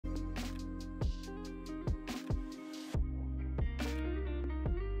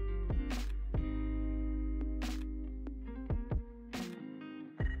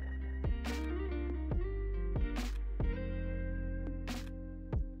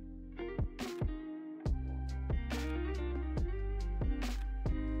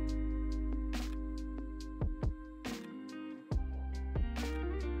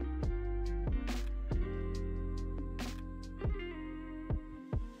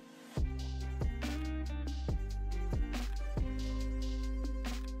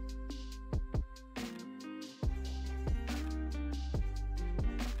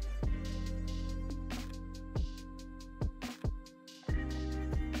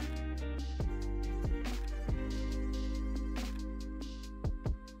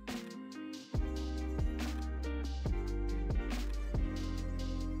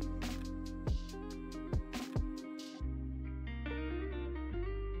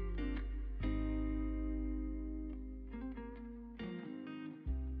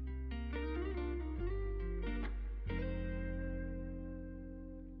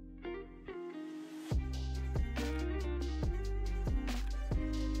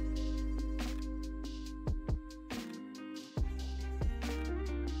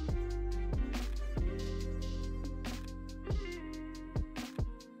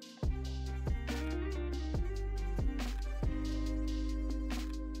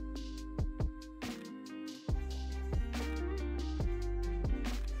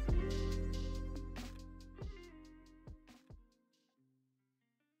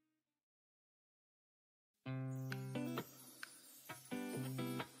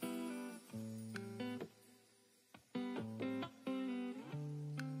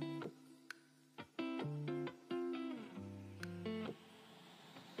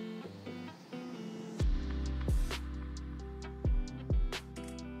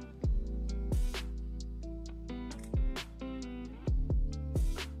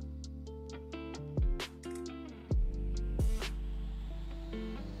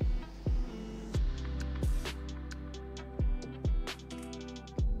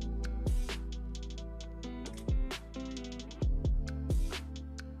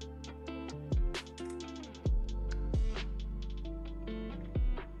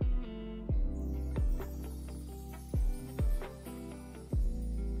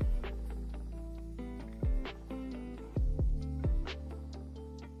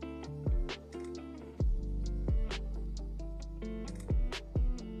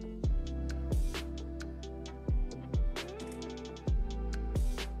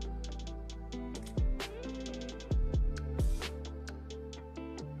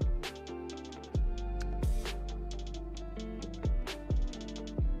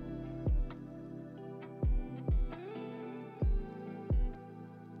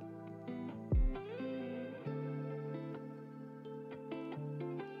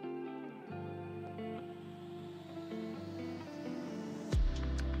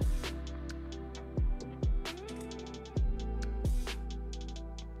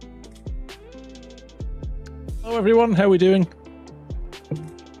Hello everyone, how are we doing?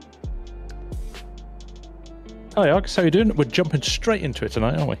 Hi Args, how are you doing? We're jumping straight into it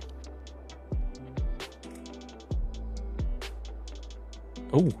tonight, aren't we?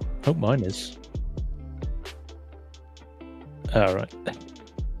 Oh, hope mine is. Alright.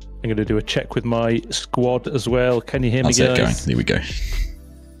 I'm going to do a check with my squad as well. Can you hear me, guys? How's that going? There we go.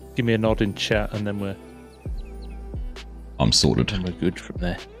 Give me a nod in chat and then I'm sorted. we're good from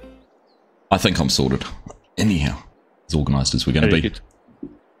there. I think I'm sorted. Anyhow, as organised as we're going to be. Good.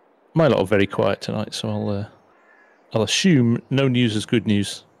 My lot are very quiet tonight, so I'll assume no news is good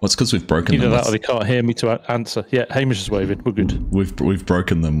news. Well, it's because we've broken Either them. that or they can't hear me to answer. Yeah, Hamish is waving. We're good. We've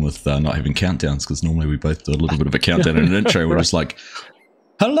broken them with not having countdowns, because normally we both do a little bit of a countdown and an intro. We're just like,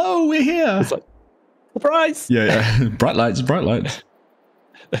 hello, we're here. It's like, surprise! Yeah. Bright lights, bright lights.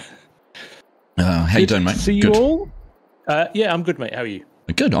 How you doing, mate? See you good. all? Yeah, I'm good, mate. How are you?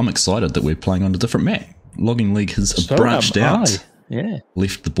 Good. I'm excited that we're playing on a different map. Logging League has branched out. Yeah.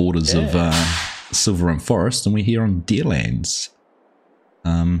 Left the borders of Silverrun Forest, and we're here on Deerlands.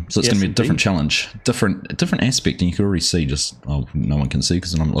 So it's going to be a different challenge, different aspect, and you can already see no one can see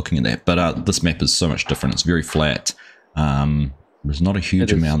because I'm looking at that. But this map is so much different. It's very flat. There's not a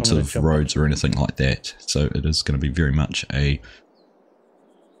huge amount of roads or anything like that, so it is going to be very much a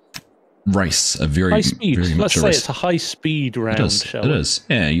race, a very high speed. Very much Let's a say race. it's a high speed round. It is.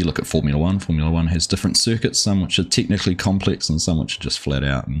 Yeah, you look at Formula One. Formula One has different circuits, some which are technically complex and some which are just flat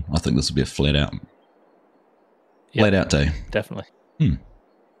out. And I think this will be a flat out day. Definitely.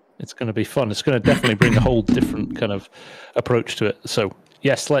 It's going to be fun. It's going to definitely bring a whole different kind of approach to it. So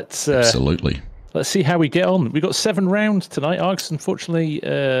yes, Absolutely. Let's see how we get on. We've got 7 rounds tonight. Args, unfortunately,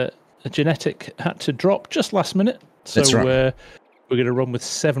 a genetic had to drop just last minute. So That's right. We're going to run with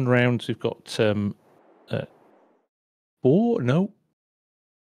 7 rounds. We've got 3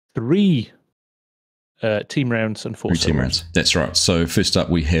 team rounds and 4 team rounds. That's right. So first up,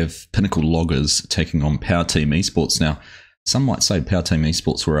 we have Pinnacle Loggers taking on Power Team Esports. Now, some might say Power Team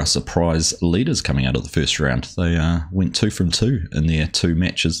Esports were our surprise leaders coming out of the first round. They went 2 from 2 in their 2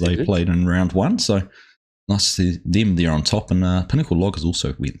 matches they played in round 1. So nice to see them there on top. And Pinnacle Loggers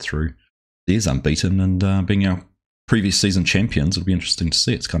also went through theirs unbeaten, and being our previous season champions, it'll be interesting to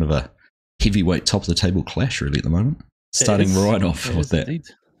see. It's kind of a heavyweight top of the table clash really at the moment. Starting right off with that. Indeed.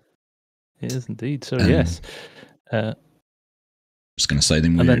 It is indeed. So yes. Just going to say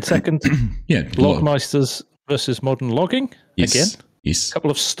then. And then second, yeah, Logmeisters versus Modern Logging. Yes, again. Yes. A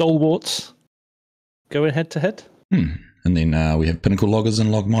couple of stalwarts going head to head. And then we have Pinnacle Loggers and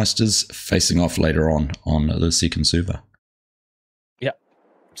Logmeisters facing off later on the second server. Yeah.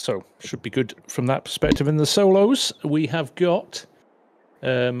 So should be good from that perspective. In the solos, we have got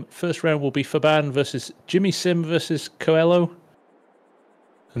first round will be Faban versus Jimmy Sim versus Coelho.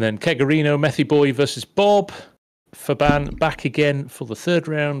 And then Kegarino, Methy Boy versus Bob. Faban back again for the third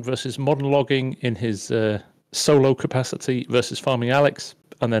round versus Modern Logging in his solo capacity versus Farming Alex.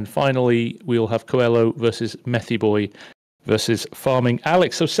 And then finally, we'll have Coelho versus Methy Boy versus Farming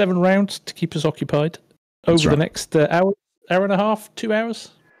Alex. So 7 rounds to keep us occupied over the next hour and a half, 2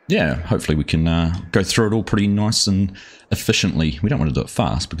 hours. Yeah, hopefully we can go through it all pretty nice and efficiently. We don't want to do it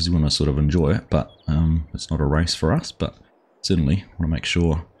fast because we want to sort of enjoy it, but it's not a race for us, but certainly want to make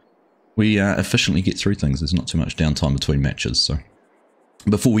sure we efficiently get through things. There's not too much downtime between matches. So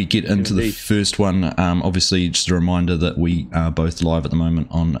before we get into the first one, obviously just a reminder that we are both live at the moment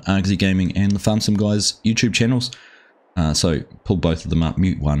on Argsy Gaming and the Farm Sim Guys YouTube channels. So pull both of them up,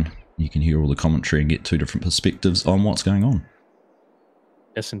 mute one. You can hear all the commentary and get 2 different perspectives on what's going on.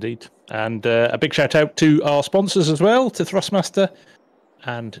 Yes, indeed. And a big shout out to our sponsors as well, to Thrustmaster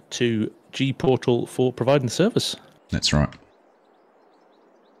and to G Portal for providing the service. That's right.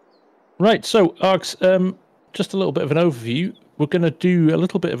 Right, so Args, just a little bit of an overview. We're going to do a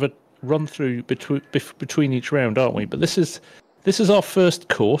little bit of a run through between each round, aren't we? But this is our first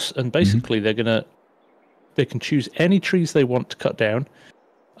course, and basically they can choose any trees they want to cut down,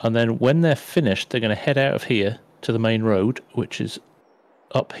 and then when they're finished, they're going to head out of here to the main road, which is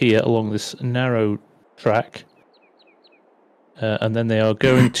up here along this narrow track, and then they are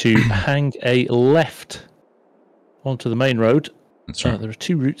going to hang a left onto the main road. That's right. There are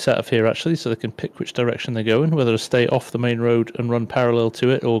 2 routes out of here actually, so they can pick which direction they go in, whether to stay off the main road and run parallel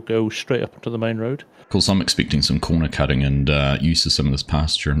to it or go straight up onto the main road. Of course, I'm expecting some corner cutting and use of some of this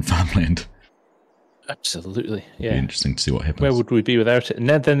pasture and farmland. Absolutely, yeah. Be interesting to see what happens. Where would we be without it? And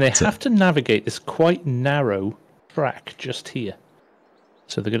then they have to navigate this quite narrow track just here.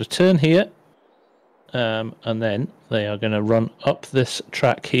 So they're going to turn here, and then they are going to run up this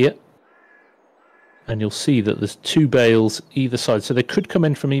track here. and you'll see that there's 2 bales either side. So they could come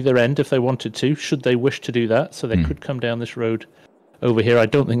in from either end if they wanted to, should they wish to do that. So they could come down this road over here. I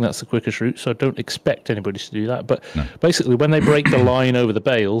don't think that's the quickest route, so I don't expect anybody to do that. But basically, when they break the line over the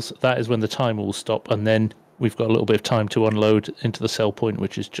bales, that is when the timer will stop, and then we've got a little bit of time to unload into the sell point,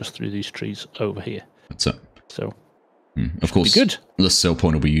 which is just through these trees over here. That's it. So, of course, good. This sell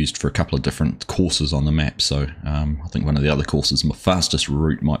point will be used for a couple of different courses on the map. So I think one of the other courses, the fastest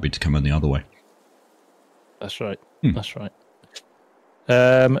route might be to come in the other way. That's right. That's right.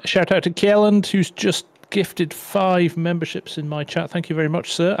 Shout out to Kjelland, who's just gifted 5 memberships in my chat. Thank you very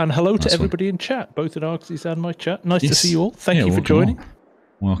much, sir. And hello to everybody in chat, both at Argsy's and my chat. Nice to see you all. Thank you for joining.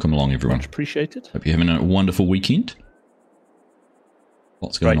 Welcome along, everyone. Much appreciated. Hope you're having a wonderful weekend.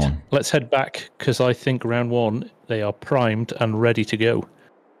 What's going on? Let's head back, because I think round 1, they are primed and ready to go.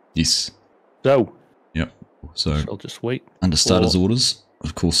 Yes. So. Yep. So I'll just wait. Under starters orders,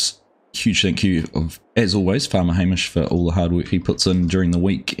 of course, huge thank you, as always, Farmer Hamish for all the hard work he puts in during the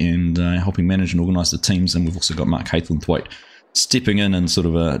week and helping manage and organise the teams. And we've also got Mark Haythornthwaite stepping in sort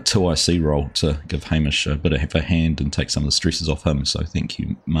of a 2IC role to give Hamish a bit of a hand and take some of the stresses off him. So thank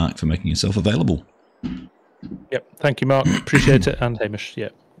you, Mark, for making yourself available. Yep, thank you, Mark. Appreciate it. And Hamish, yeah,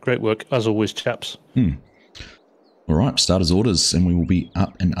 great work, as always, chaps. All right, starters orders, and we will be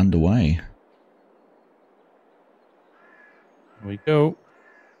up and underway. Here we go.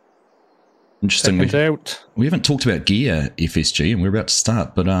 Interesting. We haven't talked about gear, FSG, and we're about to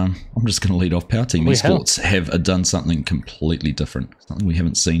start, but I'm just going to lead off. Power Team Esports have done something completely different, something we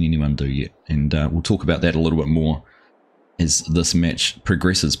haven't seen anyone do yet, and we'll talk about that a little bit more as this match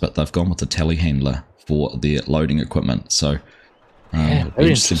progresses, but they've gone with the telehandler for their loading equipment, so very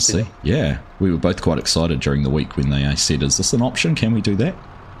interesting to see. Yeah, we were both quite excited during the week when they said, is this an option? Can we do that?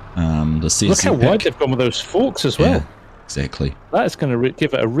 The CSC Look how wide they've gone with those forks as well. Yeah. Exactly. That is going to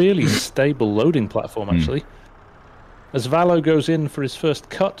give it a really stable loading platform, actually. As Valo goes in for his first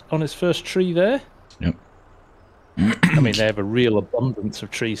cut on his first tree there. Yep. I mean, they have a real abundance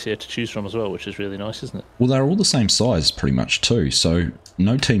of trees here to choose from as well, which is really nice, isn't it? Well, they're all the same size pretty much too, so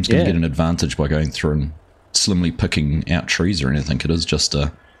no team's going to get an advantage by going through and slimly picking out trees or anything. It is just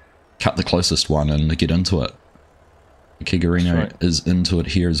to cut the closest one and to get into it. Kigarino is into it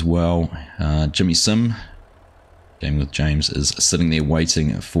here as well. Jimmy Sim, Game with James, is sitting there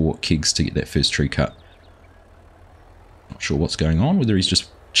waiting for Kegs to get that first tree cut. Not sure what's going on, whether he's just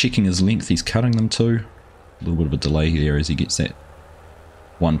checking his length, he's cutting them too. A little bit of a delay there as he gets that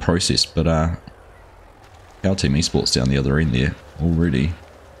one processed, but our Team Esports down the other end there already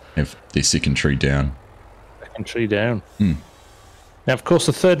have their second tree down. Second tree down. Now, of course,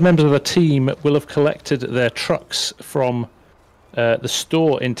 the third member of the team will have collected their trucks from the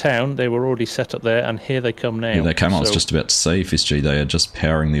store in town. They were already set up there, and here they come now. Here they come. I was just about to say, FSG, they are just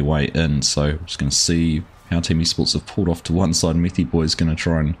powering their way in, so I'm just going to see how Team Esports have pulled off to one side. Methy Boy is going to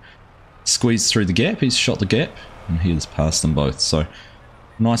try and squeeze through the gap. He's shot the gap, and he has passed them both, so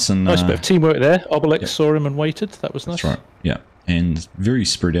nice and... Nice bit of teamwork there. Obelix saw him and waited. That was nice. That's right, yeah. And very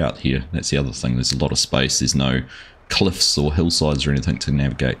spread out here. That's the other thing. There's a lot of space. There's no cliffs or hillsides or anything to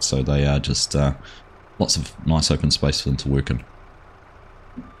navigate, so they are just lots of nice open space for them to work in.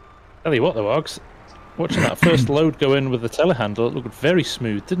 Tell you what though, Args, watching that first load go in with the telehandler, it looked very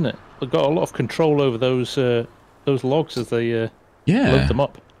smooth, didn't it? They got a lot of control over those logs as they load them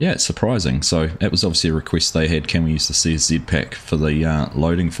up. Yeah, it's surprising. So that was obviously a request they had. Can we use the CSZ pack for the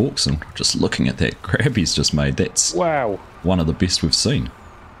loading forks? And just looking at that grab he's just made, that's one of the best we've seen.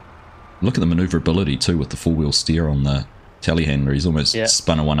 Look at the manoeuvrability too with the four-wheel steer on the telehandler. He's almost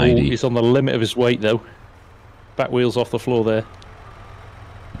spun a 180. He's on the limit of his weight though. Back wheels off the floor there.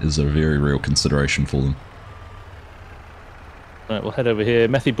 Is a very real consideration for them. Right, we'll head over here.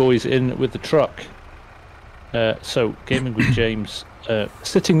 Methy Boy's in with the truck. So, Gaming with James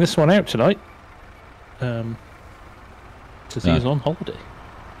sitting this one out tonight. Because he's on holiday.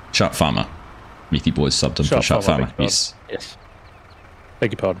 Sharp Farmer. Methy Boy's subbed him for Sharp Farmer. Yes. Yes.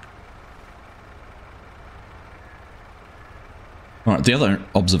 Beg your pardon. Right, the other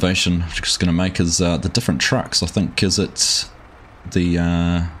observation I'm just going to make is the different trucks. I think is it the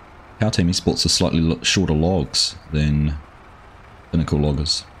Power Team Esports are slightly shorter logs than Pinnacle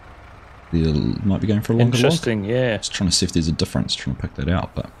loggers. They might be going for a longer log. Interesting, yeah. Just trying to see if there's a difference, trying to pick that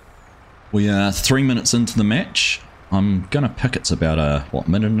out. But we are 3 minutes into the match. I'm going to pick it's about a,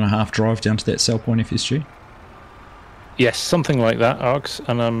 minute and a half drive down to that sell point FSG? Yes, something like that, Args.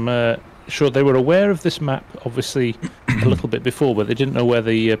 And I'm sure they were aware of this map, obviously, a little bit before, but they didn't know where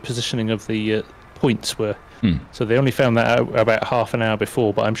the positioning of the points were. So they only found that out about half an hour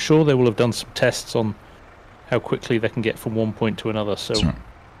before, but I'm sure they will have done some tests on how quickly they can get from one point to another. So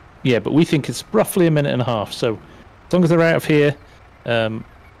Yeah, but we think it's roughly a minute and a half. So as long as they're out of here,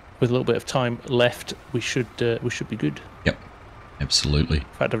 with a little bit of time left, we should be good. Yep, absolutely. In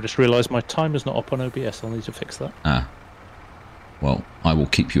fact, I've just realised my timer's not up on OBS. I'll need to fix that. Ah. Well, I will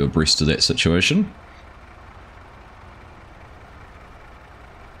keep you abreast of that situation.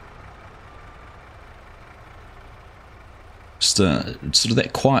 Just sort of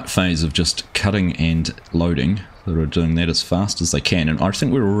that quiet phase of just cutting and loading. They're doing that as fast as they can, and I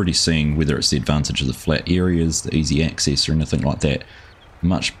think we're already seeing, whether it's the advantage of the flat areas, the easy access, or anything like that,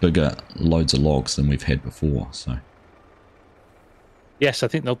 much bigger loads of logs than we've had before. So yes, I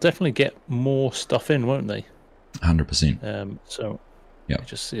think they'll definitely get more stuff in, won't they? 100%. So yeah,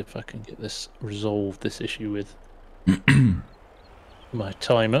 just see if I can get this resolved. This issue with my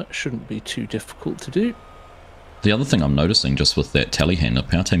timer shouldn't be too difficult to do. The other thing I'm noticing just with that telehandler,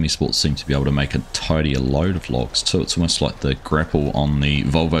 Power Team Esports seem to be able to make a tidier load of logs too. It's almost like the grapple on the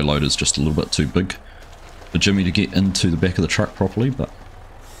Volvo loader is just a little bit too big for Jimmy to get into the back of the truck properly. But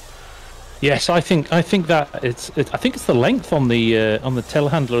yes, I think that it's the length on the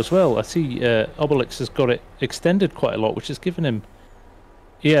telehandler as well. I see Obelix has got it extended quite a lot, which has given him.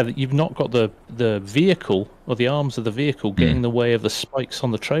 Yeah, you've not got the vehicle or the arms of the vehicle getting in the way of the spikes on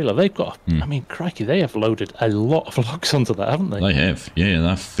the trailer. They've got, I mean, crikey, they have loaded a lot of logs onto that, haven't they? They have, yeah,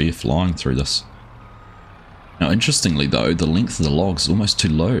 they're fair flying through this. Now, interestingly though, the length of the logs is almost too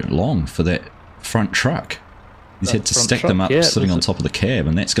long for that front truck. He's had to stack them up sitting on top of the cab,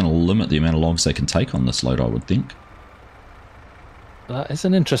 and that's going to limit the amount of logs they can take on this load, I would think. That is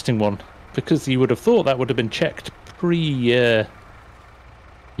an interesting one, because you would have thought that would have been checked pre-round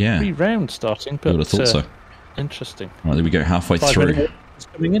starting, but I would have thought so. Interesting. Right, there we go, halfway through. It's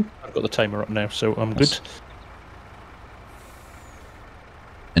coming in. I've got the timer up now, so I'm good.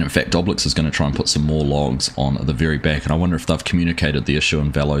 And in fact, Oblix is going to try and put some more logs on at the very back, and I wonder if they've communicated the issue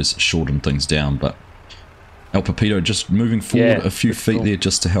and Velo's shortened things down, but El Pepito just moving forward a few feet there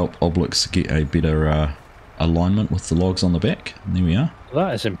just to help Oblix get a better alignment with the logs on the back. And there we are.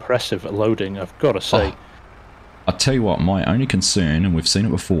 That is impressive at loading, I've got to say. I tell you what, my only concern, and we've seen it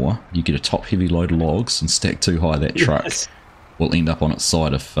before, you get a top heavy load of logs and stack too high, that truck will end up on its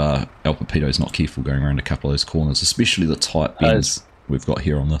side if El Pepito's not careful going around a couple of those corners, especially the tight bends we've got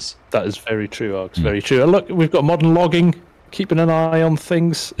here on this. That is very true, Args, very true. And look, we've got modern logging, keeping an eye on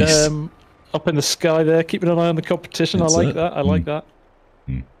things up in the sky there, keeping an eye on the competition. That's I like that.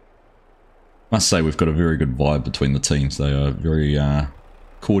 Must say we've got a very good vibe between the teams. They are very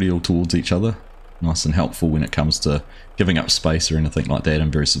cordial towards each other. Nice and helpful when it comes to giving up space or anything like that,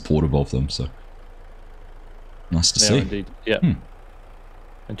 and very supportive of them, so nice to see. Indeed. Yeah.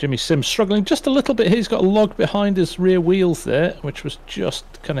 And Jimmy Sims struggling just a little bit. He's got a log behind his rear wheels there, which was just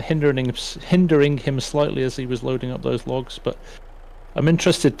kind of hindering him slightly as he was loading up those logs. But I'm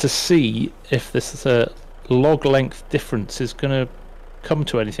interested to see if this log length difference is going to come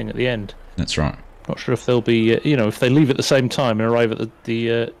to anything at the end. That's right. Not sure if they'll be, if they leave at the same time and arrive at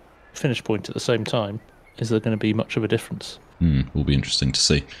the finish point at the same time, is there going to be much of a difference? Will be interesting to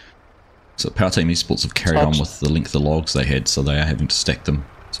see. So Power Team Esports have carried on with the length of logs they had, so they are having to stack them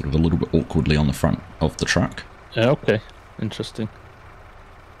sort of a little bit awkwardly on the front of the truck. Okay, interesting.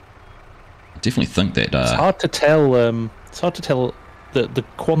 I definitely think that it's hard to tell. It's hard to tell the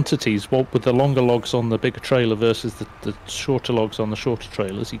quantities. What with the longer logs on the bigger trailer versus the shorter logs on the shorter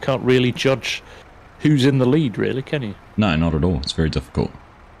trailers. You can't really judge who's in the lead, really, can you? No, not at all. It's very difficult.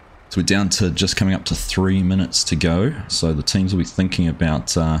 So we're down to just coming up to 3 minutes to go. So the teams will be thinking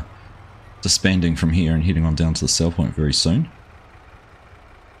about disbanding from here and heading on down to the sell point very soon.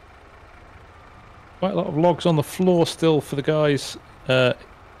 Quite a lot of logs on the floor still for the guys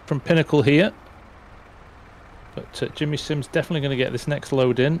from Pinnacle here. But Jimmy Sims definitely going to get this next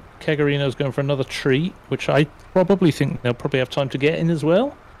load in. Kegarino's going for another tree, which I probably think they'll probably have time to get in as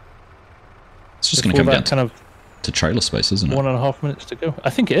well. It's just going to come down to trailer space, isn't it? 1.5 minutes to go. I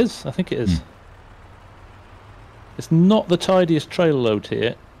think it is. It's not the tidiest trailer load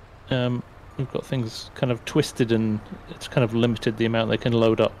here. We've got things kind of twisted, and it's kind of limited the amount they can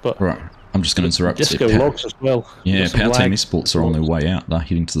load up. But right, I'm just going to interrupt. Disco logs as well. Yeah, Power Team Esports are on their way out. They're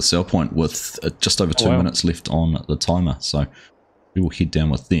heading to the sell point with just over 2 minutes left on the timer. So we will head down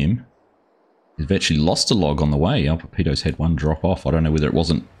with them. They've actually lost a log on the way. El Pepito's had one drop off. I don't know whether it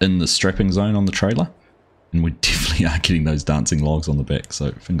wasn't in the strapping zone on the trailer. And we definitely are getting those dancing logs on the back,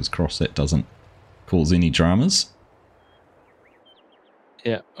 so fingers crossed that doesn't cause any dramas.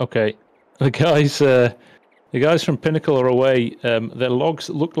 Yeah, okay. The guys from Pinnacle are away. Their logs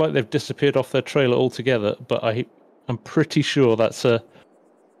look like they've disappeared off their trailer altogether, but I'm pretty sure that's a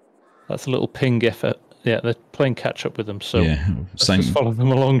little ping effort. Yeah, they're playing catch up with them. So yeah, let's just follow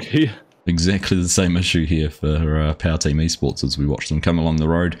them along here. Exactly the same issue here for Power Team Esports as we watched them come along the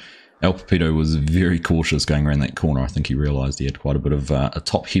road. El Pepito was very cautious going around that corner. I think he realised he had quite a bit of a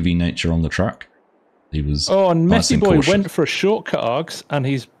top-heavy nature on the truck. He was and nice Messy and Boy cautious. went for a shortcut, Args, and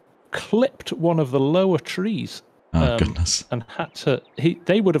he's clipped one of the lower trees. Oh, goodness. And had to...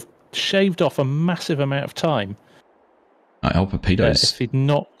 They would have shaved off a massive amount of time El Pepito's... if he'd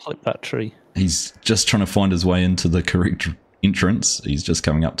not clipped that tree. He's just trying to find his way into the correct entrance. He's just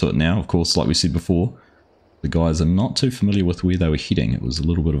coming up to it now. Of course, like we said before, the guys are not too familiar with where they were heading. It was a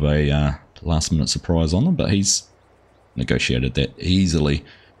little bit of a last-minute surprise on them, but he's negotiated that easily.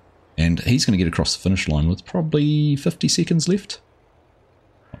 And he's going to get across the finish line with probably 50 seconds left.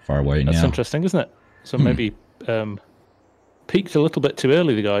 Not far away now. That's interesting, isn't it? So maybe peaked a little bit too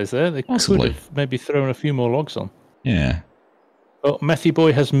early, the guys there. They could have maybe thrown a few more logs on. Yeah. Oh, Methy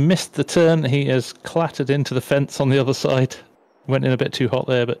Boy has missed the turn. He has clattered into the fence on the other side. Went in a bit too hot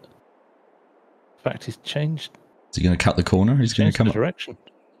there, but in fact, he's changed. Is he going to cut the corner? He's going to come the direction.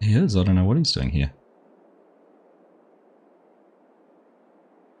 He is. I don't know what he's doing here.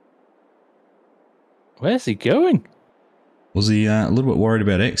 Where's he going? Was he a little bit worried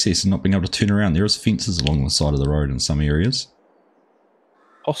about access and not being able to turn around? There is fences along the side of the road in some areas.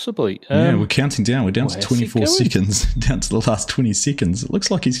 Possibly. Yeah, we're counting down. We're down to 24 seconds. Down to the last 20 seconds. It looks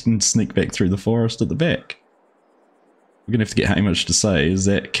like he's going to sneak back through the forest at the back. We're going to have to get Hamish to say, does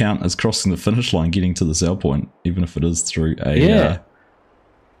that count as crossing the finish line, getting to the sell point, even if it is through a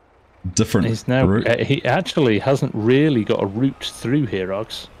different route? He actually hasn't really got a route through here,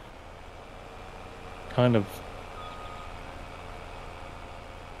 Args. Kind of.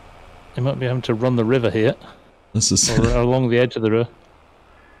 He might be having to run the river here. This is or along the edge of the river.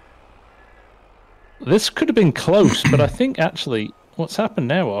 This could have been close, but I think actually what's happened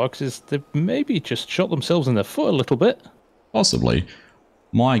now, Args, is they've maybe just shot themselves in the foot a little bit. Possibly.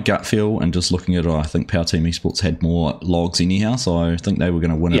 My gut feel, and just looking at it, I think Power Team Esports had more logs anyhow, so I think they were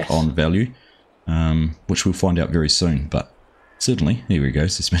going to win it on value, which we'll find out very soon. But certainly, here we go,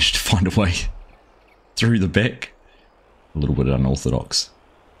 he's managed to find a way through the back. A little bit unorthodox.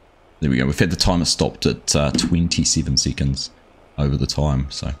 There we go, we've had the timer stopped at 27 seconds over the time,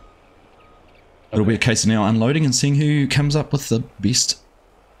 so... It'll be a case of now unloading and seeing who comes up with the best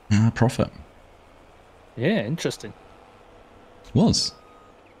profit. Yeah, interesting. Was.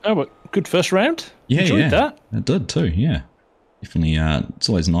 Oh, but good first round. Yeah, Enjoyed that. It did too, yeah. Definitely, it's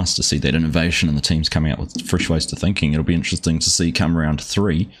always nice to see that innovation and the teams coming out with fresh ways to thinking. It'll be interesting to see come round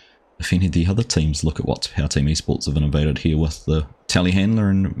 3 if any of the other teams look at what Power Team Esports have innovated here with the telehandler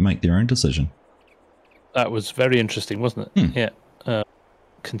and make their own decision. That was very interesting, wasn't it? Yeah.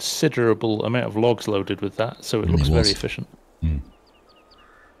 Considerable amount of logs loaded with that, so it looks very efficient.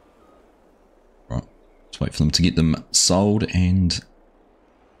 Right, let's wait for them to get them sold and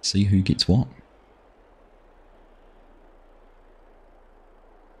see who gets what.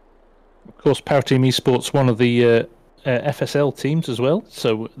 Of course, Power Team Esports, one of the FSL teams as well,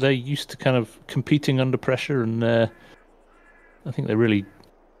 so they're used to kind of competing under pressure, and I think they really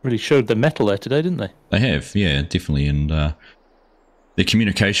showed their mettle there today, didn't they? They have, yeah, definitely, and their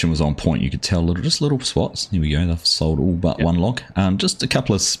communication was on point. You could tell just little spots. Here we go. They've sold all but one log. Just a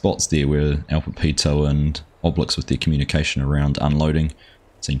couple of spots there where El Pepito and Oblix with their communication around unloading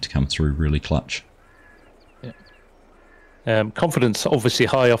seemed to come through really clutch. Yeah. Confidence obviously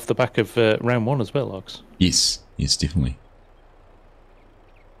high off the back of round 1 as well, Logs. Yes, definitely.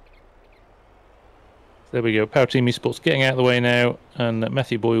 There we go. Power Team Esports getting out of the way now, and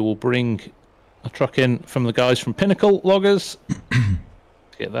Matthew Boy will bring a truck in from the guys from Pinnacle Loggers.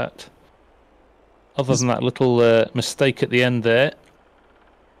 Get that. Other than that little mistake at the end there.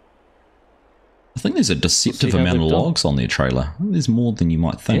 I think there's a deceptive amount of logs on their trailer. I think there's more than you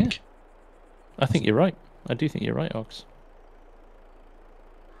might think. Yeah. I think you're right. I do think you're right, Ox.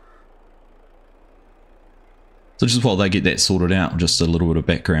 So just while they get that sorted out, just a little bit of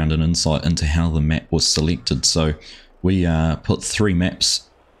background and insight into how the map was selected. So we put 3 maps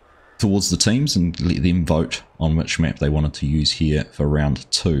towards the teams and let them vote on which map they wanted to use here for round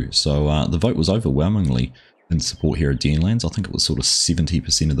 2. So the vote was overwhelmingly in support here at Deerlands. I think it was sort of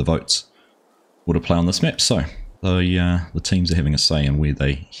 70% of the votes would apply on this map. So the teams are having a say in where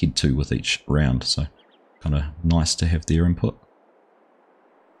they head to with each round. So kind of nice to have their input.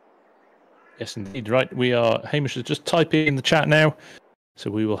 Yes, indeed. Right, Hamish is just typing in the chat now.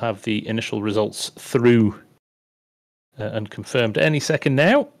 So we will have the initial results through and confirmed any second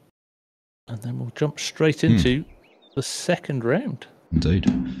now. And then we'll jump straight into the second round. Indeed.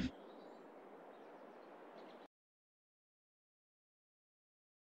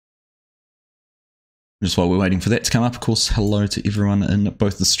 Just while we're waiting for that to come up, of course, hello to everyone in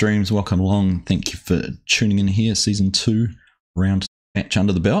both the streams. Welcome along. Thank you for tuning in here. Season 2 round match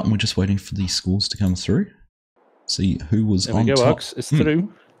under the belt, and we're just waiting for the scores to come through. See who was there on we go, top. Args. It's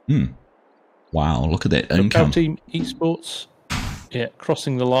through. Wow, look at that So income. Team Esports,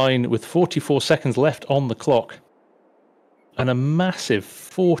 crossing the line with 44 seconds left on the clock. And a massive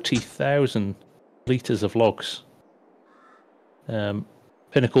 40,000 litres of logs.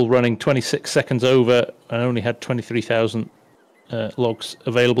 Pinnacle running 26 seconds over and only had 23,000 logs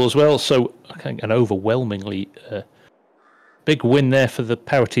available as well. So I think an overwhelmingly big win there for the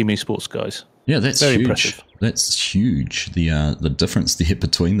Power Team Esports guys. Yeah, that's very huge. Impressive. That's huge. The difference there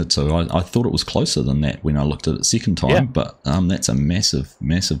between the two. I thought it was closer than that when I looked at it second time, but that's a massive,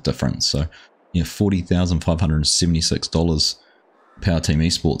 massive difference. So yeah, $40,576 Power Team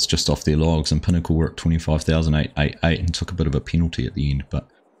Esports just off their logs, and Pinnacle were at 25,888 and took a bit of a penalty at the end. But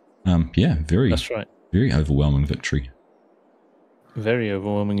yeah, That's right. Very overwhelming victory. Very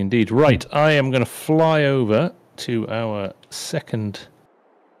overwhelming indeed. Right, I am going to fly over to our second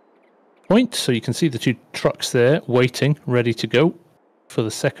point, so you can see the two trucks there waiting, ready to go for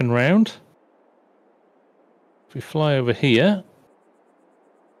the second round. If we fly over here,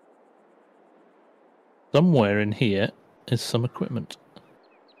 somewhere in here is some equipment.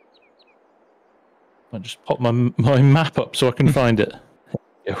 I'll just pop my map up so I can find it.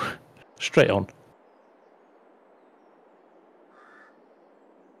 There we go. Straight on.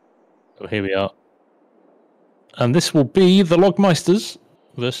 So here we are. And this will be the Logmeisters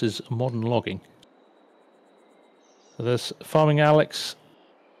versus Modern Logging. So there's Farming Alex,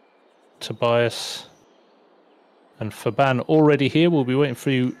 Tobias, and Faban already here. We'll be waiting for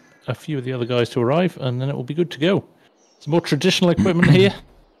a few of the other guys to arrive, and then it will be good to go. Some more traditional equipment here.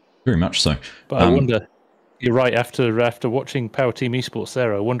 Very much so. But I wonder, you're right, after watching Power Team Esports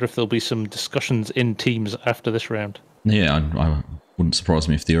there, I wonder if there'll be some discussions in teams after this round. Yeah, I wouldn't surprise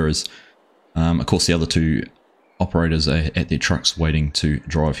me if there is. Of course, the other two operators are at their trucks waiting to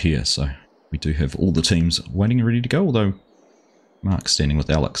drive here, so we do have all the teams waiting and ready to go, although Mark's standing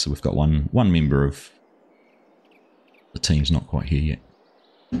with Alex, so we've got one member of the team's not quite here yet.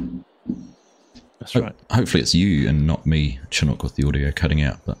 That's right. Hopefully it's you and not me, Chinook, with the audio cutting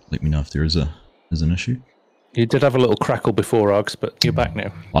out, but let me know if there is an issue. You did have a little crackle before, Args, but you're back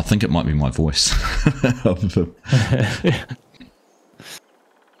now. I think it might be my voice.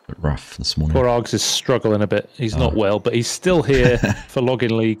 Bit rough this morning. Poor Args is struggling a bit. He's not well, but he's still here for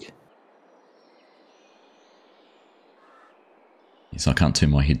Login League. Yes, I can't turn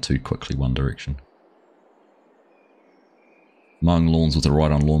my head too quickly one direction. Mowing lawns with a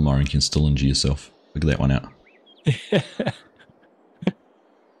ride-on lawnmower and you can still injure yourself. Figure that one out.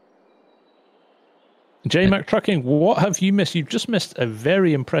 J-Mac Trucking, what have you missed? You've just missed a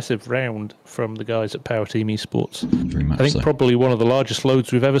very impressive round from the guys at Power Team Esports. Very much I think so. Probably one of the largest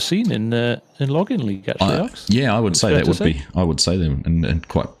loads we've ever seen in Login League, actually, Alex. Yeah, I would say that would be. I would say that, and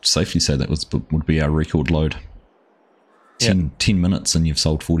quite safely say that would be our record load. 10 minutes and you've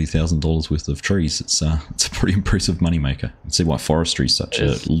sold $40,000 worth of trees. It's a pretty impressive moneymaker. You can see why forestry is such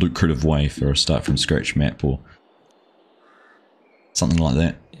a lucrative way for a start from scratch map or something like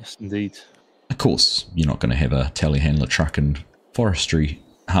that. Yes, indeed. Of course, you're not going to have a telehandler truck and forestry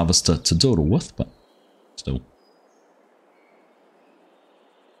harvester to do it all with, but still.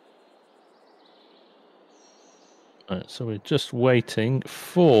 Right, so we're just waiting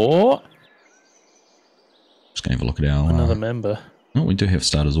for Just going to have a look at our... another member. Oh, we do have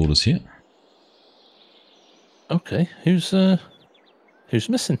starters orders here. Okay, who's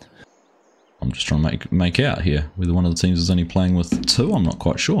missing? I'm just trying to make out here whether one of the teams is only playing with two. I'm not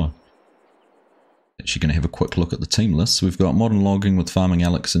quite sure. Actually going to have a quick look at the team list. So we've got Modern Logging with Farming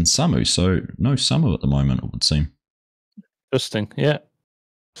Alex and Samu. So no Samu at the moment, it would seem. Interesting, yeah.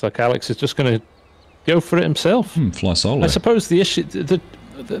 Looks like Alex is just going to go for it himself. Fly solo. I suppose the issue,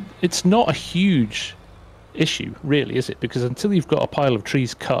 it's not a huge issue, really, is it? Because until you've got a pile of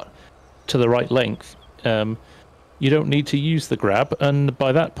trees cut to the right length, you don't need to use the grab, and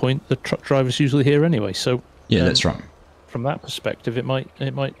by that point, the truck driver's usually here anyway. So yeah, that's right. From that perspective, it might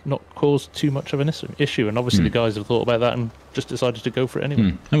not cause too much of an issue, and obviously the guys have thought about that and just decided to go for it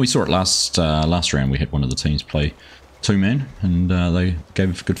anyway. And we saw it last round. We had one of the teams play two-man, and they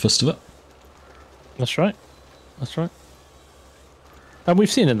gave a good fist of it. That's right. That's right. And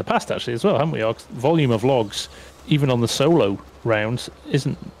we've seen in the past, actually, as well, haven't we? Our volume of logs, even on the solo rounds,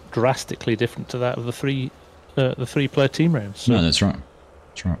 isn't drastically different to that of the three-player team rounds. So. No, that's right.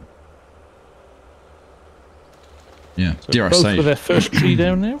 That's right. Yeah. So dare I say with their first tree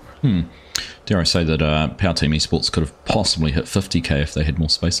down now? Dare I say that Power Team Esports could have possibly hit 50k if they had more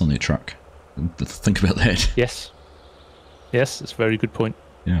space on their truck. Think about that. Yes. Yes, it's a very good point.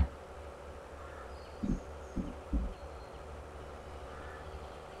 Yeah.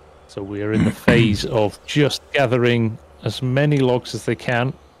 So we are in the phase of just gathering as many logs as they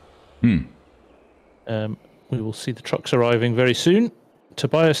can. We will see the trucks arriving very soon.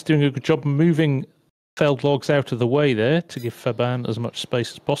 Tobias doing a good job moving felled logs out of the way there to give Faban as much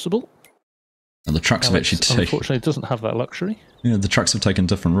space as possible. And the trucks have actually taken... Unfortunately, doesn't have that luxury. Yeah, the trucks have taken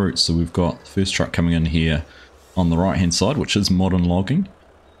different routes. So we've got the first truck coming in here on the right-hand side, which is modern logging.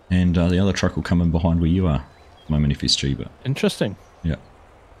 And the other truck will come in behind where you are at the moment, FSG. But interesting. Yeah.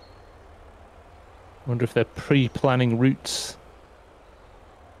 I wonder if they're pre-planning routes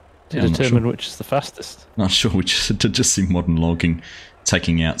to determine which is the fastest. Not sure. We did just see modern logging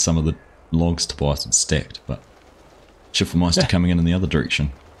taking out some of the logs Tobias had stacked, but Schiffermeister coming in the other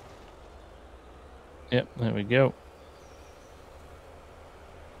direction. Yep, there we go.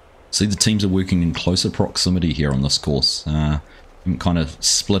 See, the teams are working in closer proximity here on this course. Kind of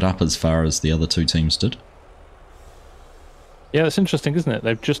split up as far as the other two teams did. Yeah, that's interesting, isn't it?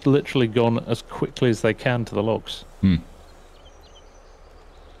 They've just literally gone as quickly as they can to the logs.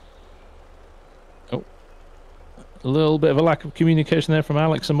 Oh, a little bit of a lack of communication there from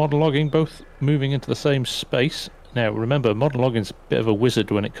Alex and modern logging, both moving into the same space. Now, remember, modern logging's a bit of a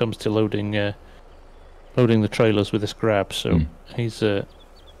wizard when it comes to loading the trailers with this grab, so he's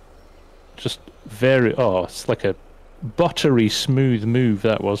just very... Oh, it's like a buttery smooth move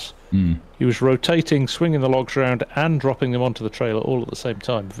that was. He was rotating, swinging the logs around and dropping them onto the trailer all at the same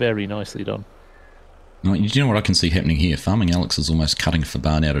time. Very nicely done. Now, you know what I can see happening here? Farming Alex is almost cutting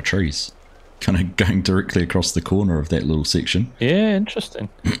Faban out of trees. Kind of going directly across the corner of that little section. Yeah, interesting.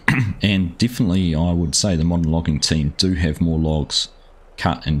 And definitely, I would say the modern logging team do have more logs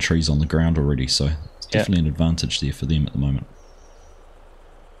cut and trees on the ground already, so it's definitely an advantage there for them at the moment.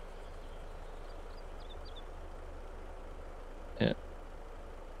 Yeah.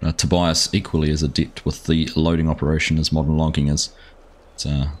 Tobias equally as adept with the loading operation as modern logging is. It's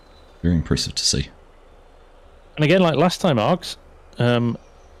very impressive to see. And again, like last time, Args,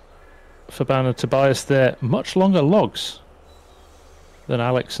 Faban and Tobias, they're much longer logs than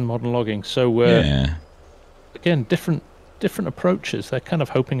Alex and modern logging. So again, different approaches. They're kind of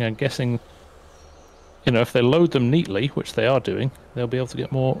hoping and guessing, you know, if they load them neatly, which they are doing, they'll be able to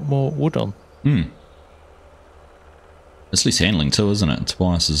get more wood on. It's less handling too, isn't it?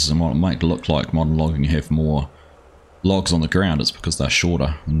 Tobias is what it might look like modern logging have more logs on the ground. It's because they're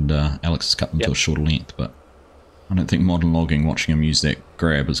shorter, and Alex has cut them to a shorter length. But I don't think modern logging, watching him use that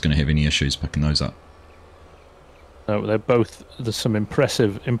grab, is going to have any issues picking those up. No, they're both. There's some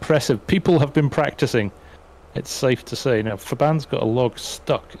impressive. People have been practicing. It's safe to say. Now, Faban's got a log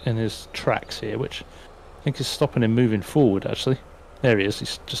stuck in his tracks here, which I think is stopping him moving forward. Actually, there he is.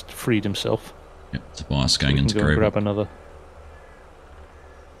 He's just freed himself. Yep, Tobias going into grab another.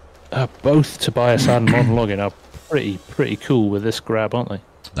 Both Tobias and modern logging are pretty cool with this grab, aren't they?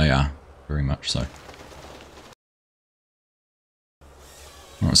 They are, very much so.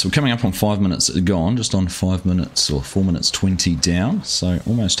 Alright, so we're coming up on 5 minutes gone, just on 5 minutes or 4 minutes 20 down, so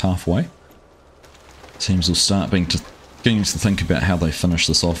almost halfway. Teams will start getting to think about how they finish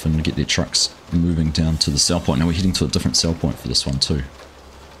this off and get their trucks moving down to the sell point. Now we're heading to a different sell point for this one too.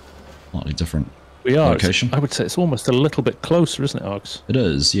 Slightly different. We are. Location. I would say it's almost a little bit closer, isn't it, Args? It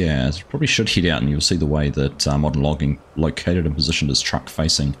is, yeah. It probably should head out and you'll see the way that modern logging located and positioned his truck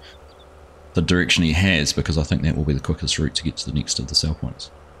facing the direction he has, because I think that will be the quickest route to get to the next of the sell points.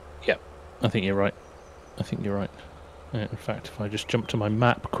 Yeah, I think you're right. In fact, if I just jump to my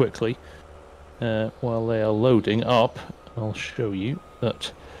map quickly, while they are loading up, I'll show you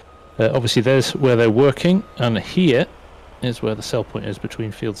that obviously there's where they're working, and here is where the sell point is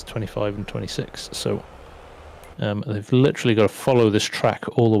between fields 25 and 26. So they've literally got to follow this track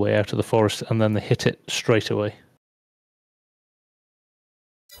all the way out of the forest, and then they hit it straight away.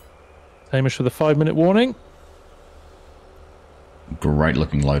 Hamish with a 5-minute warning. Great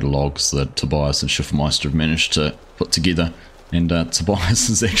looking load of logs that Tobias and Schiffermeister have managed to put together, and Tobias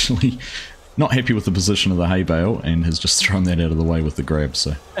is actually not happy with the position of the hay bale and has just thrown that out of the way with the grab.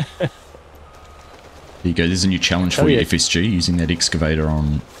 So there you go, there's a new challenge for you, FSG, using that excavator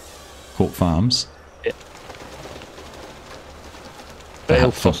on Cork Farms. Yeah.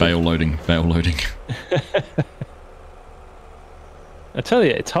 For bale loading. I tell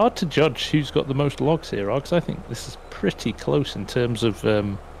you, it's hard to judge who's got the most logs here, because I think this is pretty close in terms of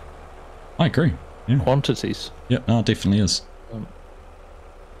I agree. Yeah. Quantities. Yeah, no, it definitely is.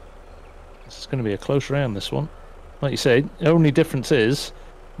 This is going to be a close round, this one. Like you say, the only difference is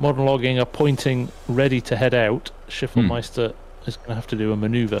modern logging are pointing ready to head out. Schiffermeister is going to have to do a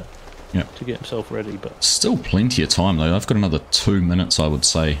manoeuvre. to get himself ready. But still plenty of time though. I've got another 2 minutes, I would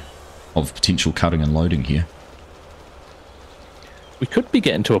say, of potential cutting and loading here. We could be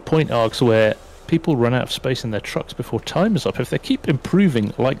getting to a point, Args, where people run out of space in their trucks before time is up. If they keep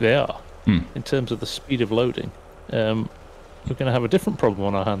improving like they are in terms of the speed of loading, we're going to have a different problem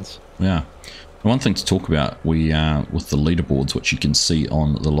on our hands. Yeah. One thing to talk about, we with the leaderboards, which you can see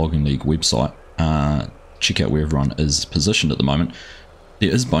on the Logging League website, check out where everyone is positioned at the moment. There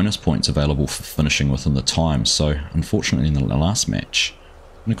is bonus points available for finishing within the time, so unfortunately in the last match,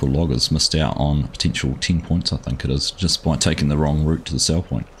 Nickel Loggers missed out on potential 10 points, I think it is, just by taking the wrong route to the sell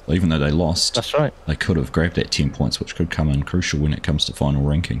point. Even though they lost, that's right, they could have grabbed that 10 points, which could come in crucial when it comes to final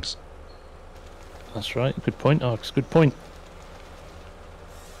rankings. That's right, good point, Args, good point.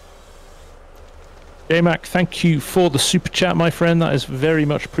 J-Mac, thank you for the super chat, my friend. That is very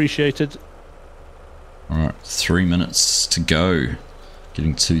much appreciated. Alright, 3 minutes to go.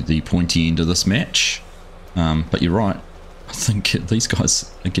 Getting to the pointy end of this match. But you're right. I think these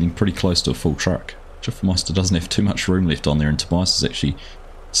guys are getting pretty close to a full truck. Schiffmeister doesn't have too much room left on there, and Tobias is actually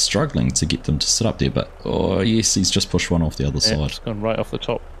struggling to get them to sit up there. But, oh yes, he's just pushed one off the other side. It's gone right off the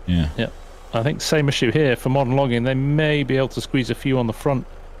top. Yeah. I think same issue here for modern logging. They may be able to squeeze a few on the front.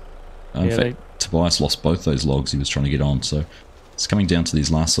 In fact, Tobias lost both those logs he was trying to get on, so it's coming down to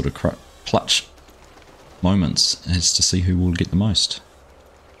these last sort of clutch moments as to see who will get the most.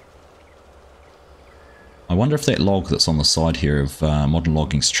 I wonder if that log that's on the side here of Modern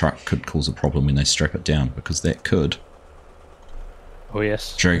Logging's truck could cause a problem when they strap it down, because that could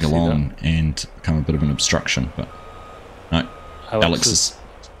drag along and become a bit of an obstruction. But no, Alex is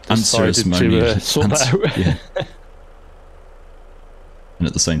unceremonious. Sort that out. Yeah. And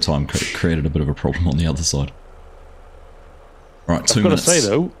at the same time created a bit of a problem on the other side. Right, 2 minutes. I've got to say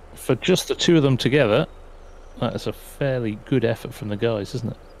though, for just the two of them together, that is a fairly good effort from the guys,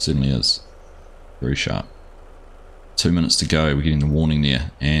 isn't it? Certainly is. Very sharp. 2 minutes to go. We're getting the warning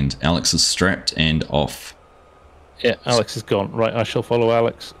there, and Alex is strapped and off. Yeah, Alex is gone. Right, I shall follow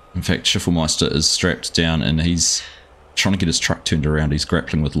Alex. In fact, Schiffelmeister is strapped down and he's trying to get his truck turned around. He's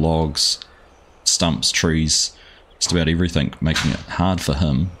grappling with logs, stumps, trees, just about everything, making it hard for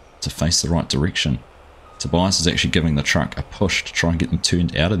him to face the right direction. Tobias is actually giving the truck a push to try and get them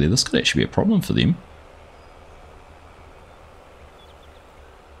turned out of there. This could actually be a problem for them.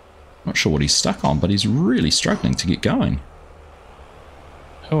 Not sure what he's stuck on, but he's really struggling to get going.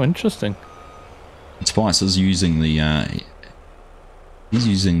 Oh, interesting. And Tobias is using the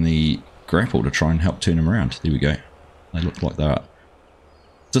grapple to try and help turn him around. There we go. They look like they're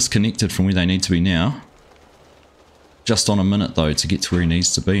disconnected from where they need to be now. Just on a minute though to get to where he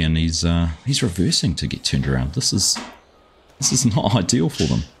needs to be, and he's reversing to get turned around. This is not ideal for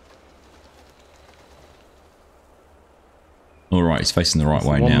them. All right, he's facing the right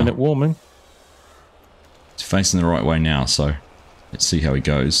way now. 1 minute warming. He's facing the right way now, so let's see how he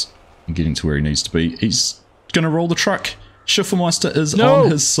goes. And getting to where he needs to be. He's going to roll the truck. Schiffelmeister is on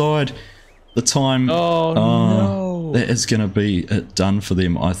his side. The time. Oh no! That is going to be it done for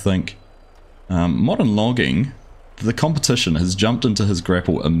them, I think. Modern Logging, the competition has jumped into his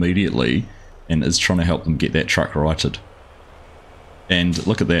grapple immediately and is trying to help them get that truck righted. And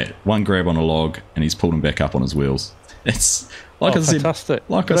look at that, one grab on a log and he's pulled him back up on his wheels. It's like I said,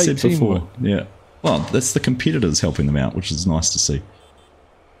 like I said before. Yeah, well, that's the competitors helping them out, which is nice to see.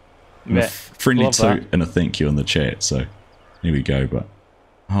 Yeah, friendly toot and a thank you in the chat. So here we go. But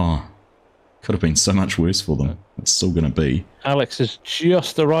could have been so much worse for them. It's still going to be. Alex is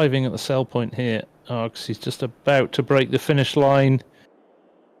just arriving at the sell point here. Args, he's just about to break the finish line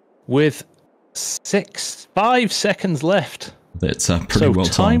with 5 seconds left. That's pretty well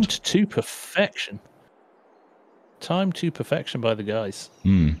timed. To perfection. Timed to perfection by the guys.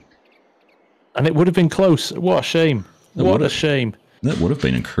 And it would have been close. What a shame. What a shame. That would have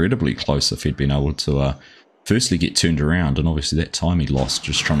been incredibly close if he'd been able to firstly get turned around, and obviously that time he lost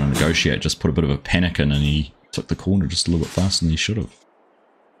just trying to negotiate just put a bit of a panic in, and he took the corner just a little bit faster than he should have.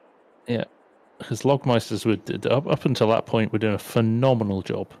 Yeah, because Logmeisters up until that point were doing a phenomenal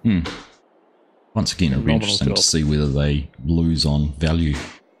job. Once again, it'll be interesting to see whether they lose on value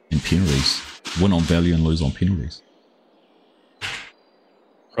and penalties. Win on value and lose on penalties.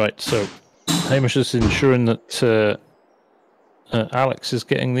 Right, so Hamish is ensuring that Alex is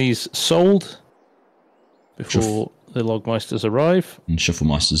getting these sold before the Logmeisters arrive. And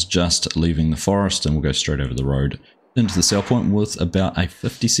Schiffelmeister's just leaving the forest, and we'll go straight over the road into the sell point with about a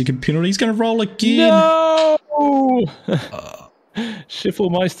 50-second penalty. He's going to roll again. No!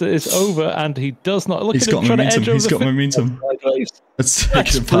 Schiffelmeister is over, and he does not look. He's got momentum. He's got momentum. It's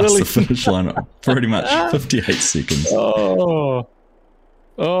taken past the finish line. Pretty much 58 seconds. Oh,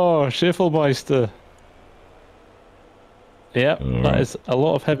 Oh, Schiffelmeister. Yeah, that is a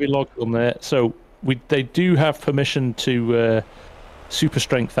lot of heavy logs on there. So they do have permission to super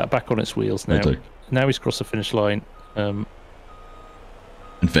strength that back on its wheels now. They do. Now he's crossed the finish line. In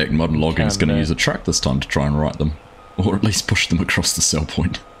fact, modern logging is going to use a truck this time to try and right them, or at least push them across the sell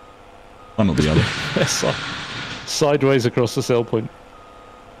point. One or the other. Sideways across the sell point.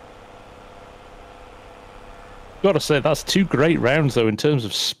 Got to say, that's 2 great rounds though in terms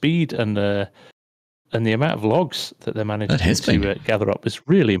of speed and the amount of logs that they're managing to gather up is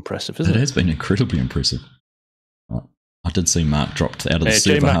really impressive, isn't it? It has been incredibly impressive. I did see Mark dropped out of the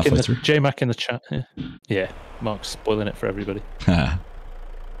server halfway through. J-Mac in the chat. Yeah, Mark's spoiling it for everybody.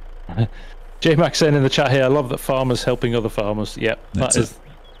 J-Mac saying in the chat here, I love that farmers helping other farmers. Yep, that is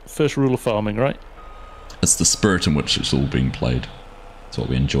first rule of farming, right? It's the spirit in which it's all being played. That's what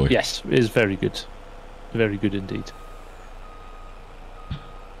we enjoy. Yes, it is very good. Very good indeed.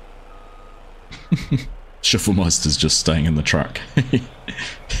 Schiffelmeister's just staying in the truck.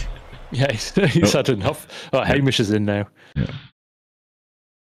 Yeah, he's had enough. Oh, Hamish is in now. Yeah.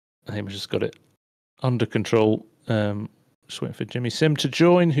 Hamish has got it under control. Just waiting for Jimmy Sim to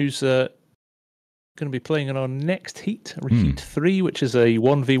join, who's going to be playing in our next heat, Heat 3, which is a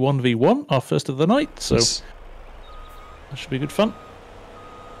 1v1v1, our first of the night. So that should be good fun.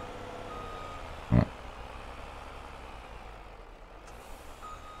 Right.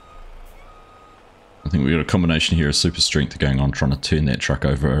 I think we've got a combination here of super strength going on, trying to turn that truck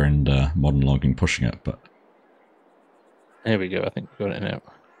over, and modern logging pushing it. But there we go. I think we've got it now.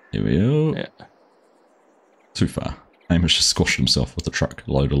 Here we go. Yeah. Too far. Hamish just squashed himself with the truck,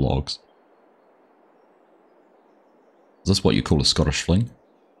 a load of logs. Is this what you call a Scottish fling?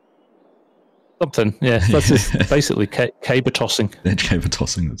 Something, yeah. That's just basically caber tossing. Yeah, caber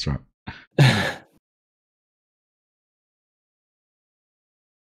tossing, that's right.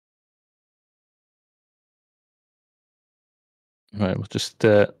 Right, we'll just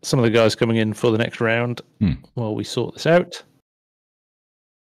some of the guys coming in for the next round while we sort this out.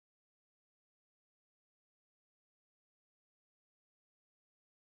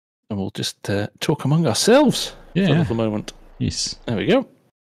 And we'll just talk among ourselves for the moment. Yes. There we go.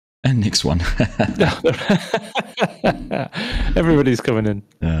 And next one. Everybody's coming in.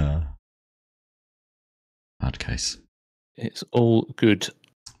 Hard case. It's all good.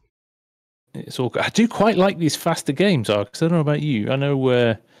 It's all good. I do quite like these faster games, because I don't know about you. I know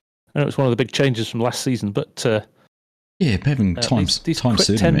it's one of the big changes from last season, but having these time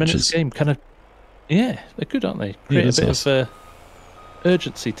quick 10 minutes game kind of, they're good, aren't they? Create a bit of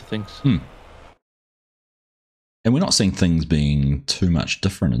urgency to things. And we're not seeing things being too much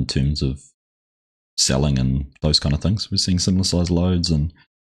different in terms of selling and those kind of things. We're seeing similar size loads and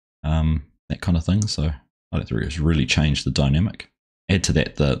that kind of thing. So I don't think it's really changed the dynamic. Add to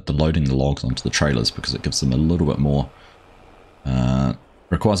that the loading the logs onto the trailers, because it gives them a little bit more,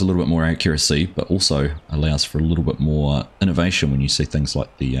 requires a little bit more accuracy, but also allows for a little bit more innovation when you see things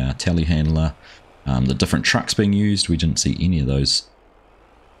like the telehandler, the different trucks being used. We didn't see any of those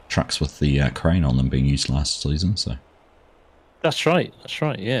trucks with the crane on them being used last season. So that's right,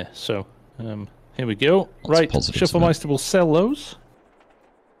 yeah. So here we go. Right, Schiffelmeister will sell those,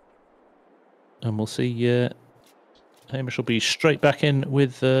 and we'll see. Hamish will be straight back in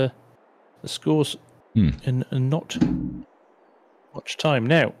with the scores in not much time.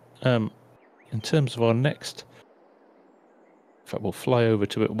 Now, in terms of our next, in fact, we'll fly over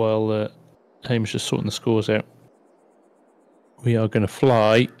to it while Hamish is sorting the scores out. We are going to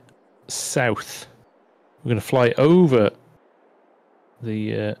fly south. We're going to fly over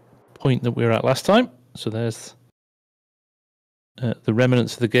the point that we were at last time. So there's the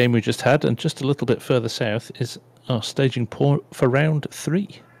remnants of the game we just had, and just a little bit further south is our staging point for round 3.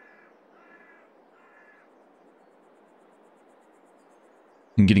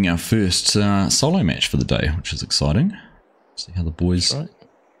 And getting our first solo match for the day, which is exciting. See how the boys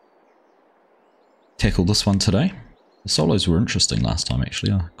tackle this one today. The solos were interesting last time,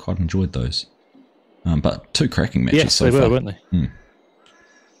 actually. I quite enjoyed those. But 2 cracking matches so far. Yes, they were, weren't they?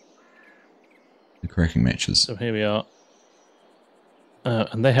 2 cracking matches. So here we are.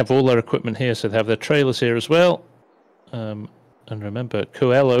 And they have all their equipment here, so they have their trailers here as well. And remember,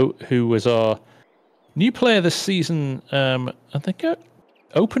 Coelho, who was our new player this season, I think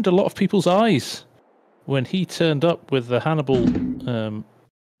opened a lot of people's eyes when he turned up with the Hannibal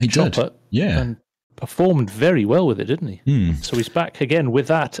chopper. Yeah. And performed very well with it, didn't he? So he's back again with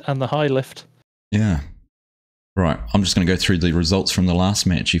that and the high lift. Yeah. Right, I'm just going to go through the results from the last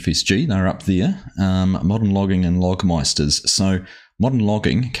match, FSG. They're up there. Modern Logging and Logmeisters. So Modern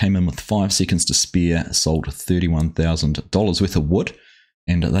Logging came in with 5 seconds to spare, sold $31,000 worth of wood.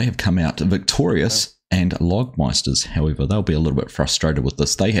 and they have come out victorious. And Logmeisters, however, they'll be a little bit frustrated with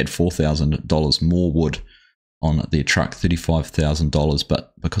this. They had $4,000 more wood on their truck, $35,000,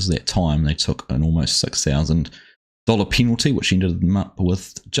 but because of that time, they took an almost $6,000 penalty, which ended them up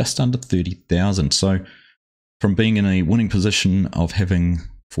with just under $30,000. So from being in a winning position of having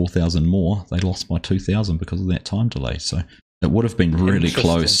 4,000 more, they lost by 2,000 because of that time delay. So it would have been really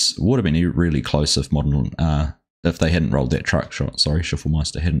close. It would have been really close if if they hadn't rolled that truck. Sorry,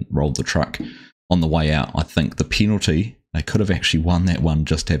 Shufflemeister hadn't rolled the truck on the way out. I think the penalty, they could have actually won that one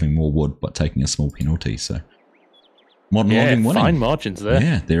just having more wood, but taking a small penalty. So modern logging winning. Fine margins there.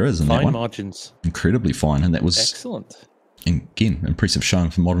 Yeah, there is in that one. Fine margins. Incredibly fine, and that was excellent. Again, impressive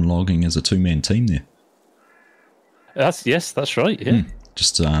showing for modern logging as a two-man team there. That's right. Yeah.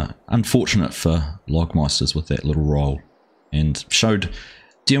 Just unfortunate for Logmeisters with that little roll, and showed.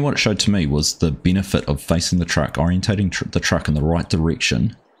 Do you know what it showed to me was the benefit of facing the truck, orientating the truck in the right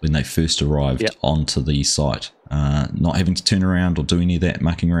direction when they first arrived onto the site, not having to turn around or do any of that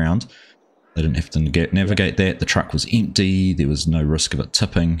mucking around. They didn't have to navigate that. The truck was empty. There was no risk of it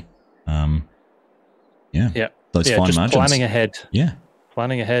tipping. Those fine just margins. Planning ahead. Yeah.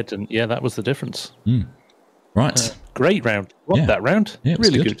 Planning ahead, and that was the difference. Right. Great round. Loved that round. Yeah, it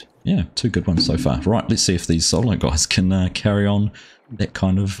was really good. Yeah, two good ones so far. Right, let's see if these solo guys can carry on that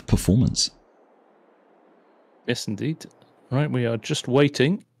kind of performance. Yes, indeed. Right, we are just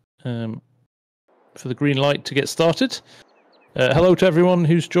waiting for the green light to get started. Hello to everyone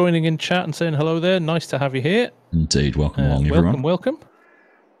who's joining in chat and saying hello there. Nice to have you here. Indeed. Welcome along, everyone. Welcome.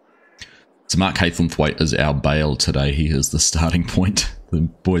 So Mark Haythornthwaite is our bail today. He is the starting point. The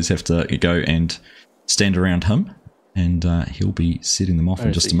boys have to go and stand around him, and he'll be setting them off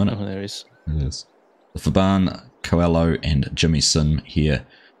in just a minute. Oh, there he is. It is. Faban, Coelho, and Jimmy Sim here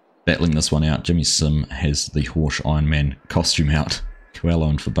battling this one out. Jimmy Sim has the Horse Iron Man costume out. Coelho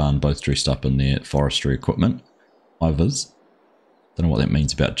and Faban both dressed up in their forestry equipment. Ivers. Don't know what that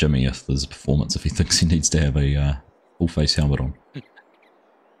means about Jimmy if there's a performance, if he thinks he needs to have a full face helmet on.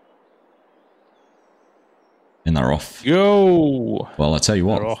 And they're off. Go! Well, I tell you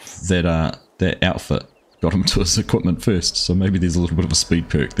what, that outfit got him to his equipment first, so maybe there's a little bit of a speed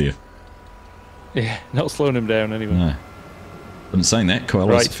perk there. Yeah, not slowing him down anyway. No. But in saying that,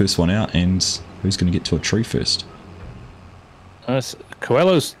 Coelho's the first one out, and who's going to get to a tree first?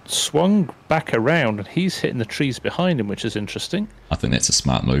 Coelho's swung back around, and he's hitting the trees behind him, which is interesting. I think that's a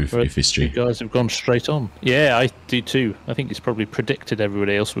smart move, FSG. The guys have gone straight on. Yeah, I do too. I think he's probably predicted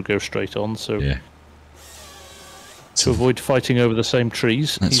everybody else would go straight on, so... Yeah. To avoid fighting over the same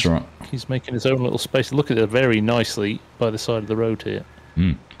trees. That's right. He's making his own little space. Look at it very nicely by the side of the road here.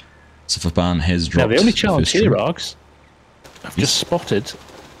 So Faban has dropped. Now, the only challenge here, Args, I've just spotted,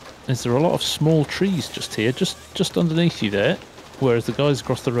 is there are a lot of small trees just here, just underneath you there, whereas the guys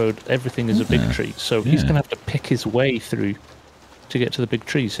across the road, everything is a big tree. So he's going to have to pick his way through to get to the big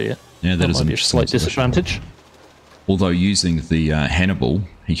trees here. Yeah, that is might be a slight disadvantage. Although using the Hannibal,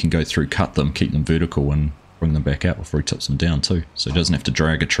 he can go through, cut them, keep them vertical, and bring them back out before he tips them down too. So he doesn't have to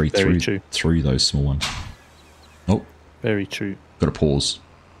drag a tree through those small ones. Oh. Very true. Got to pause.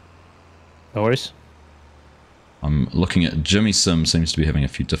 No worries. I'm looking at Jimmy Sim seems to be having a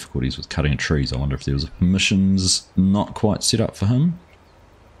few difficulties with cutting trees. I wonder if there was permissions not quite set up for him.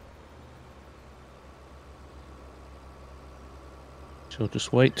 So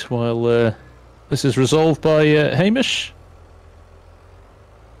just wait while this is resolved by Hamish.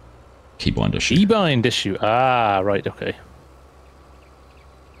 Keybind issue. Keybind issue. Ah, right, okay. I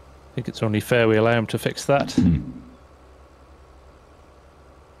think it's only fair we allow him to fix that.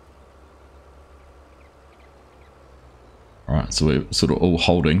 Alright, so we're sort of all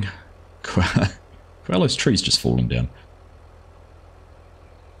holding. Coelho's tree's just falling down.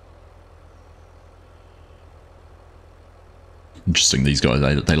 Interesting, these guys,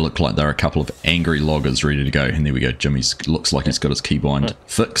 they look like they're a couple of angry loggers ready to go. And there we go, Jimmy's looks like he's got his keybind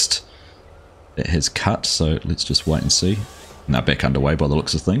fixed. It has cut, so let's just wait and see. Now back underway by the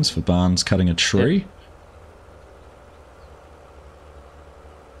looks of things for Barnes cutting a tree. Yep.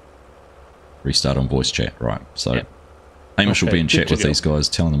 Restart on voice chat, right. So Hamish will be in chat with these guys,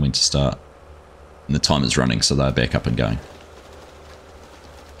 telling them when to start. And the time is running, so they're back up and going.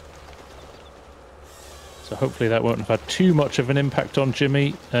 So hopefully that won't have had too much of an impact on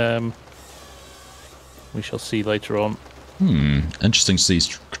Jimmy. We shall see later on. Interesting to see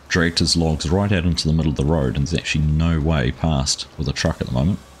he's dragged his logs right out into the middle of the road and there's actually no way past with a truck at the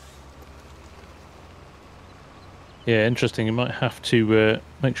moment. Yeah, interesting. He might have to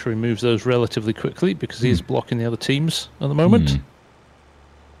make sure he moves those relatively quickly because he is blocking the other teams at the moment.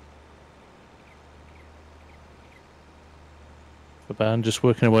 Faban just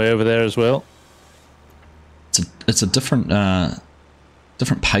working away over there as well. It's a different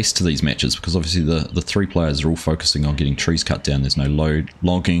different pace to these matches, because obviously the three players are all focusing on getting trees cut down. There's no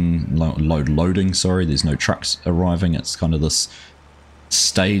loading. Sorry, there's no trucks arriving. It's kind of this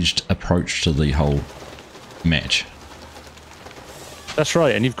staged approach to the whole match. That's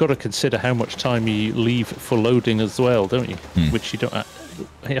right, and you've got to consider how much time you leave for loading as well, don't you? Which you don't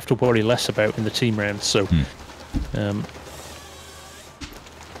you have to worry less about in the team rounds. So, now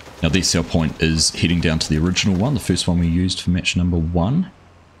the sell point is heading down to the original one, the first one we used for match number 1.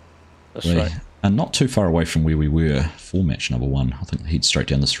 That's right. And not too far away from where we were for match number 1. I think they head straight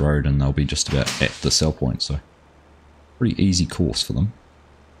down this road and they'll be just about at the sell point. So, pretty easy course for them.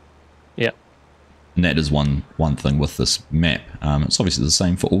 Yeah. And that is one thing with this map. It's obviously the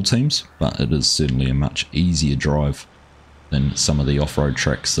same for all teams, but it is certainly a much easier drive than some of the off-road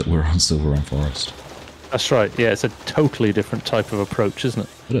tracks that were on Silverrun Forest. That's right, yeah, it's a totally different type of approach, isn't it?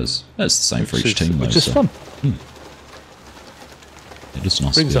 It is. It's the same for each team, though. Which is fun. It is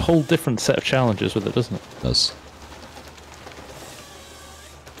nice. Brings a whole different set of challenges with it, doesn't it? It does.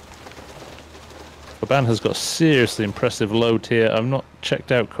 Faban has got a seriously impressive load here. I've not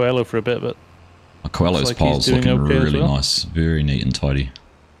checked out Coelho for a bit, but Coelho's pile's looking okay really nice. Very neat and tidy.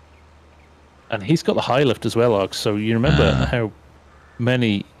 And he's got the high lift as well, Args, so you remember how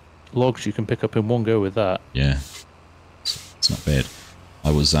many logs you can pick up in one go with that. Yeah, it's not bad.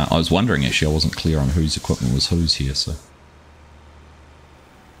 I was wondering, actually, I wasn't clear on whose equipment was whose here, so.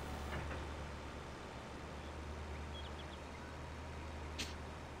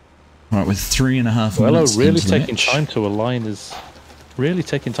 Right, with 3.5 minutes really into the taking match. time to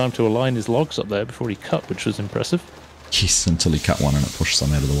align his logs up there before he cut, which was impressive. Yes, until he cut one and it pushed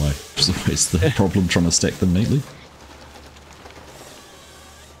some out of the way, which is always the problem, trying to stack them neatly.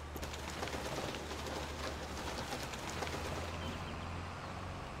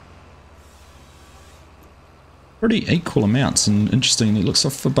 Pretty equal amounts, and interestingly, it looks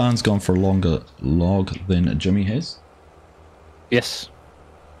like Faban's gone for a longer log than Jimmy has. Yes.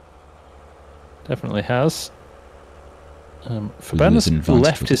 Definitely has. Faban has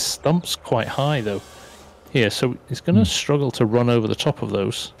left his stumps quite high, though. Here, so he's going to struggle to run over the top of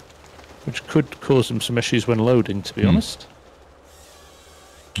those, which could cause him some issues when loading, to be honest.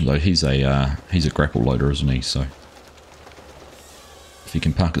 Although he's a grapple loader, isn't he? So if he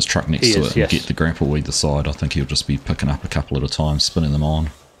can park his truck next to it and get the grapple either side, I think he'll just be picking up a couple at a time, spinning them on.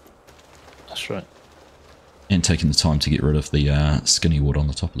 That's right. And taking the time to get rid of the skinny wood on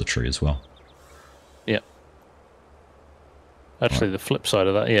the top of the tree as well. Yeah. Actually, the flip side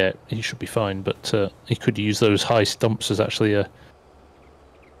of that, yeah, he should be fine, but he could use those high stumps as actually a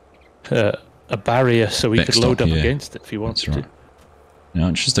barrier, so he could load up against it if he wanted to. Now,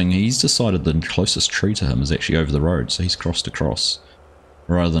 interesting, he's decided the closest tree to him is actually over the road, so he's crossed across,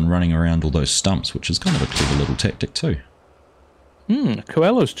 rather than running around all those stumps, which is kind of a clever little tactic too.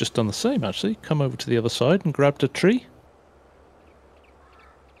 Coelho's just done the same, actually. Come over to the other side and grabbed a tree.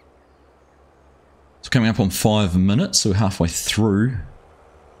 So coming up on 5 minutes, so we're halfway through.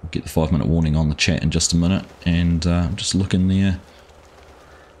 We'll get the 5-minute warning on the chat in just a minute, and I'm just looking there.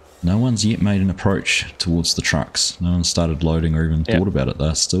 No one's yet made an approach towards the trucks. No one's started loading or even thought about it.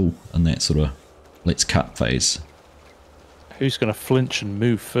 They're still in that sort of let's cut phase. Who's going to flinch and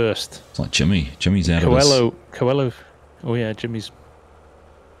move first? It's like Jimmy. Jimmy's out of his... Coelho. Oh yeah, Jimmy's...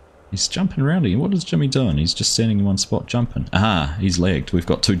 He's jumping around here. What is Jimmy doing? He's just standing in one spot jumping. Aha, he's lagged. We've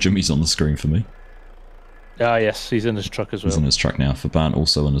got 2 Jimmys on the screen for me. Ah, yes, he's in his truck as well. He's in his truck now. Faban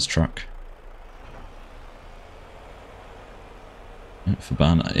also in his truck.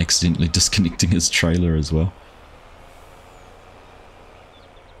 Faban accidentally disconnecting his trailer as well.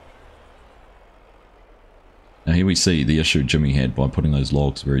 Now here we see the issue Jimmy had by putting those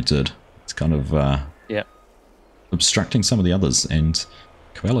logs where he did. It's kind of obstructing some of the others, and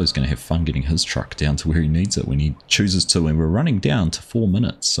Coelho's going to have fun getting his truck down to where he needs it when he chooses to, and we're running down to 4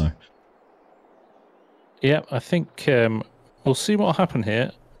 minutes, so... Yeah, I think we'll see what will happen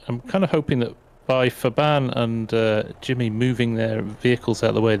here. I'm kind of hoping that by Faban and Jimmy moving their vehicles out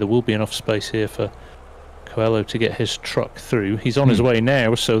of the way, there will be enough space here for Coelho to get his truck through. He's on his way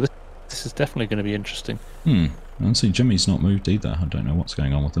now, so this is definitely going to be interesting. I don't see Jimmy's not moved either. I don't know what's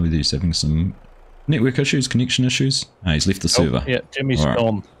going on with him. He's having some network issues, connection issues. Oh, he's left the server. Yeah, Jimmy's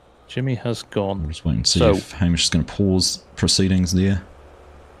gone. Jimmy has gone. We'll just wait and see if Hamish is going to pause proceedings there.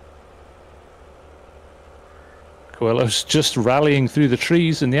 Coelho's just rallying through the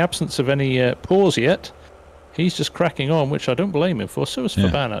trees in the absence of any pause yet. He's just cracking on, which I don't blame him for. So is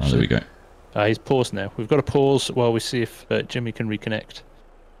Faban, actually. Oh, there we go. He's paused now. We've got to pause while we see if Jimmy can reconnect.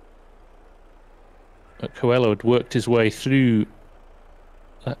 Coelho had worked his way through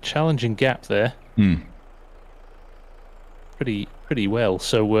challenging gap there. Pretty well.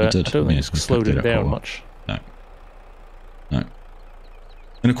 So I don't think it's slowed it down much. No.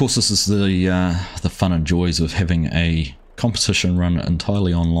 And of course, this is the fun and joys of having a competition run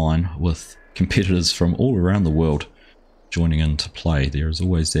entirely online with competitors from all around the world joining in to play. There is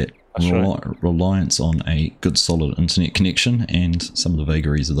always that reliance on a good solid internet connection, and some of the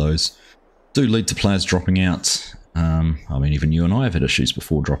vagaries of those do lead to players dropping out. I mean, even you and I have had issues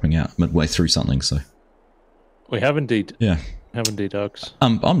before dropping out midway through something, so... We have indeed. Yeah. Have indeed, Args.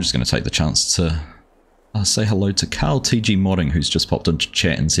 I'm just going to take the chance to say hello to Carl TG Modding, who's just popped into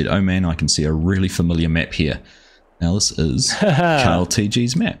chat and said, "Oh man, I can see a really familiar map here." Now this is Carl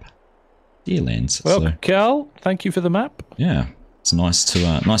TG's map, Deerlands. Well, so, Carl, thank you for the map. Yeah, it's nice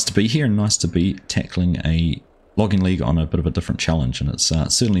to be here and nice to be tackling a logging league on a bit of a different challenge, and it's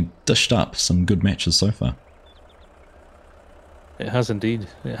certainly dished up some good matches so far. It has indeed.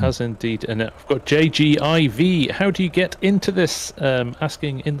 It has indeed. And I've got JGIV. How do you get into this?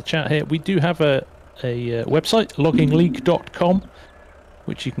 Asking in the chat here. We do have a website, loggingleague.com,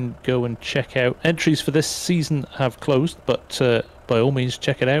 which you can go and check out. Entries for this season have closed, but by all means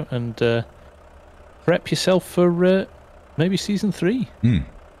check it out and prep yourself for maybe season 3.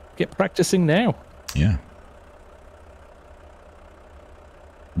 Get practicing now. Yeah.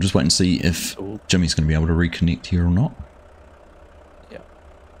 I'm just waiting to see if Jimmy's going to be able to reconnect here or not.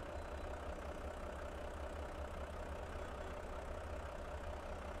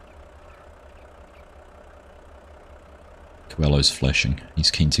 Coelho's flashing.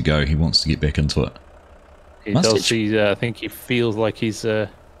 He's keen to go. He wants to get back into it. He does. I think he feels like he's in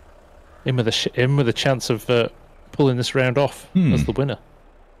with a chance of pulling this round off as the winner.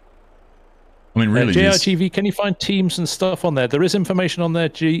 I mean, really, JRGV, can you find teams and stuff on there? There is information on there,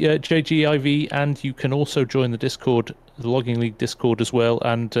 JGIV, and you can also join the Discord, the Logging League Discord as well.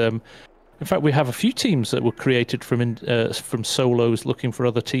 And in fact, we have a few teams that were created from solos looking for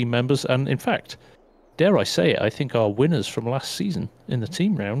other team members. And in fact, dare I say it, I think our winners from last season in the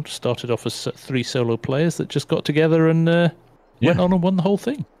team round started off as 3 solo players that just got together and went on and won the whole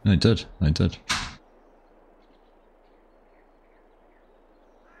thing. They did. They did.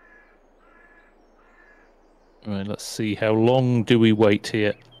 Right, let's see. How long do we wait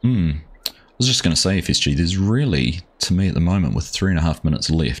here? I was just going to say, FSG, there's really, to me at the moment, with 3.5 minutes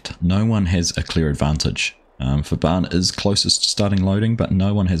left, no one has a clear advantage. Faban is closest to starting loading, but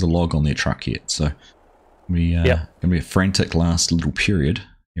no one has a log on their truck yet, so going to be a frantic last little period.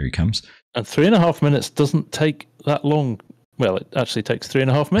 Here he comes. And 3.5 minutes doesn't take that long. Well, it actually takes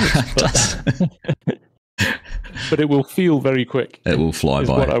 3.5 minutes. But it will feel very quick. It will fly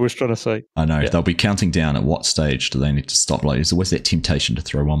by. What I was trying to say. I know. Yeah. They'll be counting down at what stage do they need to stop loading. There's always that temptation to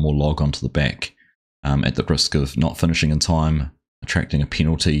throw one more log onto the back at the risk of not finishing in time, attracting a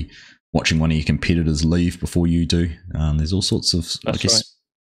penalty, watching one of your competitors leave before you do. There's all sorts of, I guess,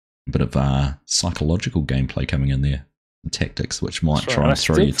 a bit of psychological gameplay coming in there, and tactics which might try and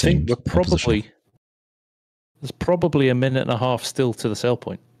throw your team. There's probably a minute and a half still to the sell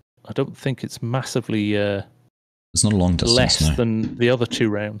point. I don't think it's massively it's not a long distance, less than the other 2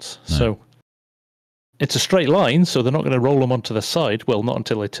 rounds. No. So it's a straight line, so they're not going to roll them onto the side. Well, not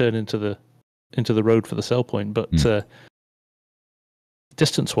until they turn into the road for the sell point. But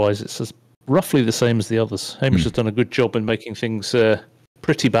distance-wise, it's roughly the same as the others. Hamish has done a good job in making things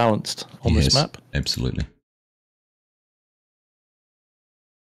pretty balanced on this map. Absolutely.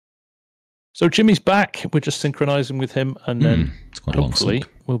 So Jimmy's back. We're just synchronizing with him, and then hopefully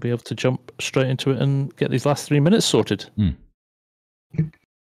we'll be able to jump straight into it and get these last 3 minutes sorted.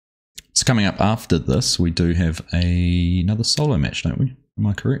 So coming up after this, we do have another solo match, don't we? Am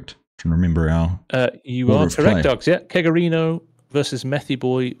I correct? I'm trying to remember our you are correct, Dogs. Yeah, Kegarino versus Methy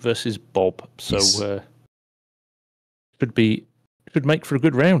Boy versus Bob. So could make for a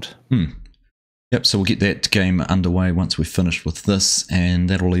good round. Yep, so we'll get that game underway once we've finished with this, and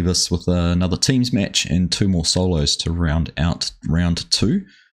that'll leave us with another teams match and 2 more solos to round out round 2.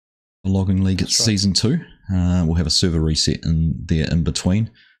 The Logging League Season 2. We'll have a server reset in there in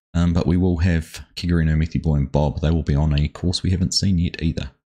between, but we will have Kegarino, Methy Boy and Bob. They will be on a course we haven't seen yet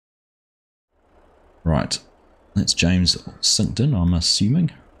either. Right, that's James synced in, I'm assuming.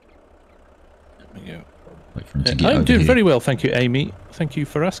 There we go. Wait for him to get I'm over doing here. very well, thank you, Amy. Thank you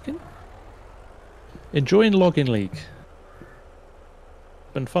for asking. Enjoying Logging League.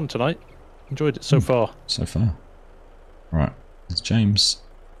 Been fun tonight. Enjoyed it so far. So far. Right. Is James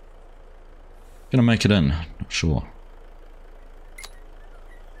gonna make it in? Not sure.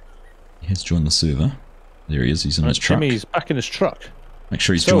 He has joined the server. There he is. He's in his truck. Jimmy's back in his truck. Make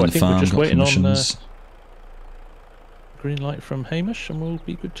sure he's joined the farm. Just got waiting permissions. green light from Hamish and we'll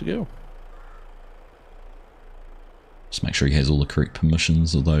be good to go. Just make sure he has all the correct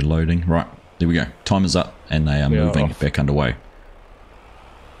permissions, although loading. Right, there we go. Time is up and they are moving back underway.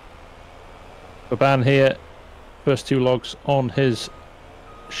 Faban here, first 2 logs on his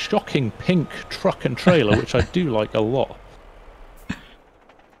shocking pink truck and trailer, which I do like a lot.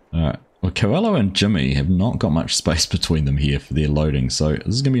 Alright, well Coelho and Jimmy have not got much space between them here for their loading, so this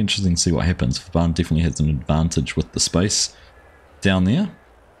is going to be interesting to see what happens. Faban definitely has an advantage with the space down there.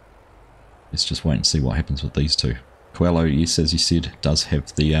 Let's just wait and see what happens with these two. Coelho, yes, as you said, does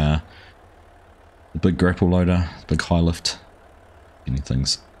have the big grapple loader, the big high lift, getting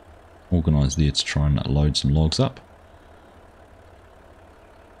things organised there to try and load some logs up.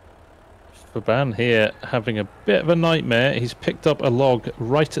 Faban here having a bit of a nightmare. He's picked up a log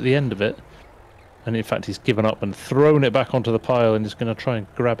right at the end of it, and in fact he's given up and thrown it back onto the pile and is going to try and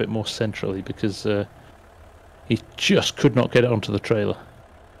grab it more centrally because he just could not get it onto the trailer.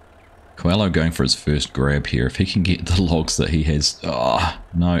 Coelho going for his first grab here. If he can get the logs that he has... Oh,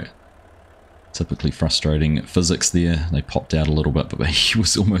 no. Typically frustrating physics there. They popped out a little bit, but he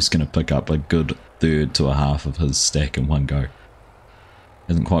was almost going to pick up a good third to a half of his stack in one go.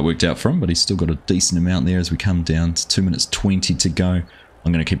 Hasn't quite worked out for him, but he's still got a decent amount there as we come down to 2 minutes 20 to go.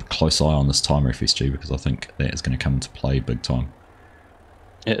 I'm going to keep a close eye on this timer, FSG, because I think that is going to come into play big time.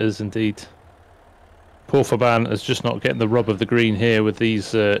 It is indeed. Poor Faban is just not getting the rub of the green here with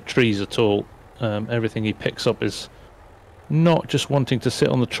these trees at all. Everything he picks up is not just wanting to sit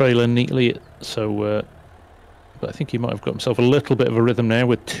on the trailer neatly, so but I think he might have got himself a little bit of a rhythm now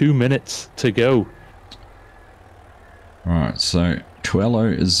with 2 minutes to go. Alright, so Coelho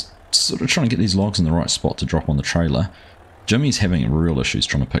is sort of trying to get these logs in the right spot to drop on the trailer. Jimmy's having real issues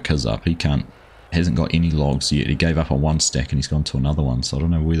trying to pick his up. He hasn't got any logs yet. He gave up on one stack and he's gone to another one, so I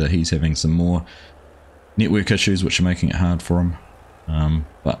don't know whether he's having some more network issues which are making it hard for him.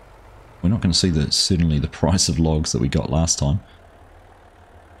 But we're not going to see certainly the price of logs that we got last time.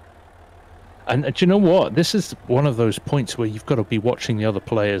 And do you know what? This is one of those points where you've got to be watching the other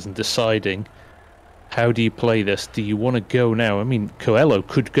players and deciding, how do you play this? Do you want to go now? I mean, Coelho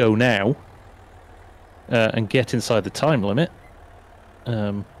could go now and get inside the time limit.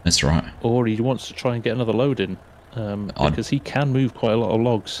 That's right. Or he wants to try and get another load in because he can move quite a lot of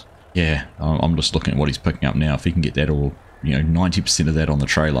logs. Yeah, I'm just looking at what he's picking up now. If he can get that all, 90% of that on the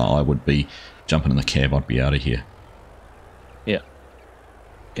trailer, I would be jumping in the cab. I'd be out of here. Yeah.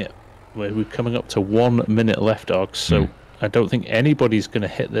 Yeah. We're coming up to 1 minute left, Args, so I don't think anybody's going to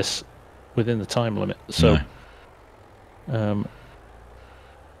hit this within the time limit. So, no.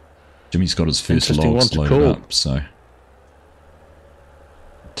 Jimmy's got his first logs loaded up, so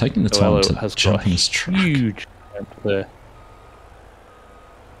taking the time to jump in his truck. Huge there.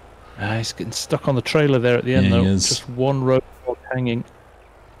 He's getting stuck on the trailer there at the end, though. Just one road log hanging.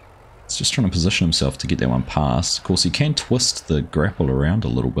 He's just trying to position himself to get that one past. Of course, he can twist the grapple around a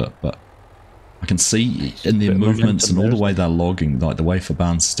little bit, but I can see in their movements and all the way they're logging, like the way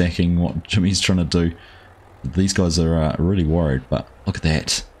Faban's stacking, what Jimmy's trying to do. These guys are really worried, but look at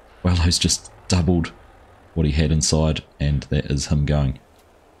that. Coelho's just doubled what he had inside, and that is him going.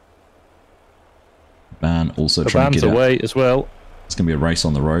 Faban also trying to get away as well. It's going to be a race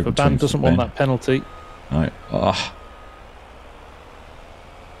on the road. Faban doesn't want that penalty. No. Oh.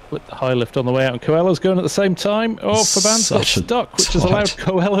 Flip the high lift on the way out, and Coelho's going at the same time. Oh, Faban's got stuck, which has allowed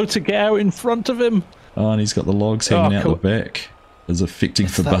Coelho to get out in front of him. Oh, and he's got the logs hanging out the back. Is affecting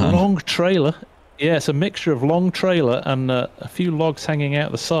Faban. That long trailer. Yeah, it's a mixture of long trailer and a few logs hanging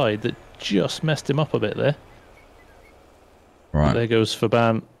out the side that just messed him up a bit there. Right. But there goes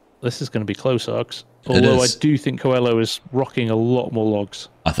Faban. This is going to be close, Args. Although I do think Coelho is rocking a lot more logs.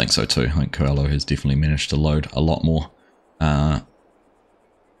 I think so too. I think Coelho has definitely managed to load a lot more.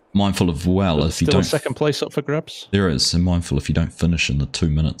 Mindful of, if you don't... Still second place up for grabs? There is, and mindful if you don't finish in the 2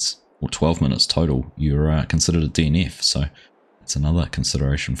 minutes, or 12 minutes total, you're considered a DNF, so it's another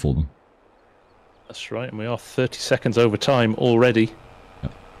consideration for them. That's right, and we are 30 seconds over time already.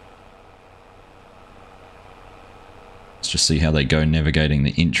 Yep. Let's just see how they go navigating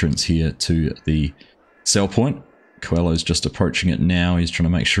the entrance here to the sell point. Coelho's just approaching it now. He's trying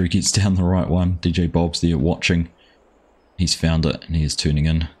to make sure he gets down the right one. DJ Bob's there watching. He's found it and he is turning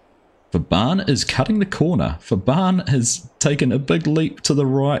in. Faban is cutting the corner. Faban has taken a big leap to the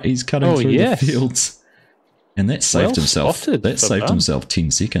right. He's cutting through the fields. And that saved himself. That saved himself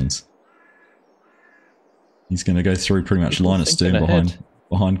 10 seconds. He's going to go through pretty much line of stern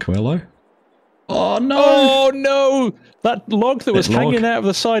behind Coelho. Oh no! Oh no! That log that was hanging out of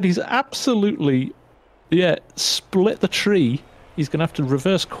the side, he's absolutely, split the tree He's going to have to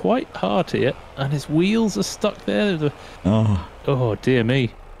reverse quite hard here, and his wheels are stuck there. Oh, dear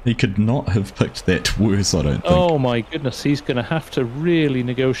me. He could not have picked that worse, I don't think. Oh, my goodness. He's going to have to really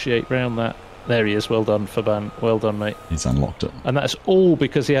negotiate round that. There he is. Well done, Faban. Well done, mate. He's unlocked it. And that's all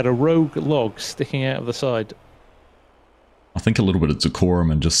because he had a rogue log sticking out of the side. I think a little bit of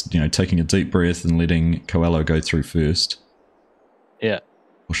decorum and just, taking a deep breath and letting Coelho go through first. Yeah.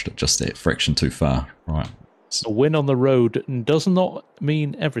 Pushed it just that fraction too far. Right. A win on the road does not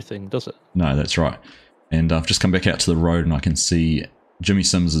mean everything, does it? No, that's right. And I've just come back out to the road and I can see Jimmy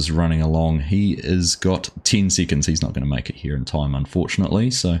Sims is running along. He has got 10 seconds. He's not going to make it here in time,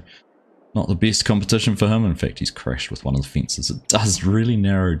 unfortunately. So not the best competition for him. In fact, he's crashed with one of the fences. It does really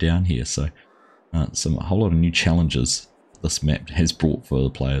narrow down here. So a whole lot of new challenges this map has brought for the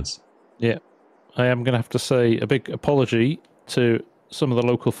players. Yeah. I am going to have to say a big apology to some of the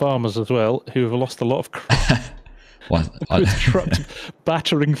local farmers as well, who have lost a lot of crop with trucks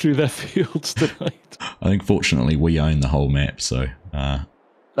battering through their fields tonight. I think fortunately we own the whole map, so...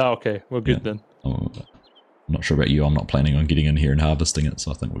 okay, well good then. I'm not sure about you, I'm not planning on getting in here and harvesting it,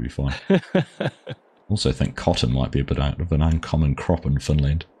 so I think we'll be fine. Also think cotton might be a bit of an uncommon crop in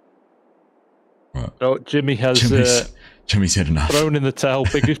Finland. Right. Oh, Jimmy has Jimmy's had enough. Thrown in the towel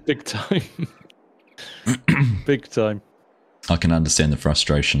big time. Big time. I can understand the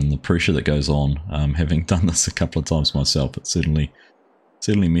frustration and the pressure that goes on. Having done this a couple of times myself, it certainly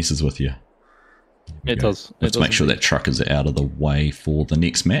messes with you. It does. Let's make sure that truck is out of the way for the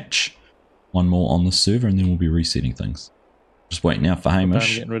next match. One more on the server, and then we'll be resetting things. Just waiting now for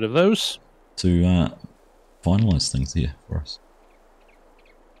Hamish. Getting rid of those to finalise things here for us.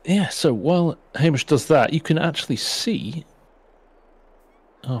 Yeah. So while Hamish does that, you can actually see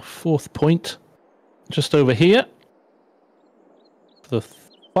our fourth point just over here. The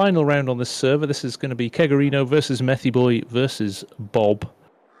final round on this server. This is going to be Kegarino versus Methyboy versus Bob.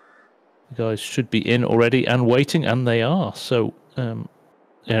 The guys should be in already and waiting, and they are. So,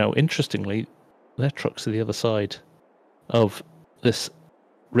 interestingly, their trucks are the other side of this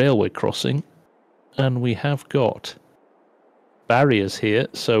railway crossing, and we have got barriers here.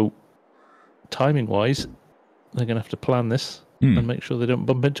 So, timing-wise, they're going to have to plan this and make sure they don't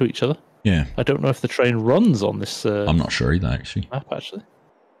bump into each other. Yeah. I don't know if the train runs on this I'm not sure either, actually. Map, actually.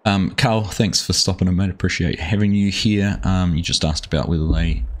 Carl, thanks for stopping in, mate. Appreciate having you here. You just asked about whether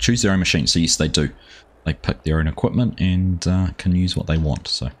they choose their own machine. So, yes, they do. They pick their own equipment and can use what they want.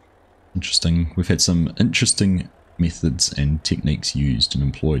 So, interesting. We've had some interesting methods and techniques used and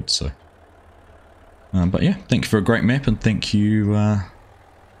employed. So, but yeah, thank you for a great map and thank you for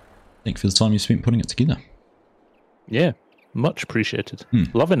the time you spent putting it together. Yeah, much appreciated.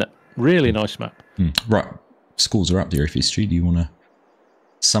 Loving it. Really nice map. Right, scores are up there, FSG. Do you want to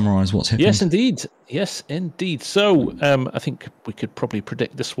summarise what's happened? Yes, indeed. So, I think we could probably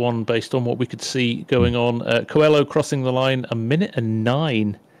predict this one based on what we could see going on. Coelho crossing the line 1 minute and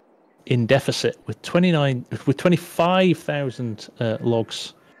 9 in deficit with 25,000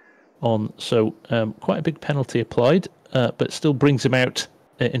 logs on. So, quite a big penalty applied, but still brings him out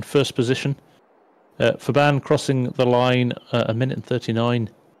in first position. Faban crossing the line 1 minute and 39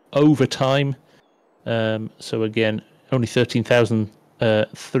 over time. So again, only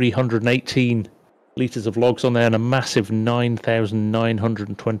 13,318 litres of logs on there and a massive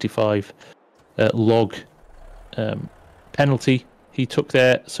 9,925 log penalty he took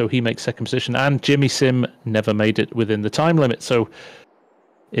there. So he makes second position. And Jimmy Sim never made it within the time limit. So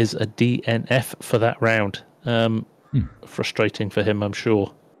is a DNF for that round. Frustrating for him, I'm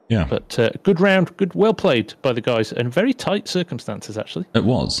sure. Yeah, but good round, well played by the guys, and very tight circumstances actually. It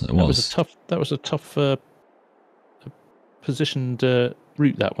was. That was a tough positioned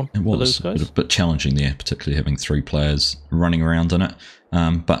route, that one. It was for those guys. A bit challenging there, particularly having 3 players running around in it.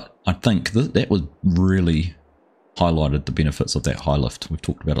 But I think that was really highlighted the benefits of that high lift. We've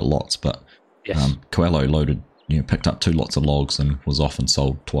talked about it lots, but yes. Coelho loaded, picked up 2 lots of logs and was often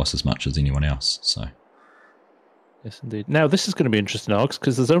sold twice as much as anyone else. So. Yes, indeed. Now, this is going to be interesting, Args,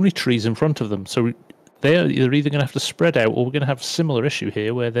 because there's only trees in front of them. So they're either going to have to spread out, or we're going to have a similar issue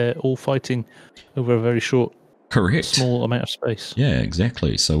here where they're all fighting over a very short, small amount of space. Yeah,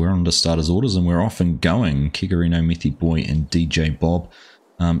 exactly. So we're under starters orders, and we're off and going. Kegarino, Methyboy, and DJ Bob.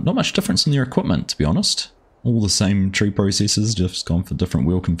 Not much difference in their equipment, to be honest. All the same tree processes, just gone for different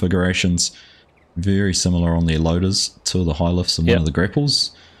wheel configurations. Very similar on their loaders, 2 of the high lifts and 1 of the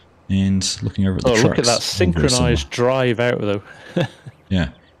grapples. And looking over at the trucks. Look at that synchronized drive out, though. Yeah.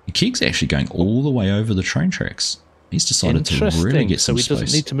 Keeg's actually going all the way over the train tracks. He's decided to really get some space. So he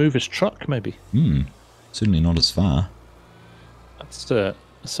doesn't need to move his truck, maybe. Certainly not as far. That's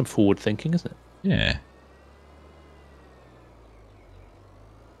some forward thinking, isn't it? Yeah.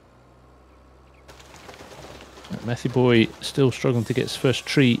 Methy Boy still struggling to get his first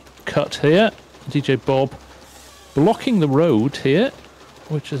tree cut here. DJ Bob blocking the road here,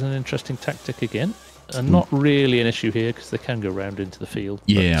 which is an interesting tactic again. And not really an issue here because they can go round into the field.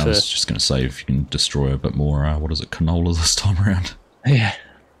 Yeah, but, I was just going to say if you can destroy a bit more, what is it, canola this time around? Yeah.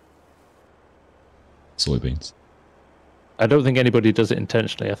 Soybeans. I don't think anybody does it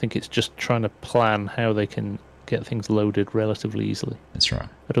intentionally. I think it's just trying to plan how they can get things loaded relatively easily. That's right.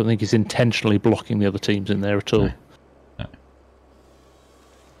 I don't think he's intentionally blocking the other teams in there at all. No.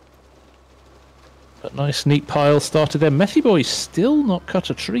 But nice, neat pile started there. Methy Boy's still not cut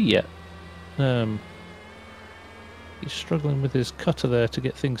a tree yet. He's struggling with his cutter there to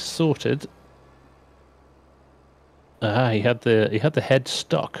get things sorted. He had the head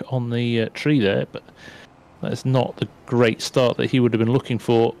stuck on the tree there, but that is not the great start that he would have been looking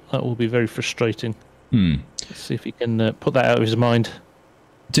for. That will be very frustrating. Let's see if he can put that out of his mind.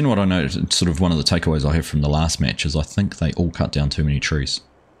 Do you know what I noticed? Sort of one of the takeaways I have from the last match is I think they all cut down too many trees.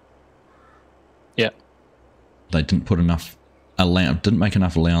 Yeah. They didn't put enough didn't make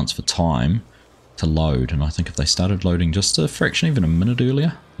enough allowance for time to load, and I think if they started loading just a fraction, even a minute earlier,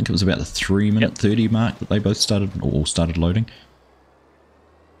 I think it was about the 3-minute 30 mark that they both started, or all started loading.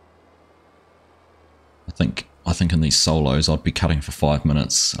 I think in these solos I'd be cutting for 5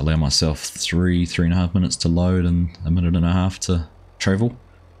 minutes, allow myself 3.5 minutes to load and a minute and a half to travel.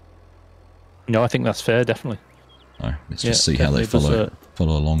 No, I think that's fair, definitely. So let's just see how they follow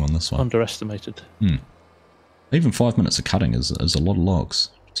along on this one. Underestimated. Even 5 minutes of cutting is a lot of logs.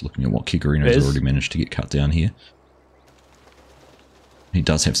 Just looking at what Kigarino's already managed to get cut down here. He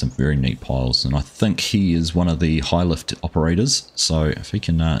does have some very neat piles, and I think he is one of the high lift operators, so if he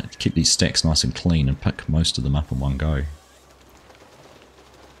can keep these stacks nice and clean and pick most of them up in one go.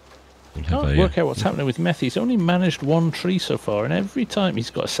 We'll Can't work out what's happening with Methy. He's only managed one tree so far, and every time he's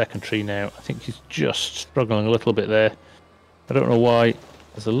got a second tree now. I think he's just struggling a little bit there. I don't know why.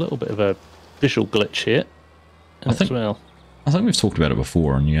 There's a little bit of a visual glitch here. I think we've talked about it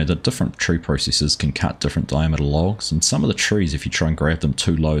before, and the different tree processors can cut different diameter logs, and some of the trees, if you try and grab them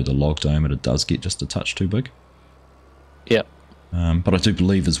too low, the log diameter does get just a touch too big. Yep. But I do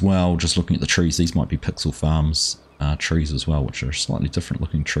believe as well, just looking at the trees, these might be Pixel Farms trees as well, which are a slightly different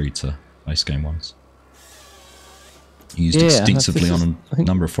looking tree to base game ones. Used extensively on a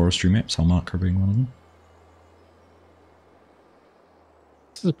number of forestry maps, Hallmarker being one of them.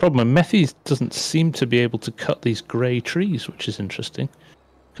 The problem, Methy doesn't seem to be able to cut these grey trees, which is interesting.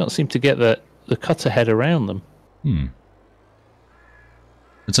 Can't seem to get the cutter head around them.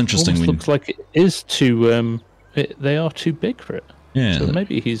 It's interesting. It looks like it is too. They are too big for it. Yeah. So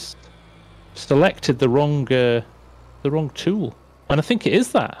maybe he's selected the wrong tool, and I think it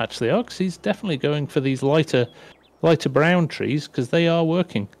is that actually. Args, he's definitely going for these lighter brown trees because they are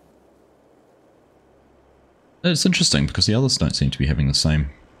working. It's interesting because the others don't seem to be having the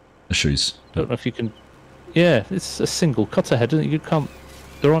same issues. I don't know if you can. Yeah, it's a single cutter head, isn't it? You can't.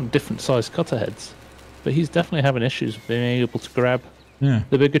 There aren't different sized cutter heads, but he's definitely having issues with being able to grab the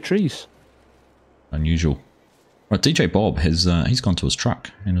bigger trees. Unusual. Right, DJ Bob has he's gone to his truck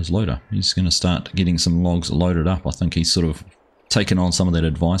and his loader. He's going to start getting some logs loaded up. I think he's sort of taken on some of that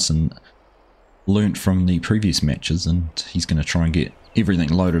advice and learnt from the previous matches, and he's going to try and get everything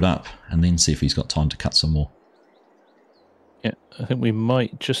loaded up and then see if he's got time to cut some more. Yeah, I think we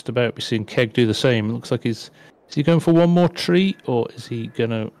might just about be seeing Keg do the same. It looks like is he going for one more tree, or is he going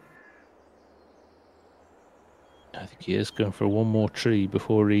to... I think he is going for one more tree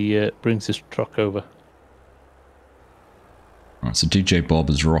before he brings his truck over. Alright, so DJ Bob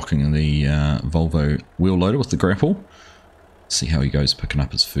is rocking the Volvo wheel loader with the grapple. Let's see how he goes picking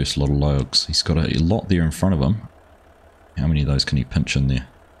up his first lot of logs. He's got a lot there in front of him. How many of those can he pinch in there?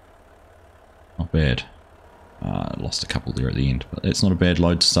 Not bad. Lost a couple there at the end, but it's not a bad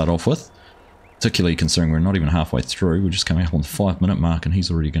load to start off with, particularly considering we're not even halfway through. We're just coming up on the 5-minute mark and he's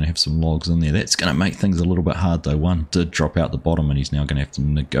already going to have some logs in there. That's going to make things a little bit hard though. One did drop out the bottom and he's now going to have to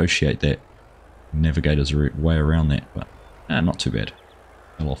negotiate that, navigate his way around that, but not too bad.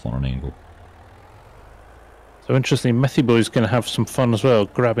 Fell off on an angle. So interesting, Methy Boy's going to have some fun as well,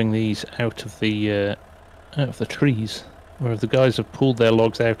 grabbing these out of the trees. Where the guys have pulled their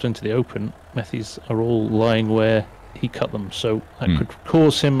logs out into the open, Methy's are all lying where he cut them, so that could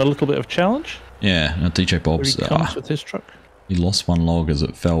cause him a little bit of challenge. Yeah, now DJ Bob's comes with his truck. He lost one log as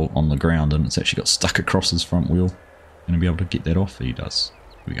it fell on the ground, and it's actually got stuck across his front wheel. Going to be able to get that off? He does.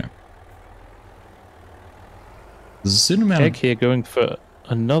 Here we go. There's a certain amount Keg here going for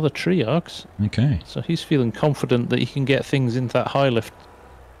another tree, Args. Okay. So he's feeling confident that he can get things into that high lift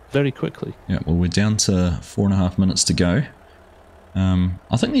very quickly. Yeah, well, we're down to 4.5 minutes to go.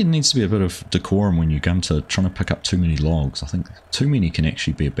 I think there needs to be a bit of decorum when you come to trying to pick up too many logs. I think too many can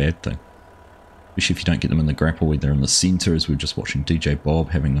actually be a bad thing. Especially if you don't get them in the grapple where they're in the centre, as we're just watching DJ Bob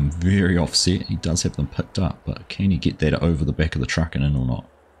having them very offset. He does have them picked up, but can he get that over the back of the truck and in or not?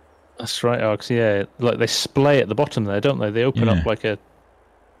 That's right, Args. Yeah, like they splay at the bottom there, don't they? They open up like a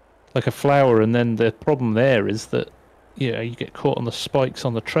flower, and then the problem there is that you get caught on the spikes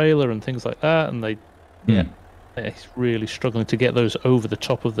on the trailer and things like that, and he's really struggling to get those over the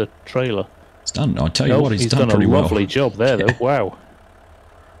top of the trailer. He's done. I tell you what, he's done pretty well. He's done a lovely job there, though. Wow.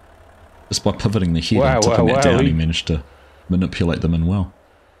 Just by pivoting the head and tipping that down, he managed to manipulate them in well.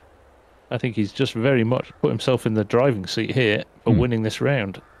 I think he's just very much put himself in the driving seat here for winning this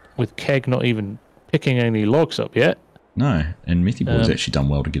round, with Keg not even picking any logs up yet. No, and Methy Boy's actually done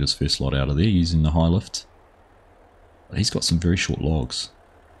well to get his first lot out of there using the high lift. But he's got some very short logs.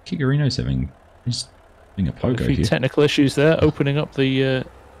 Kegarino's he's being a pogo few here. Technical issues there, opening up the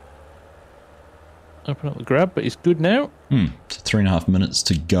grab, but he's good now. So 3.5 minutes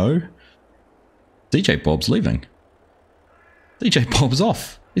to go. DJ Bob's leaving. DJ Bob's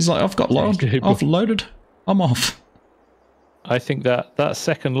off. He's like, I've loaded. I'm off. I think that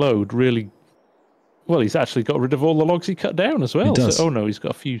second load really... Well, he's actually got rid of all the logs he cut down as well. He does. So, no, he's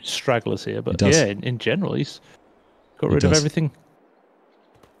got a few stragglers here. But yeah, in general, he's got rid of everything.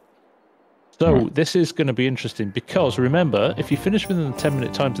 So this is going to be interesting because, remember, if you finish within the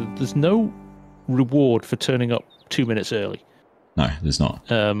 10-minute time, there's no reward for turning up 2 minutes early. No, there's not.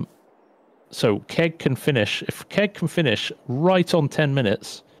 So Keg can finish. If Keg can finish right on 10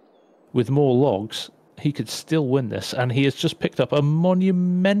 minutes with more logs, he could still win this. And he has just picked up a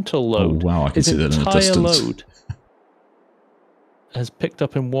monumental load. Oh, wow, I can see that in the distance. His entire load has picked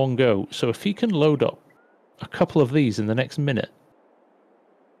up in one go. So if he can load up a couple of these in the next minute,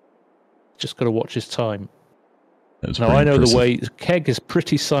 just got to watch his time. Now, I know the way... Keg is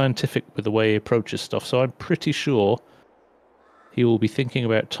pretty scientific with the way he approaches stuff, so I'm pretty sure he will be thinking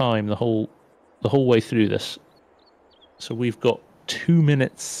about time the whole way through this. So we've got 2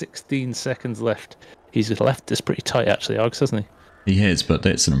 minutes, 16 seconds left. He's left this pretty tight, actually, Args, hasn't he? He has, but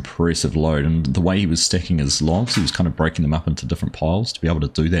that's an impressive load. And the way he was stacking his logs, he was kind of breaking them up into different piles to be able to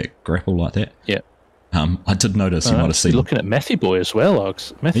do that grapple like that. Yeah. I did notice you might have seen... Looking at Methy Boy as well,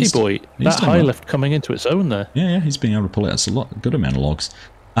 Args. Methy Boy, that high lift coming into its own there. Yeah, he's been able to pull out a good amount of logs.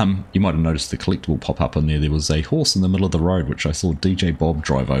 You might have noticed the collectible pop up in there. There was a horse in the middle of the road, which I saw DJ Bob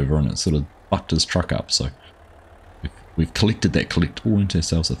drive over, and it sort of bucked his truck up. So we've collected that collectible, earned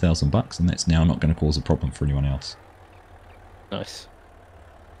ourselves $1,000, and that's now not going to cause a problem for anyone else. Nice.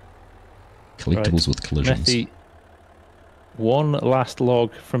 Collectibles with collisions. Methy. One last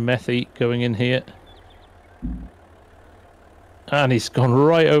log from Methy going in here. And he's gone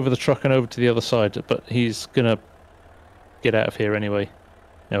right over the truck and over to the other side, but he's going to get out of here anyway.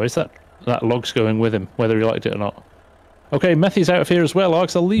 Now, is that log's going with him, whether he liked it or not? Okay, Methy's out of here as well,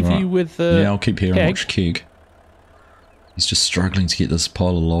 Args. I'll leave you with yeah, I'll keep here and watch Keg. He's just struggling to get this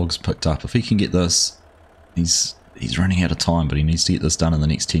pile of logs picked up. If he can get this, he's running out of time, but he needs to get this done in the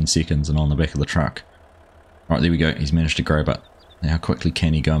next 10 seconds and on the back of the truck. Right, there we go. He's managed to grab it. Now, how quickly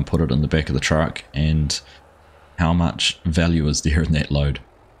can he go and put it in the back of the truck, and how much value is there in that load?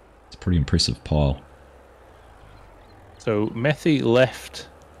 It's a pretty impressive pile. So Methy left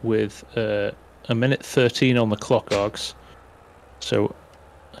with a minute 13 on the clock, Args. So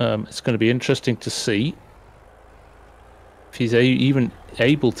it's going to be interesting to see if he's even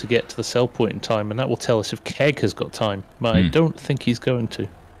able to get to the sell point in time, and that will tell us if Keg has got time. But I don't think he's going to.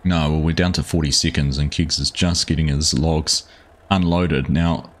 No, well, we're down to 40 seconds, and Keggs is just getting his logs unloaded.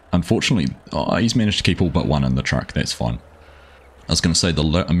 Now, unfortunately, he's managed to keep all but one in the truck. That's fine. I was going to say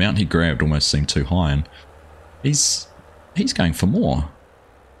the amount he grabbed almost seemed too high, and he's going for more.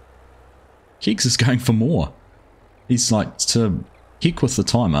 Keggs is going for more. He's like, to heck with the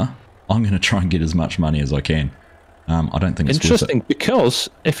timer, I'm going to try and get as much money as I can. I don't think it's interesting worth it. Because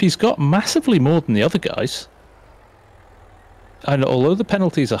if he's got massively more than the other guys, and although the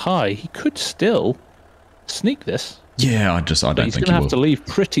penalties are high, he could still sneak this. Yeah, I don't think he will. He's going to have to leave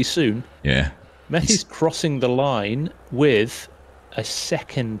pretty soon. Yeah. Methy's crossing the line with a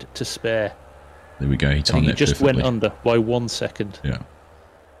second to spare. There we go. He timed that just perfectly. went under by 1 second. Yeah.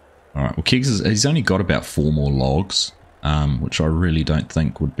 All right. Well, Keggs he's only got about 4 more logs, which I really don't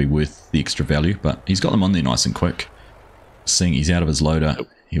think would be worth the extra value, but he's got them on there nice and quick. Seeing he's out of his loader,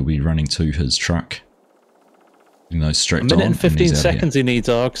 he'll be running to his truck. Those strapped on. A minute and 15 seconds he needs,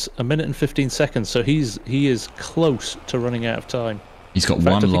 Args. A minute and 15 seconds, so he is close to running out of time. He's got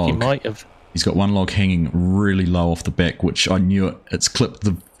one log. He might have. He's got one log hanging really low off the back, which I knew it's clipped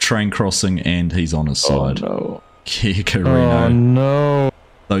the train crossing, and he's on his side. Oh no! Kikarino. Oh no!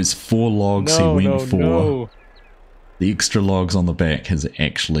 Those 4 logs he went for. No. The extra logs on the back has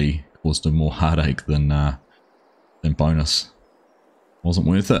actually caused him more heartache than bonus. Wasn't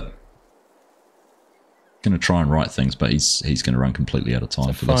worth it. Going to try and write things, but he's going to run completely out of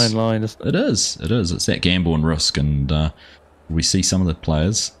time for this. Fine line, isn't it? It is. It's that gamble and risk, and we see some of the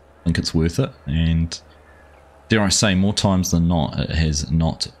players think it's worth it, and dare I say, more times than not, it has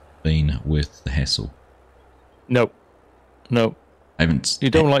not been worth the hassle. No. You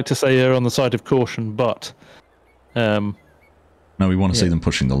don't like to say you're on the side of caution, but no, we want to see them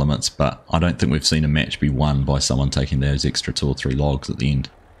pushing the limits, but I don't think we've seen a match be won by someone taking those extra 2 or 3 logs at the end.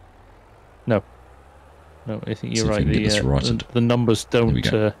 No, I think you're right. The numbers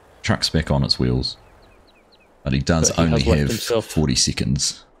don't. Truck's back on its wheels, but he does only have 40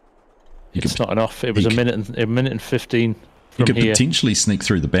 seconds. It's not enough. It was a minute and 15. He could potentially sneak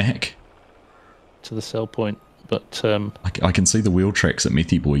through the back to the sell point, but I can see the wheel tracks that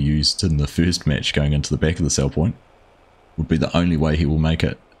Methy Boy used in the first match going into the back of the sell point. Would be the only way he will make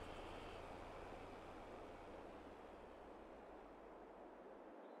it.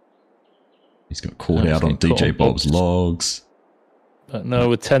 He's got caught out on DJ Bob's logs. But no,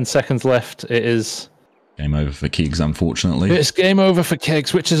 with 10 seconds left, it is game over for Kegs, unfortunately. It's game over for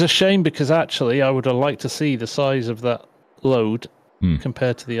Kegs, which is a shame because actually I would have liked to see the size of that load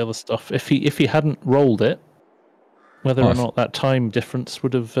compared to the other stuff. If he hadn't rolled it, whether or not that time difference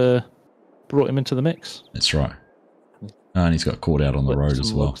would have brought him into the mix. That's right. And he's got caught out on the road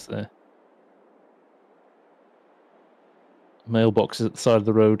as well. There. Mailboxes at the side of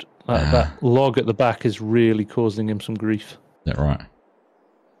the road. That log at the back is really causing him some grief. That right.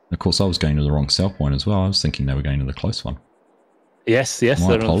 Of course, I was going to the wrong sell point as well. I was thinking they were going to the close one. Yes, they're in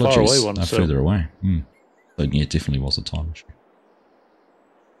the far away one. They're further away. But yeah, it definitely was a time issue.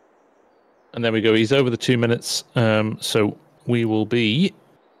 And there we go. He's over the 2 minutes. So we will be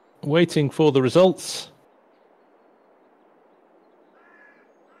waiting for the results.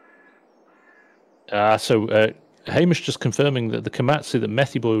 Hamish just confirming that the Komatsu that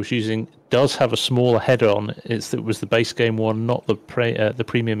Methy Boy was using does have a smaller header on it. It was the base game one, not the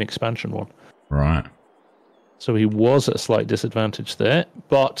premium expansion one. Right. So he was at a slight disadvantage there.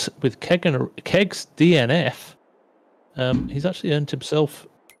 But with Keg's DNF, he's actually earned himself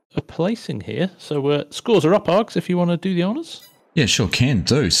a placing here. So scores are up, Args, if you want to do the honours. Yeah, sure, can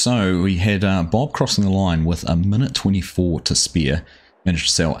do. So we had Bob crossing the line with a minute 24 to spare. Managed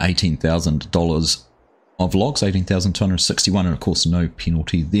to sell $18,000 of logs, 18,261, and of course no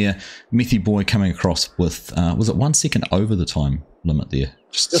penalty there. Methy Boy coming across with, was it 1 second over the time limit there?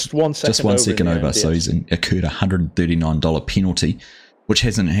 Just 1 second Just 1 second over, so he's incurred a $139 penalty, which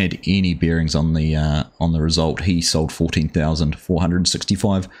hasn't had any bearings on the result. He sold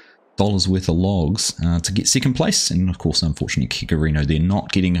 $14,465 worth of logs to get second place, and of course, unfortunately, Kikarino, they're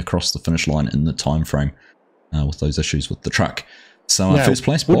not getting across the finish line in the time frame with those issues with the truck. So first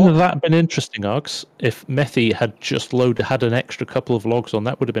place, Bob. Wouldn't that have been interesting, Args, if Methy had just had an extra couple of logs on?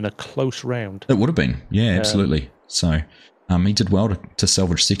 That would have been a close round. It would have been, yeah, absolutely. So he did well to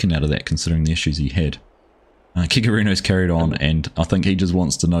salvage second out of that, considering the issues he had. Kikarino's carried on, and I think he just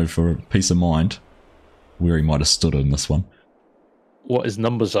wants to know for peace of mind where he might have stood in this one. What his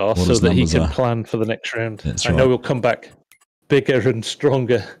numbers are, so that he can plan for the next round. That's right. I know he'll come back bigger and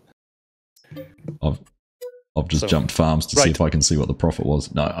stronger. I've just jumped farms to see if I can see what the profit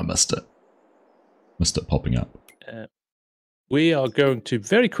was. No, I missed it. Missed it popping up. We are going to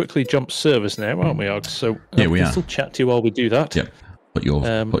very quickly jump servers now, aren't we, Args? So yeah, we are. Still chat to you while we do that. Yep. Put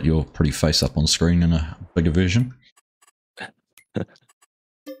your pretty face up on screen in a bigger version. Let's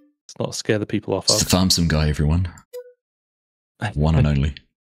not scare the people off. It's the Farm Sim guy, everyone. One and only.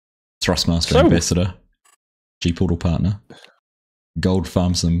 Thrustmaster Ambassador. G-Portal Partner. Gold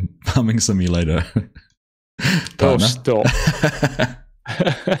Farming Simulator. Oh, stop.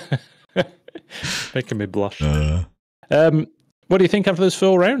 Making me blush. What do you think after those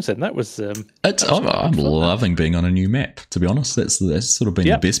 4 rounds then? That was... I'm loving being on a new map, to be honest. That's sort of been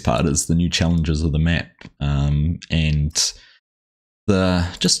the best part, is the new challenges of the map. And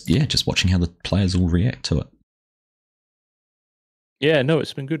just watching how the players all react to it. Yeah, no,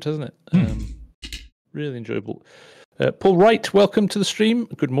 it's been good, hasn't it? Really enjoyable. Paul Wright, welcome to the stream.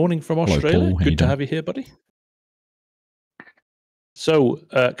 Good morning from Australia. Hello, Paul. Good to have you here, buddy. So,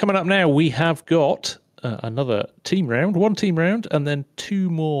 coming up now, we have got another team round, 1 team round, and then 2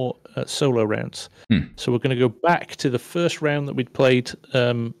 more solo rounds. So we're going to go back to the first round that we'd played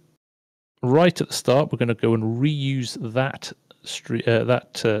right at the start. We're going to go and reuse that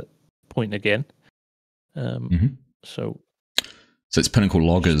point again. So So it's Pinnacle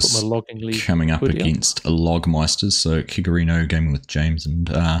Loggers Put my logging league coming up hoodie on. against Logmeisters. So Kigarino gaming with James and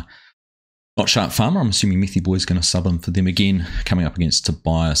Not Sharp Farmer. I'm assuming Methy Boy's going to sub him for them again. Coming up against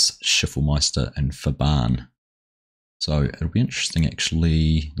Tobias, Schiffelmeister and Faban. So it'll be interesting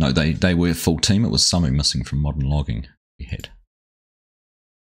actually. No, they were full team. It was something missing from Modern Logging we had.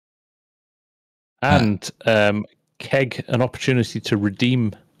 And Keg an opportunity to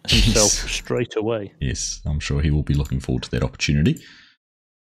redeem himself straight away. Yes, I'm sure he will be looking forward to that opportunity.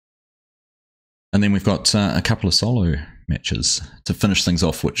 And then we've got a couple of solo matches to finish things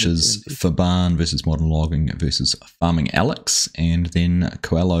off, which is Faban versus Modern Logging versus Farming Alex, and then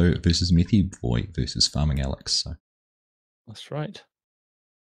Coelho versus Methy Boy versus Farming Alex. So that's right.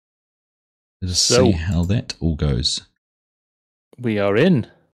 Let's see how that all goes. We are in.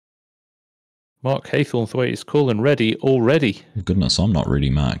 Mark Haythorne, the way he's calling, ready already. Oh, goodness, I'm not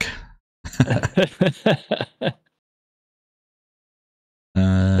ready, Mark.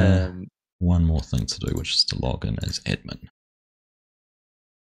 One more thing to do, which is to log in as admin.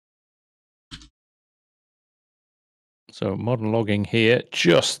 So Modern Logging here,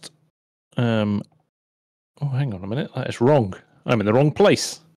 just... oh, hang on a minute. That is wrong. I'm in the wrong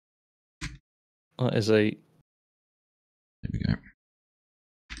place. That is a... There we go.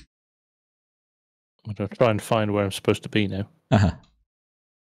 I'm going to try and find where I'm supposed to be now. Uh-huh.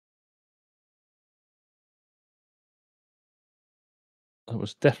 That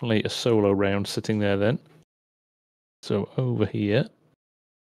was definitely a solo round sitting there then. So over here.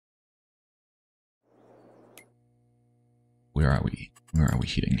 Where are we? Where are we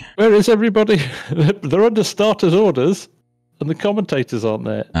heading? Where is everybody? They're under starters' orders, and the commentators aren't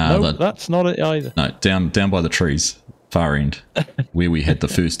there. No, that's not it either. No, down by the trees, far end, where we had the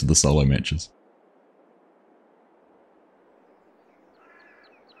first of the solo matches.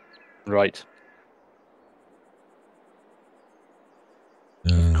 Right.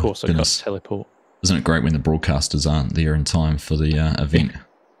 Of course, I can't teleport. Isn't it great when the broadcasters aren't there in time for the event?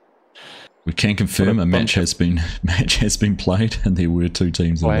 We can confirm a match has been played, and there were two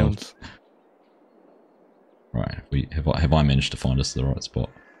teams involved. Right, have I managed to find us the right spot?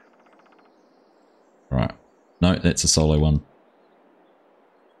 Right, no, that's a solo one.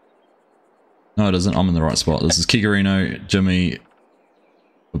 No, it isn't. I'm in the right spot. This is Kigarino, Jimmy,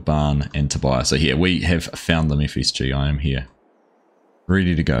 Faban, and Tobias. So here we have found them. FSG. I am here,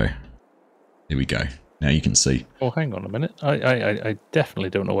 ready to go. There we go. Now you can see. Oh, hang on a minute. I definitely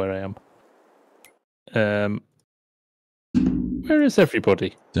don't know where I am. Where is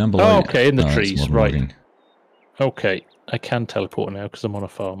everybody? Down below. Oh, okay, in the trees. Right. Logging. Okay, I can teleport now because I'm on a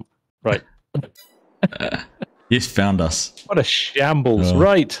farm. Right. Yes, found us. What a shambles.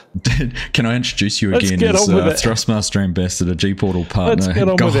 Right. Can I introduce you again as Thrustmaster Ambassador, G-Portal Partner, Let's get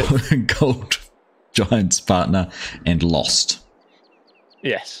on with it. Gold Giants Partner, and Lost.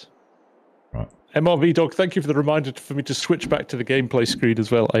 Yes. Right. MRV Dog, thank you for the reminder for me to switch back to the gameplay screen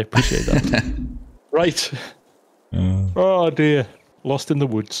as well. I appreciate that. Right. Oh dear. Lost in the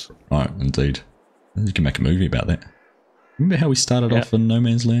woods. Right, indeed. You can make a movie about that. Remember how we started off in No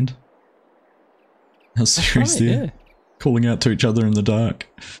Man's Land? How serious there? Yeah. Calling out to each other in the dark.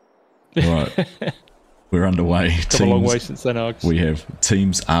 Right. We're underway. Come a long way since then, Args. We have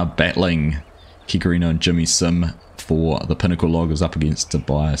teams are battling. Kigarino and Jimmy Sim for the Pinnacle Loggers up against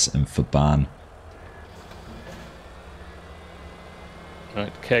Tobias and Faban.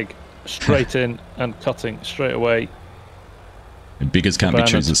 Right, Keg straight in and cutting straight away. And beggars can't be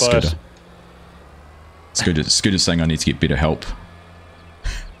choosers, Scooter. Scooter's saying I need to get better help.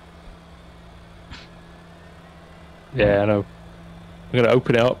 Yeah, I know. We're going to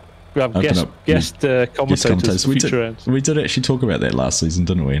open it up. We have guest commentators for future rounds. We did actually talk about that last season,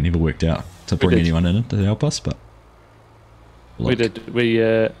 didn't we? It never worked out to bring anyone in to help us, but... We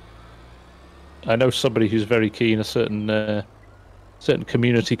did. I know somebody who's very keen, a certain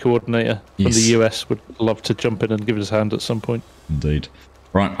community coordinator from the US would love to jump in and give us a hand at some point. Indeed.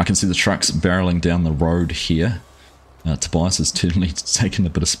 Right, I can see the trucks barreling down the road here. Tobias has certainly taken a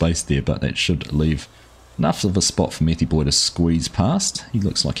bit of space there, but that should leave enough of a spot for Methy Boy to squeeze past. He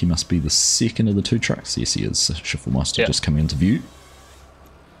looks like he must be the second of the two trucks. Yes, he is. Schiffelmeister just coming into view.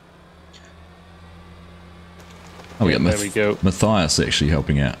 Oh, we got there we go. Matthias actually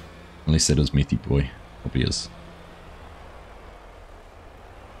helping out. Unless that is Methy Boy. Probably is.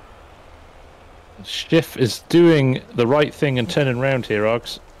 Schiff is doing the right thing and turning round here,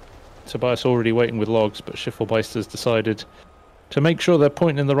 Args. Tobias already waiting with logs, but Schiffelmeister's decided to make sure they're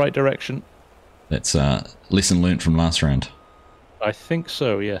pointing in the right direction. That's lesson learnt from last round. I think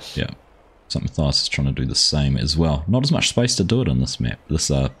so, yes. Yeah. So Matthias is trying to do the same as well. Not as much space to do it in this map, this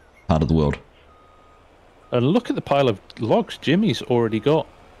part of the world. And look at the pile of logs Jimmy's already got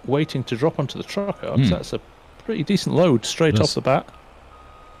waiting to drop onto the truck. That's a pretty decent load straight off the bat.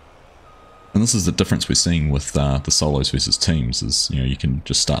 And this is the difference we're seeing with the solos versus teams, is you can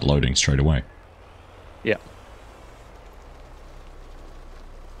just start loading straight away. Yeah.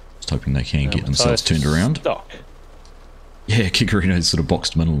 Just hoping they can get themselves turned around. Stuck. Yeah, Kikarino's sort of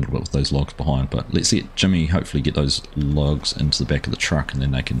boxed him in a little bit with those logs behind, but let's let Jimmy hopefully get those logs into the back of the truck, and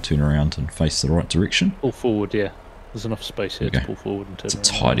then they can turn around and face the right direction. Pull forward, yeah. There's enough space here to pull forward and turn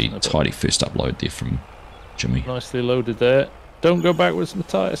around. It's a tidy first upload there from Jimmy. Nicely loaded there. Don't go backwards,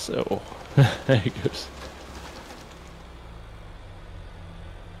 Matthias. Oh, there he goes.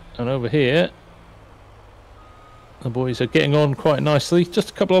 And over here, the boys are getting on quite nicely.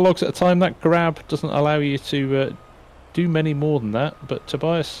 Just a couple of logs at a time. That grab doesn't allow you to do many more than that, but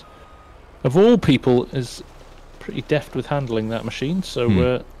Tobias, of all people, is pretty deft with handling that machine,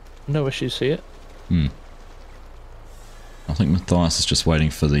 so no issues here. I think Matthias is just waiting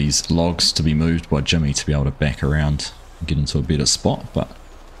for these logs to be moved by Jimmy to be able to back around and get into a better spot, but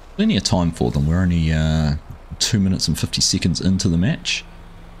plenty of time for them. We're only 2 minutes and 50 seconds into the match.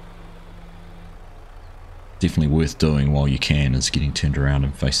 Definitely worth doing while you can, is getting turned around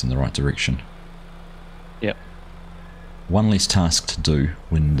and facing the right direction. Yep. One less task to do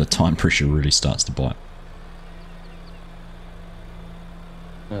when the time pressure really starts to bite.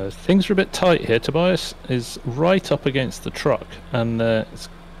 Things are a bit tight here. Tobias is right up against the truck, and it's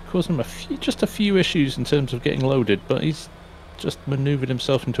causing him just a few issues in terms of getting loaded, but he's just manoeuvred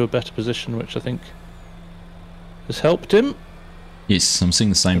himself into a better position, which I think has helped him. Yes, I'm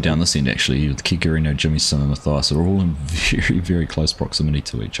seeing the same down this end actually, with Kikarino, Jimmy Sim and Matthias are all in very, very close proximity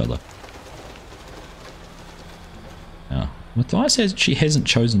to each other. Now, Matthias hasn't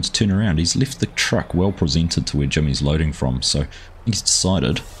chosen to turn around. He's left the truck well presented to where Jimmy's loading from, so he's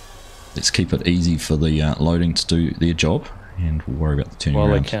decided, let's keep it easy for the loading to do their job, and we'll worry about the turning around.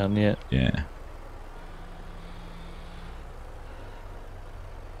 While they can, yeah. Yeah.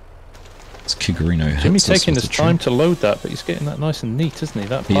 It's Kikarino. Jimmy's taking his time to load that, but he's getting that nice and neat, isn't he?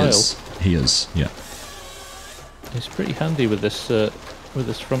 That pile. He is, yeah. He's pretty handy with this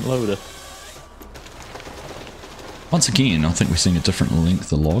front loader. Once again, I think we're seeing a different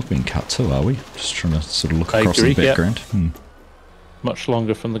length of log being cut too, are we? Just trying to sort of look across the background. Yep. Much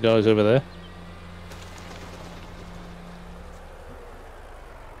longer from the guys over there.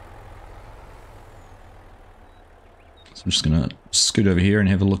 So I'm just going to scoot over here and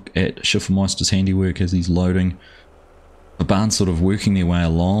have a look at Schiffelmeister's handiwork as he's loading. The barn's sort of working their way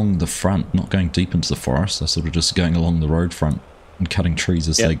along the front, not going deep into the forest. They're sort of just going along the road front and cutting trees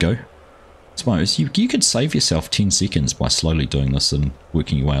as they go. I suppose you could save yourself 10 seconds by slowly doing this and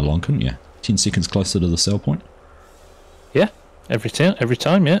working your way along, couldn't you? 10 seconds closer to the sell point. Yeah, every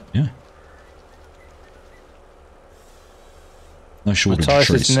time, yeah. Yeah. No shortage of Matthias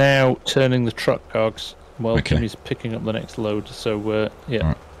trees. is now turning the truck cogs while Jimmy's picking up the next load. So yeah,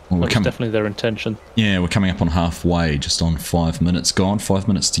 right. Well, that's definitely their intention. Yeah, we're coming up on halfway, just on 5 minutes gone, 5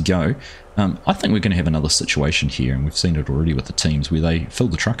 minutes to go. I think we're going to have another situation here, and we've seen it already with the teams, where they fill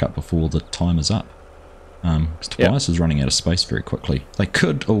the truck up before the time is up. Because Tobias is running out of space very quickly. They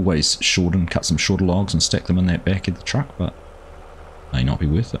could always cut some shorter logs and stack them in that back of the truck, but may not be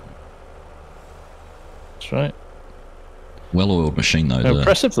worth it. That's right. Well-oiled machine though.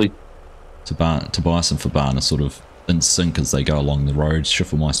 Impressively. Tobias and Faban are sort of in sync as they go along the roads.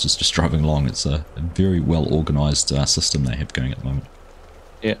 Schiffelmeister's just driving along. It's a very well-organised system they have going at the moment.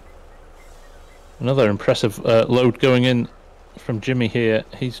 Yeah. Another impressive load going in from Jimmy here.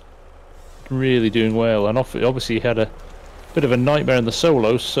 He's really doing well, and obviously he had a bit of a nightmare in the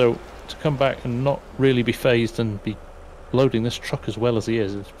solos, so to come back and not really be phased and be loading this truck as well as he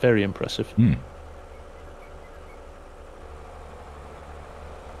is very impressive.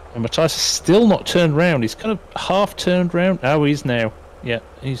 And Matthias is still not turned round. He's kind of half turned round. Oh, he's now. Yeah,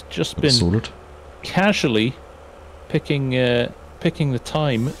 he's just been casually picking the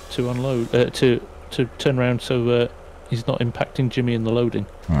time to unload, to turn around, so he's not impacting Jimmy in the loading.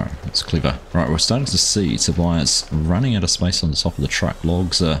 Alright, that's clever. Right, we're starting to see Tobias running out of space on the top of the truck.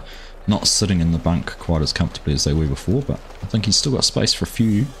 Logs are not sitting in the bunk quite as comfortably as they were before, but I think he's still got space for a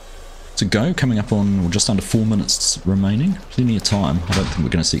few to go. Coming up on just under 4 minutes remaining. Plenty of time. I don't think we're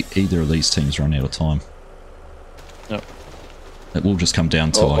going to see either of these teams run out of time. No. It will just come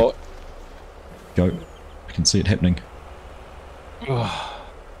down to go. I can see it happening.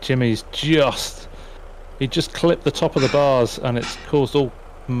 Jimmy's he just clipped the top of the bars, and it's caused all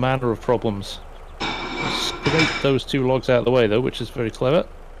manner of problems. Scraped those two logs out of the way though, which is very clever.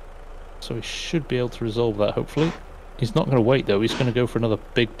 So he should be able to resolve that, hopefully. He's not going to wait, though. He's going to go for another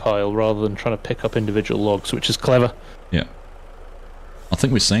big pile rather than trying to pick up individual logs, which is clever. Yeah. I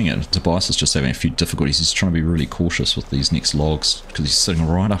think we're seeing it. Tobias is just having a few difficulties. He's trying to be really cautious with these next logs because he's sitting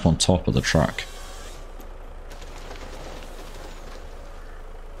right up on top of the truck.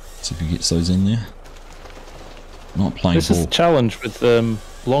 See if he gets those in there. Not playing This is the challenge with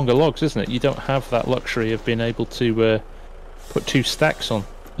longer logs, isn't it? You don't have that luxury of being able to put 2 stacks on.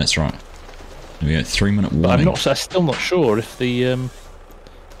 That's right. There we go, 3-minute warning. I'm still not sure if the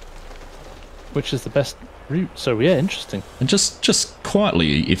which is the best route. So yeah, interesting. And just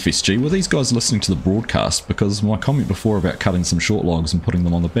quietly, FSG, were these guys listening to the broadcast? Because my comment before about cutting some short logs and putting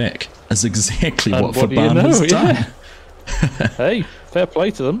them on the back is exactly what Faban has done. Hey, fair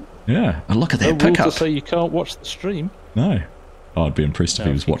play to them. Yeah, and look at that no rule pickup. To say you can't watch the stream. No. Oh, I'd be impressed if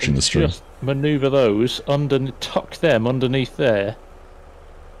he was watching the stream. Just manoeuvre those, tuck them underneath there.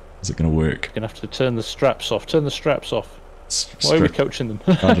 Is it going to work? You're going to have to turn the straps off. Turn the straps off. Why are we coaching them?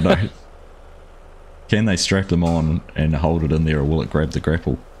 I don't know. Can they strap them on and hold it in there, or will it grab the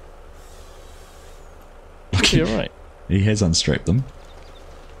grapple? You're right. He has unstrapped them.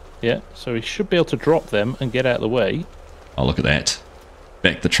 Yeah, so he should be able to drop them and get out of the way. Oh, look at that.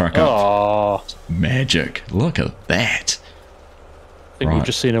 Back the truck up. Oh, magic. Look at that. I think we've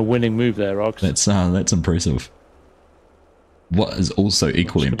just seen a winning move there, Args. That's impressive. What is also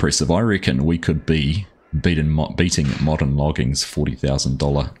equally impressive, I reckon we could be beating Modern Logging's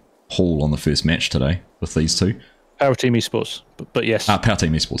 $40,000 haul on the first match today with these two. Power Team Esports, but yes. Power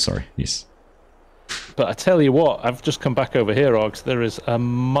Team Esports, sorry, yes. But I tell you what, I've just come back over here, Args. There is a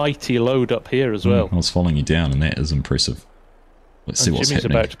mighty load up here as well. I was following you down, and that is impressive. Let's see what's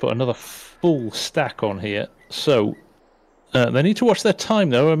happening. Jimmy's about to put another full stack on here. So, they need to watch their time,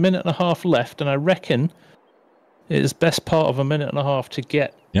 though. 1.5 minutes left, and I reckon it is best part of 1.5 minutes to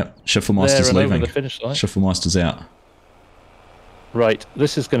get. Yep, Schiffelmeister's leaving. The finish line. Schiffelmeister's out. Right,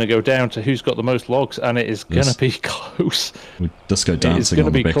 this is going to go down to who's got the most logs, and it is going to be close. We're disco dancing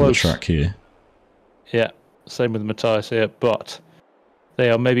on the back of the truck here. Yeah, same with Matthias here, but they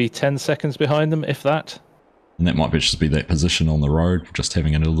are maybe 10 seconds behind them, if that. And that might just be that position on the road, just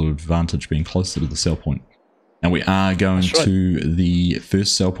having a little advantage being closer to the sell point. And we are going to the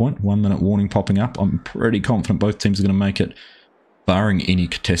first sell point. 1 minute warning popping up. I'm pretty confident both teams are going to make it, barring any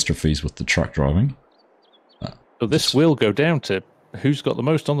catastrophes with the truck driving. So this will go down to who's got the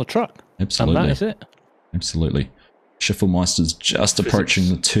most on the truck. Absolutely. And that is it. Absolutely. Schiffelmeister's just approaching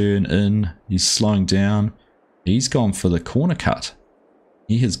the turn in. He's slowing down. He's gone for the corner cut.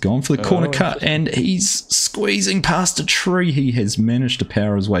 He has gone for the corner cut, and he's squeezing past a tree. He has managed to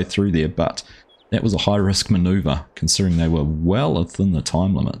power his way through there, but that was a high-risk maneuver, considering they were well within the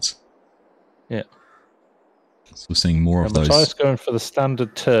time limits. Yeah. So we're seeing more of those. Matthias going for the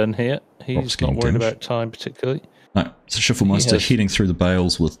standard turn here. He's not worried about time particularly. No, so Schiffelmeister heading through the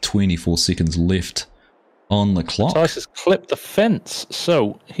bales with 24 seconds left on the clock. Matthias has clipped the fence,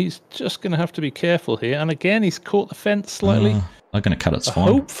 so he's just going to have to be careful here. And again, he's caught the fence slightly. I'm going to cut it, fine.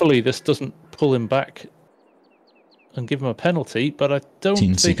 Hopefully this doesn't pull him back and give him a penalty, but I don't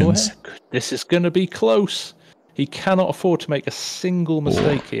 10 think seconds. This is going to be close. He cannot afford to make a single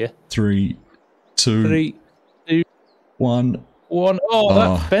mistake here. 3, 2, 1. Oh,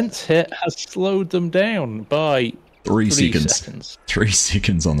 that fence hit has slowed them down by 3 seconds. 3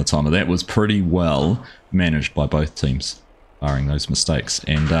 seconds on the timer. That was pretty well managed by both teams, barring those mistakes.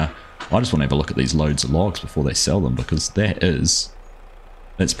 And I just want to have a look at these loads of logs before they sell them, because that's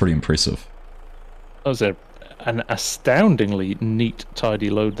pretty impressive. That was an astoundingly neat, tidy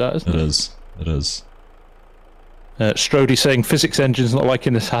load, that, isn't it? It is. Strody saying physics engine's not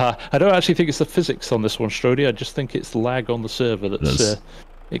liking this. I don't actually think it's the physics on this one, Strody. I just think it's the lag on the server that's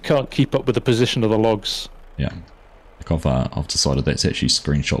it can't keep up with the position of the logs. Yeah, I've decided that's actually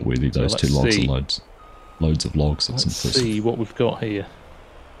screenshot worthy. Those two logs are loads of logs. That's Let's impressive. See what we've got here.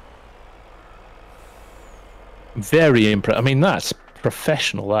 Very impressive. I mean, that's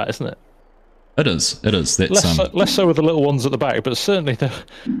professional, that, isn't it? It is. That's less so with the little ones at the back, but certainly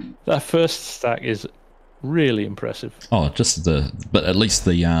that first stack is really impressive. Oh, but at least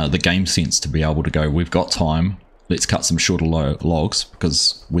the game sense to be able to go, we've got time, let's cut some shorter logs,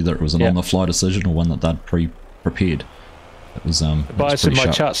 because whether it was an on-the-fly decision or one that they'd prepared, it was Bias in my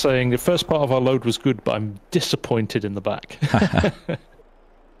chat saying the first part of our load was good, but I'm disappointed in the back.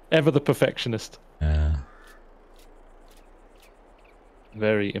 Ever the perfectionist.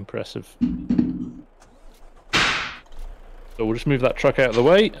 Very impressive. So we'll just move that truck out of the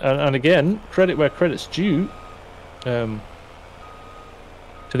way, and again, credit where credit's due to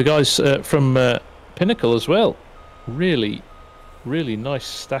the guys from Pinnacle as well. Really, really nice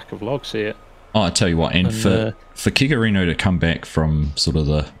stack of logs here. Oh, I tell you what, and for Kigarino to come back from sort of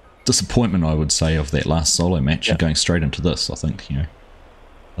the disappointment, I would say, of that last solo match and going straight into this, I think, you know,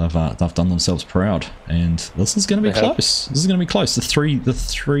 they've done themselves proud, and this is going to be close. This is going to be close. The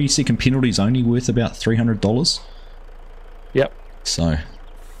 3 second penalty is only worth about $300. Yep. So,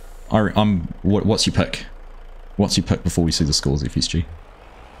 what's your pick? What's your pick before we see the scores, FSG?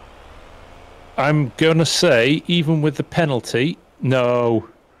 I'm gonna say, even with the penalty, no,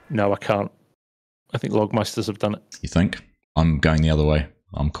 I can't. I think Logmeisters have done it. You think? I'm going the other way.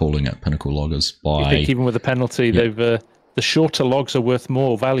 I'm calling it Pinnacle Loggers by... You think even with the penalty, they've the shorter logs are worth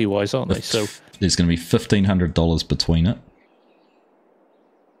more value-wise, aren't they? So there's going to be $1,500 between it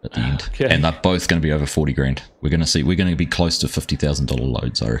at the end, and they're both going to be over 40 grand. We're going to be close to $50,000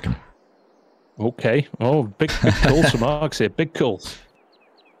 loads, I reckon. Okay. Oh, big calls from Args here. Big calls.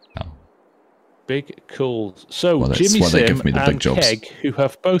 Oh. Big calls. So Jimmy Sim and Keg, who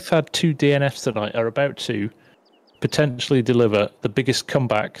have both had 2 DNFs tonight, are about to potentially deliver the biggest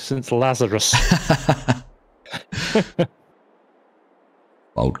comeback since Lazarus.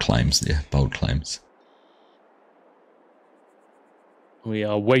 Bold claims there. Bold claims. We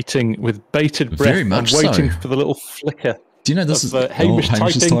are waiting with bated breath. Very much and waiting for the little flicker. Do you know this is Hamish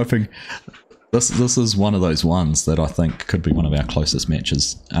typing. This is one of those ones that I think could be one of our closest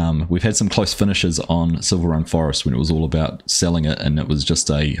matches. We've had some close finishes on Silverrun Forest when it was all about selling it, and it was just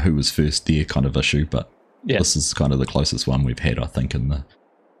a who was first there kind of issue. But this is kind of the closest one we've had, I think, in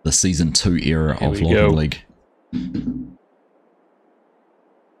the season 2 era of Logging League.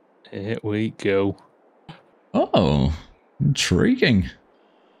 Here we go. Oh, intriguing.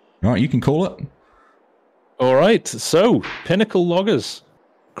 All right, you can call it. All right, so Pinnacle Loggers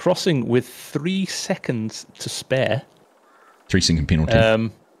crossing with 3 seconds to spare. 3 second penalty.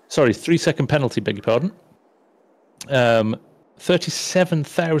 3 second penalty, beg your pardon.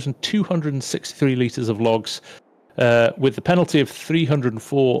 37,263 litres of logs, with the penalty of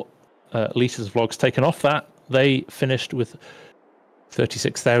 304 litres of logs taken off that. They finished with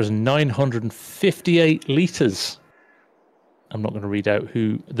 36,958 litres. I'm not going to read out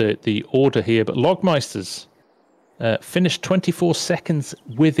who the order here, but Logmeisters finished 24 seconds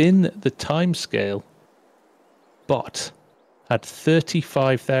within the time scale, but had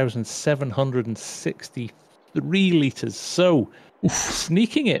 35,763 litres. So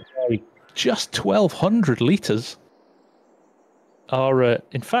sneaking it by just 1,200 litres are,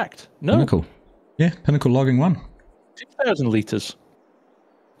 in fact, no. Pinnacle. Yeah, Pinnacle Logging won. 2,000 litres.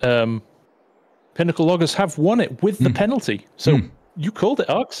 Pinnacle Loggers have won it with the penalty. So you called it,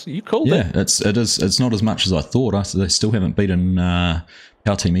 Args. You called it. Yeah, it's not as much as I thought. They still haven't beaten Power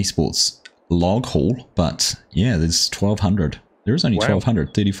Team Esports log haul, but yeah, there's 1,200. There is only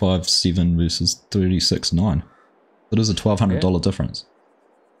 1,200. 35.7 versus 36.9. It is a $1,200 difference.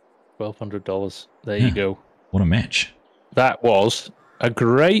 $1,200. There you go. What a match. That was a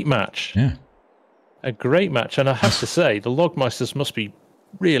great match. Yeah. A great match. And I have to say, the Logmeisters must be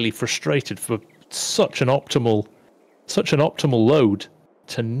really frustrated for such an optimal load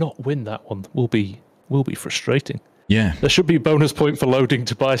to not win that one. Will be frustrating. Yeah, there should be a bonus point for loading,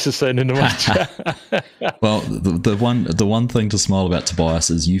 Tobias is saying in the match. Well, the one thing to smile about, Tobias,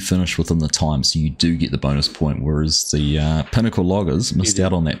 is you finished within the time, so you do get the bonus point, whereas the Pinnacle Loggers missed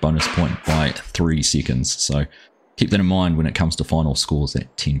out on that bonus point by 3 seconds. So keep that in mind when it comes to final scores.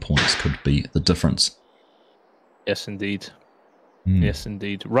 That 10 points could be the difference. Yes, indeed. Yes,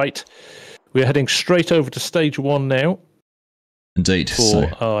 indeed. Right. We're heading straight over to stage 1 now. Indeed.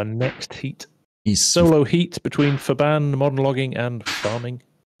 For our next heat. Solo heat between Faban, Modern Logging, and Farming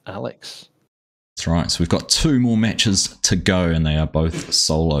Alex. That's right. So we've got 2 more matches to go, and they are both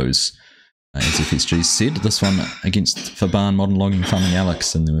solos. As FSG said, this one against Faban, Modern Logging, Farming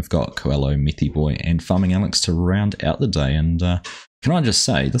Alex, and then we've got Coelho, Methy Boy, and Farming Alex to round out the day. And can I just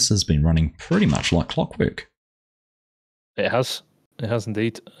say, this has been running pretty much like clockwork. It has. It has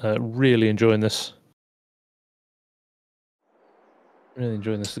indeed. Really enjoying this. Really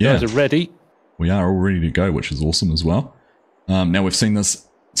enjoying this. The guys are ready. We are all ready to go, which is awesome as well. Now we've seen this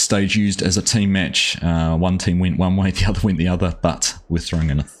stage used as a team match. One team went one way, the other went the other, but we're throwing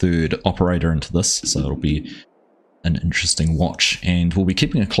in a third operator into this, so it'll be an interesting watch. And we'll be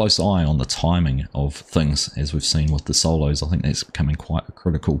keeping a close eye on the timing of things, as we've seen with the solos. I think that's becoming quite a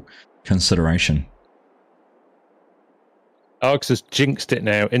critical consideration. Args has jinxed it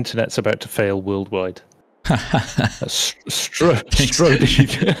now. Internet's about to fail worldwide.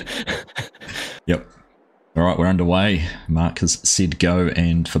 Yep. All right, we're underway. Mark has said go,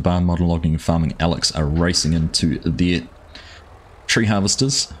 and Faban, Modern Logging, and Farming Alex are racing into their tree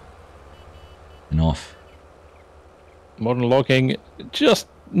harvesters. And off. Modern Logging just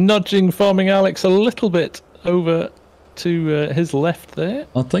nudging farming Alex a little bit over to his left there.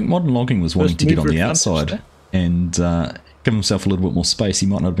 I think Modern Logging was wanting to get on the outside there. and give himself a little bit more space. He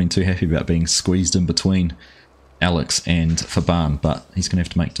might not have been too happy about being squeezed in between Alex and Faban, but he's going to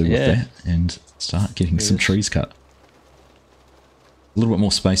have to make do with that and start getting some trees cut. A little bit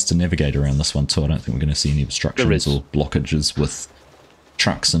more space to navigate around this one too. I don't think we're going to see any obstructions or blockages with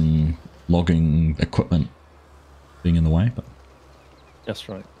trucks and logging equipment being in the way. But that's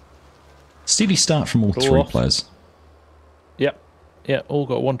right. Steady start from all three players. Yep. Yeah, all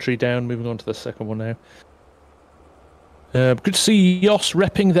got one tree down. Moving on to the second one now. Good to see Yoss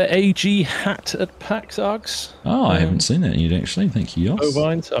repping the AG hat at PAX Args. Oh, I haven't seen that yet actually. Thank you, Yoss.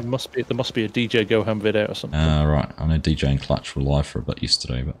 Bovines. There must be a DJ Goham vid out or something. Right. I know DJ and Clutch were live for a bit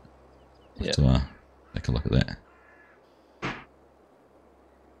yesterday, but we'll have to take a look at that.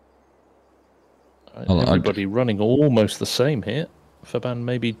 Everybody running almost the same here. Faban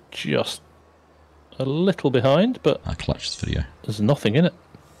maybe just a little behind, but I clutched the video. There's nothing in it.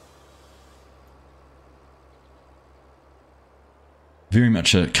 Very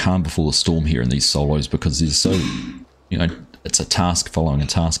much a calm before the storm here in these solos because there's so, it's a task following a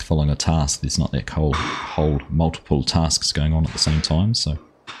task following a task. There's not that whole multiple tasks going on at the same time. So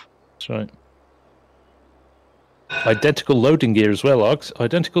that's right. Identical loading gear as well, Args.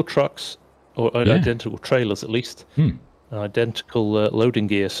 Identical trucks, or identical trailers at least. Identical loading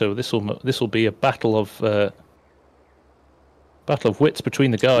gear. So this will be a battle of wits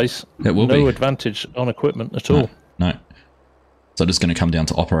between the guys. It will be. No advantage on equipment at all. No. So it's going to come down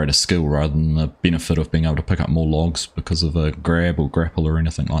to operator skill rather than the benefit of being able to pick up more logs because of a grab or grapple or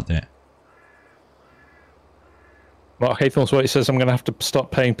anything like that. Mark Haythorne's what he says, I'm going to have to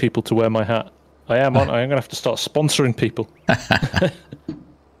start paying people to wear my hat. I am, aren't I? I'm going to have to start sponsoring people.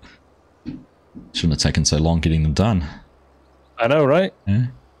 Shouldn't have taken so long getting them done. I know, right? Yeah.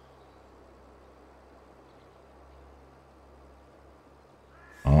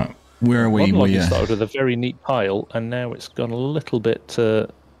 All right. Where are we? We started with a very neat pile, and now it's gone a little bit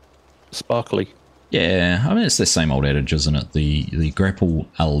sparkly. Yeah, I mean, it's the same old adage, isn't it? The grapple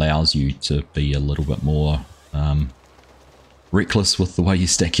allows you to be a little bit more reckless with the way you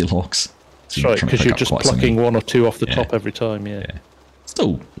stack your logs. So that's right, because you're just plucking one or two off the top every time, yeah.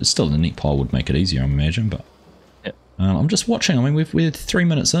 Still a neat pile would make it easier, I imagine, but I'm just watching. I mean, we're 3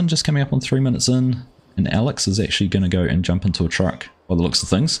 minutes in, just coming up on 3 minutes in, and Alex is actually going to go and jump into a truck by the looks of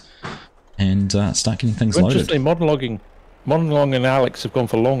things and start getting things loaded. Interestingly, Modern Logging and Alex have gone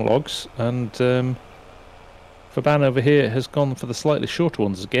for long logs, and Faban over here has gone for the slightly shorter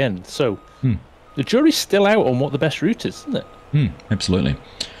ones again. So the jury's still out on what the best route is, isn't it? Absolutely.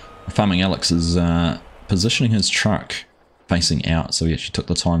 Farming Alex is positioning his truck facing out, so he actually took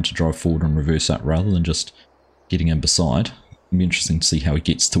the time to drive forward and reverse up rather than just getting in beside. It'll be interesting to see how he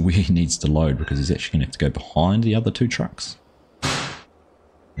gets to where he needs to load, because he's actually going to have to go behind the other two trucks.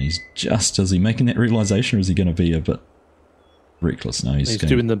 And he's just, is he making that realization, or is he going to be a bit reckless? No, he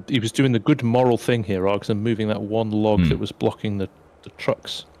was doing the good moral thing here, Args, and moving that one log that was blocking the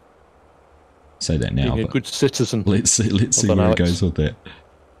trucks. Say that now, being a good citizen. Let's see where Alex goes with that.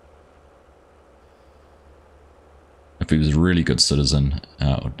 If he was a really good citizen,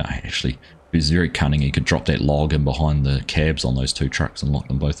 no, actually, if he was very cunning, he could drop that log in behind the cabs on those two trucks and lock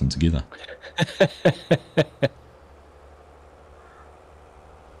them both in together.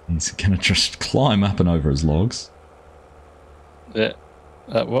 He's going to just climb up and over his logs. Yeah.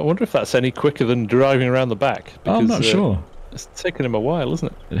 I wonder if that's any quicker than driving around the back. Because, I'm not sure. It's taken him a while,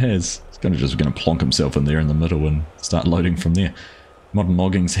 isn't it? It has. He's going to plonk himself in there in the middle and start loading from there. Modern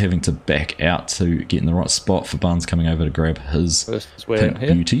Logging's having to back out to get in the right spot. For Barnes coming over to grab his pink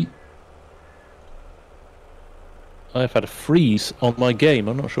beauty. I've had a freeze on my game.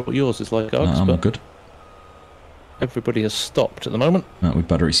 I'm not sure what yours is like, Args, I'm good. Everybody has stopped at the moment. We're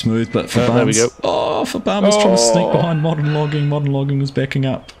buttery smooth, but for Barnes... there we go. Oh, for Barnes was trying to sneak behind Modern Logging. Modern Logging was backing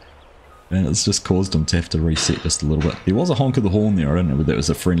up. And it's just caused him to have to reset just a little bit. There was a honk of the horn there. I don't know whether that was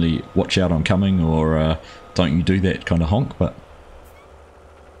a friendly watch out, I'm coming, or don't you do that kind of honk, but...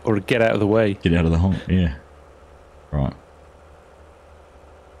 Or get out of the way. Get out of the honk, yeah. Right.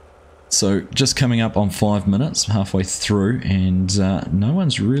 So, just coming up on 5 minutes, halfway through, and no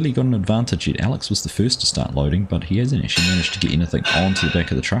one's really got an advantage yet. Alex was the first to start loading, but he hasn't actually managed to get anything onto the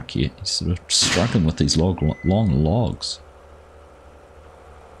back of the truck yet. He's sort of struggling with these long logs.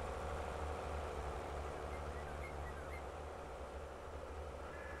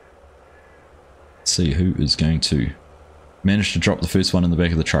 Let's see who is going to manage to drop the first one in the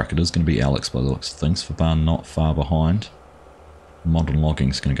back of the truck. It is going to be Alex by the looks of things. For Barn not far behind. Modern Logging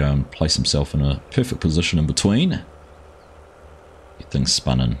is going to go and place himself in a perfect position in between. Get things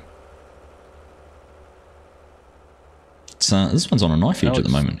spun in. It's, this one's on a knife edge at the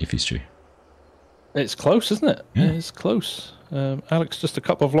moment, if he's due. It's close, isn't it? Yeah. It's close. Alex just a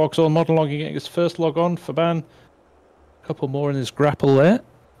couple of logs on. Modern logging getting his first log on. Faban, a couple more in his grapple there.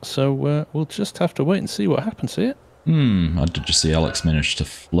 So we'll just have to wait and see what happens here. I did just see Alex manage to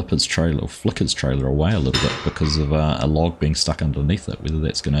flick his trailer away a little bit because of a log being stuck underneath it. Whether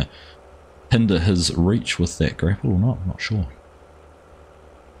that's going to hinder his reach with that grapple or not, I'm not sure.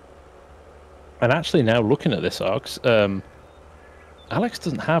 And actually now looking at this, Args, Alex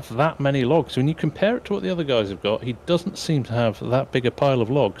doesn't have that many logs. When you compare it to what the other guys have got, he doesn't seem to have that big a pile of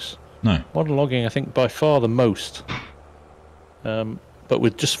logs. No. Modern logging, I think, by far the most. But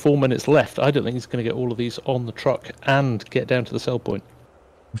with just 4 minutes left, I don't think he's going to get all of these on the truck and get down to the sell point.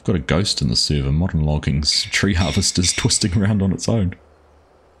 We've got a ghost in the server. Modern logging's tree harvest is twisting around on its own.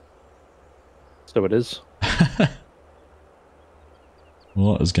 So it is.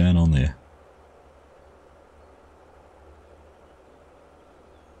 What is going on there?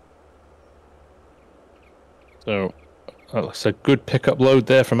 So, it's a good pickup load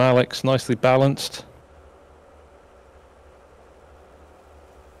there from Alex, nicely balanced.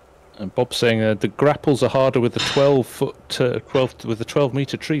 And Bob's saying the grapples are harder with the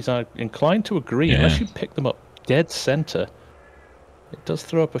 12-meter trees. I'm inclined to agree, unless you pick them up dead center. It does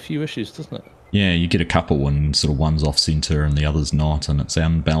throw up a few issues, doesn't it? Yeah, you get a couple when sort of one's off center and the other's not, and it's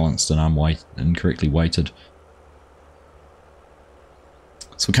unbalanced and incorrectly weighted.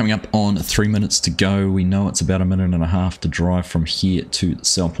 So we're coming up on 3 minutes to go. We know it's about 1.5 minutes to drive from here to the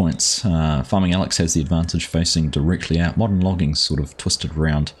sell points. Farming Alex has the advantage facing directly out. Modern logging's sort of twisted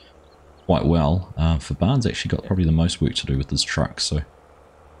around quite well. For Barnes actually got probably the most work to do with his truck. So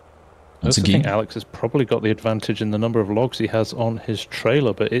once again, I think Alex has probably got the advantage in the number of logs he has on his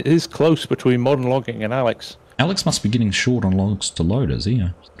trailer, but it is close between modern logging and Alex. Alex must be getting short on logs to load, is he?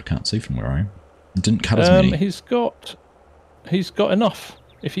 I can't see from where I am. He didn't cut as many. He's got enough.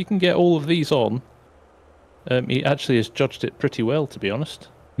 If he can get all of these on, he actually has judged it pretty well, to be honest.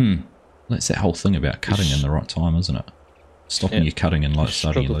 That's that whole thing about cutting in the right time, isn't it? Stopping your cutting and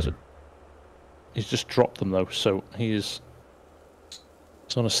starting your loading. He's just dropped them, though, so he's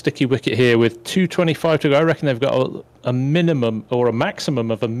on a sticky wicket here with 2:25 to go. I reckon they've got a minimum or a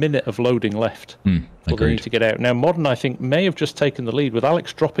maximum of a minute of loading left. Before they need to get out. Now, Modern, I think, may have just taken the lead. With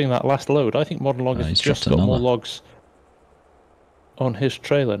Alex dropping that last load, I think Modern Loggers has just got more logs on his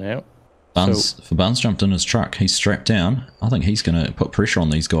trailer now. Barnes jumped in his truck. He's strapped down. I think he's going to put pressure on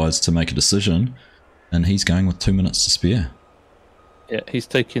these guys to make a decision, and he's going with 2 minutes to spare. Yeah, he's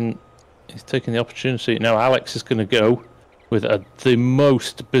taking the opportunity. Now Alex is going to go with the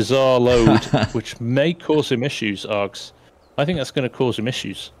most bizarre load, which may cause him issues, Args. I think that's going to cause him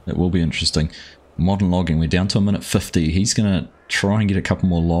issues. It will be interesting. Modern logging, we're down to 1:50. He's going to try and get a couple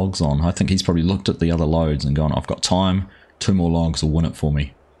more logs on. I think he's probably looked at the other loads and gone, I've got time. 2 more logs will win it for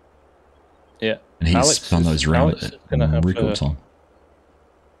me. Yeah. And he's spun those around in record time.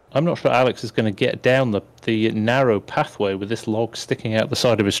 I'm not sure Alex is going to get down the narrow pathway with this log sticking out the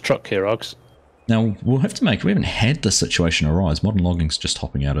side of his truck here, Args. Now, we haven't had this situation arise. Modern logging's just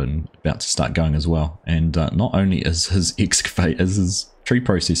hopping out and about to start going as well. And not only is his tree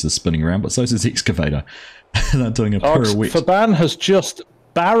processor spinning around, but so is his excavator. They're doing a pirouette. Faban has just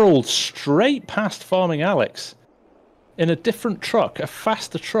barreled straight past Farming Alex in a different truck, a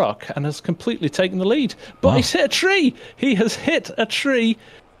faster truck, and has completely taken the lead. But he's hit a tree! He has hit a tree.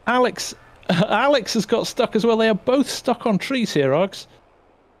 Alex has got stuck as well. They are both stuck on trees here, Args.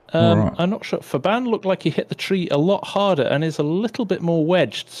 Right. I'm not sure. Faban looked like he hit the tree a lot harder and is a little bit more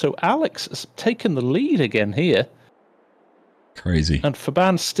wedged. So Alex has taken the lead again here. Crazy. And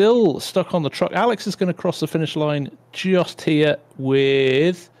Faban still stuck on the truck. Alex is going to cross the finish line just here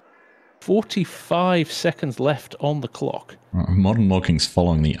with 45 seconds left on the clock. Right. Modern logging's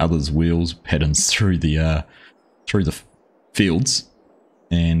following the other's wheels patterns through the fields,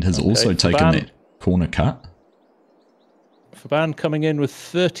 and has also taken that corner cut. Faban coming in with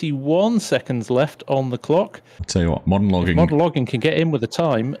 31 seconds left on the clock. I'll tell you what, Modern Logging can get in with the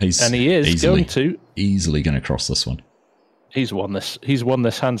time, and he is easily going to cross this one. He's won this. He's won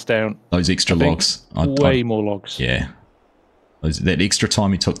this hands down. Those extra logs. Way more logs. Yeah. That extra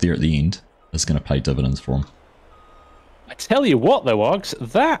time he took there at the end is going to pay dividends for him. I tell you what, though, Args,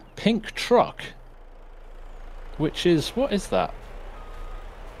 that pink truck, which is, what is that?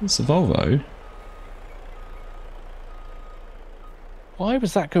 It's a Volvo. Why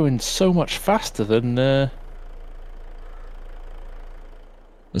was that going so much faster than...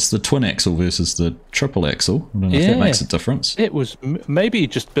 It's the twin axle versus the triple axle. I don't know if that makes a difference. It was... Maybe he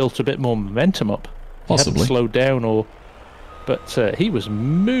just built a bit more momentum up. Possibly. He hadn't slowed down or... But he was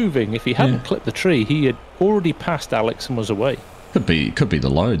moving. If he hadn't clipped the tree, he had already passed Alex and was away. Could be the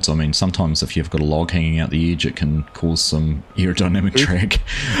loads. I mean, sometimes if you've got a log hanging out the edge, it can cause some aerodynamic drag.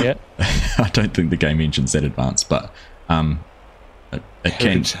 Yeah. I don't think the game engine's that advanced, but it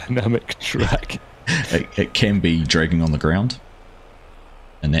can aerodynamic drag. It can be dragging on the ground,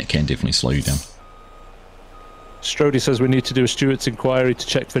 and that can definitely slow you down. Strody says we need to do a Stewart's inquiry to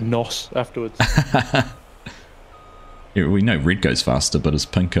check for NOS afterwards. Yeah, we know red goes faster, but is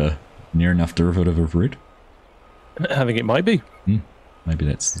pink a near enough derivative of red? I think it might be. Maybe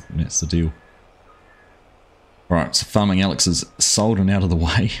that's the deal. Right, so Farming Alex is sold and out of the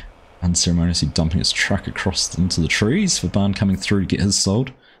way, unceremoniously dumping his truck across into the trees for Barn coming through to get his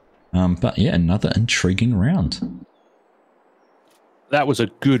sold. But yeah, another intriguing round. That was a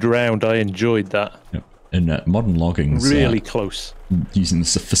good round. I enjoyed that. Yep. In modern logging, really close. Using the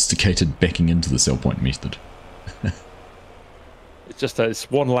sophisticated backing into the sell point method. It's just that it's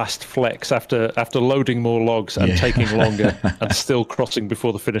one last flex after loading more logs and taking longer and still crossing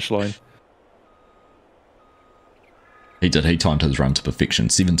before the finish line. He did. He timed his run to perfection.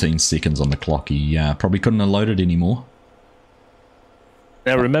 17 seconds on the clock. He probably couldn't have loaded anymore.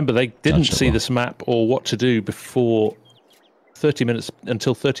 Now remember, they didn't see this map or what to do before 30 minutes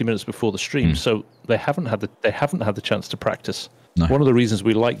until 30 minutes before the stream, so they haven't had the chance to practice. No. One of the reasons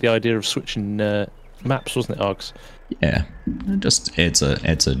we like the idea of switching maps, wasn't it, Args? Yeah, it just adds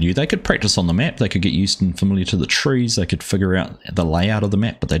a new. They could practice on the map. They could get used and familiar to the trees. They could figure out the layout of the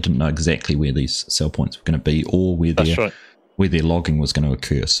map, but they didn't know exactly where these sell points were going to be or where their logging was going to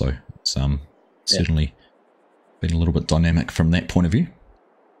occur. So it's certainly been a little bit dynamic from that point of view.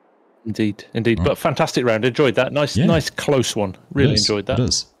 Indeed. Right. But fantastic round. Enjoyed that. Nice close one. Really enjoyed that. It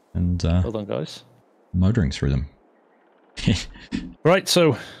is. And well done, guys. Motoring through them. Right,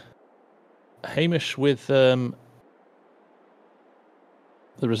 so Hamish with the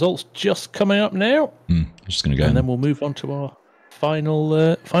results just coming up now. I'm just going to go and then we'll move on to our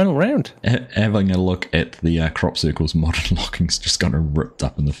final round. Having a look at the crop circles, modern logging's just kind of ripped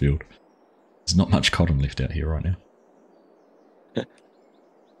up in the field. There's not much cotton left out here right now.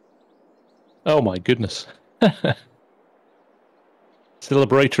 Oh my goodness.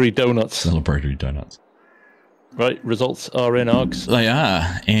 Celebratory donuts. Celebratory donuts. Right, results are in, Args. They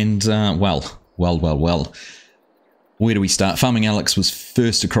are, and well. Where do we start? Farming Alex was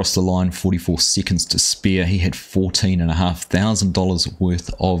first across the line, 44 seconds to spare. He had $14,500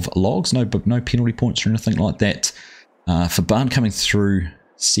 worth of logs, no penalty points or anything like that. For Barn coming through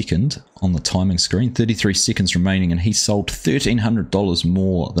second on the timing screen, 33 seconds remaining, and he sold $1,300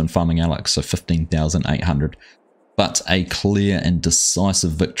 more than Farming Alex, so $15,800. But a clear and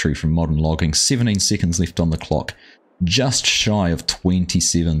decisive victory from Modern Logging. 17 seconds left on the clock, just shy of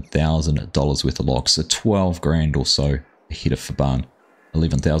 $27,000 worth of logs, so 12 grand or so ahead of Faban.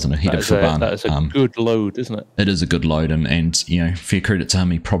 11,000 ahead of Faban. That is a good load, isn't it? It is a good load, and you know, fair credit to him,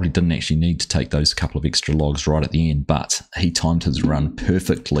 he probably didn't actually need to take those couple of extra logs right at the end, but he timed his run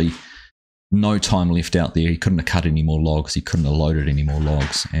perfectly. No time left out there. He couldn't have cut any more logs. He couldn't have loaded any more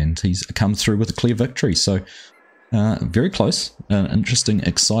logs, and he's come through with a clear victory. So very close, an interesting,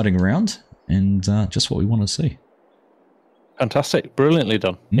 exciting round, and just what we want to see. Fantastic, brilliantly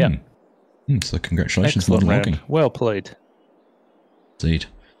done. Yeah. So congratulations, Excellent Modern round. Logging. Well played. Indeed.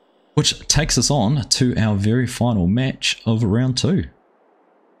 Which takes us on to our very final match of round 2.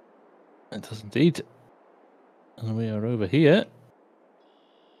 It does indeed. And we are over here.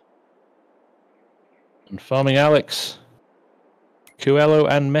 And Farming Alex, Coelho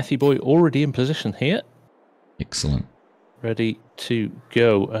and Methy Boy already in position here. Excellent. Ready to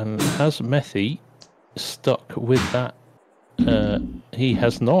go. And has Methy stuck with that? He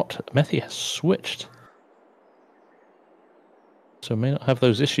has not. Methy has switched. So may not have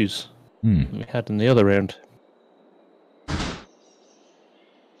those issues we had in the other round.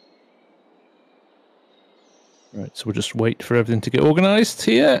 Right, so we'll just wait for everything to get organised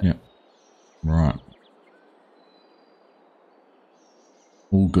here. Yeah. Right.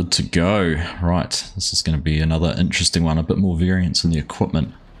 All good to go. Right, this is going to be another interesting one. A bit more variance in the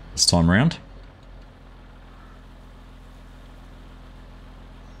equipment this time around.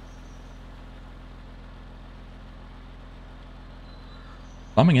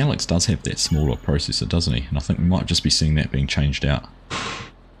 Farming Alex does have that smaller processor, doesn't he? And I think we might just be seeing that being changed out.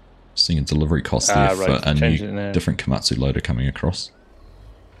 Seeing a delivery cost there for a new, different Komatsu loader coming across.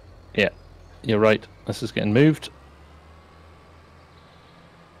 Yeah, you're right. This is getting moved.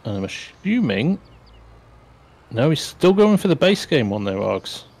 And I'm assuming... No, he's still going for the base game one there,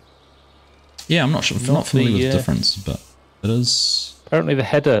 Args. Yeah, I'm not sure. Not familiar with the difference, but it is... Apparently the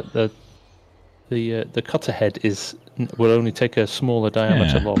header, the the cutter head will only take a smaller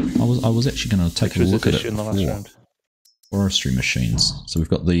diameter Yeah, lob. I was actually going to take a look at it in the last round. Forestry machines. So we've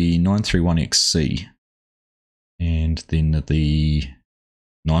got the 931XC and then the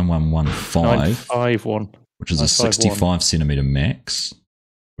 9115, 951, which is a 65 centimeter max,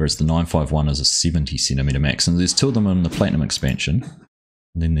 whereas the 951 is a 70 centimeter max. And there's two of them in the Platinum expansion.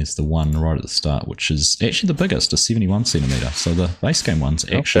 And then there's the one right at the start, which is actually the biggest, a 71 centimeter. So the base game one's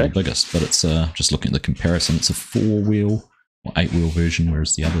actually the biggest, but it's just looking at the comparison, it's a 4-wheel or 8-wheel version,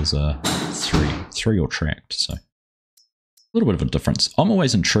 whereas the others are 3 or tracked. So a little bit of a difference. I'm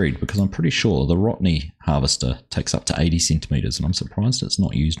always intrigued because I'm pretty sure the Rotney harvester takes up to 80 centimeters, and I'm surprised it's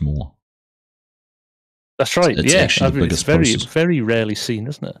not used more. That's right. It's actually the biggest it's very rarely seen,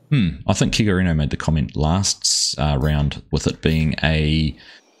 isn't it? I think Kigarino made the comment last round with it being a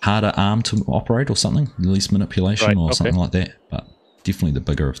harder arm to operate or something, least manipulation or something like that. But definitely the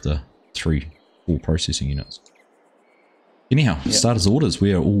bigger of the 4 processing units. Anyhow, starters orders.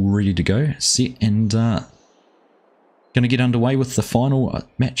 We are all ready to go, set, and going to get underway with the final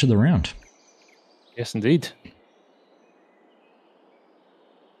match of the round. Yes, indeed.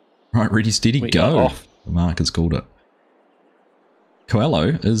 Right, ready, steady, go. Mark has called it. Coelho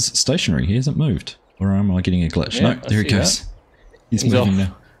is stationary. He hasn't moved. Or am I getting a glitch? Yeah, no, there he goes. He's moving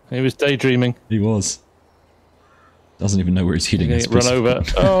now. He was daydreaming. He was. Doesn't even know where he's heading. Run over.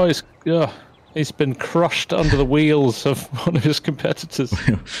 He's been crushed under the wheels of one of his competitors.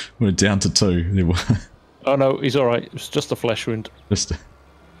 We're down to 2. Oh no, he's all right. It's just a flesh wound.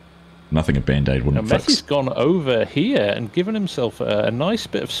 Nothing a band-aid wouldn't fix. Messi's gone over here and given himself a nice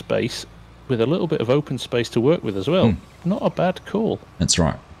bit of space, with a little bit of open space to work with as well. Not a bad call. That's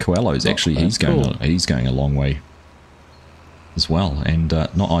right. Coelho's actually he's going a long way as well, and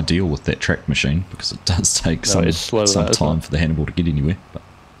not ideal with that track machine because it does take some time for the handlebar to get anywhere. But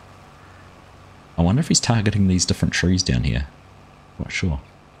I wonder if he's targeting these different trees down here. Not sure.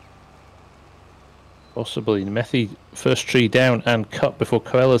 Possibly. Methy first tree down and cut before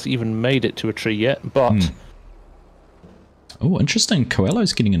Coelho's even made it to a tree yet, but oh, interesting.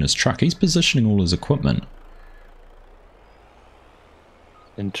 Coelho's getting in his truck. He's positioning all his equipment.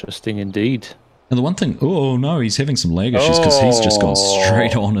 Interesting indeed. And the one thing... Oh, no, he's having some lag issues because he's just gone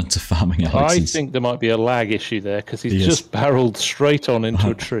straight on into farming Alex's... I think there might be a lag issue there because he's just barreled straight on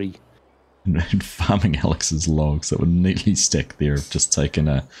into a tree. And farming Alex's logs that were neatly stacked there have just taken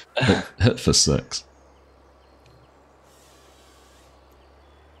a hit for 6.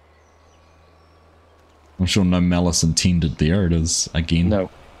 I'm sure no malice intended there. It is, again.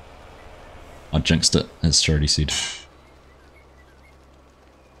 No. I jinxed it, as Charity said.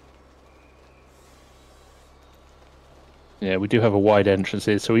 Yeah, we do have a wide entrance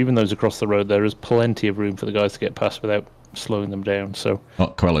here, so even those across the road, there is plenty of room for the guys to get past without slowing them down. So. Oh,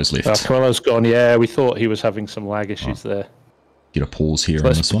 Coelho's left. Coelho's gone. Yeah, we thought he was having some lag issues there. Get a pause here. So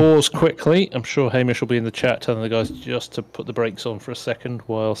let's pause quickly. I'm sure Hamish will be in the chat telling the guys just to put the brakes on for a second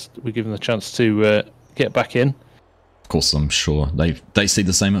whilst we give them the chance to get back in. Of course, I'm sure they see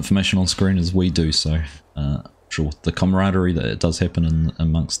the same information on screen as we do, so sure the camaraderie that it does happen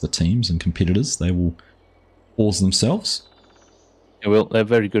amongst the teams and competitors, they will pause themselves. They will. They're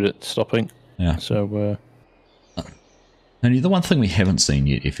very good at stopping. Yeah. So. And the one thing we haven't seen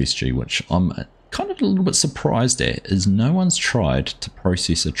yet, FSG, which I'm kind of a little bit surprised at, is no one's tried to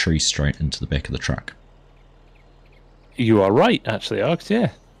process a tree straight into the back of the truck. You are right, actually, Args.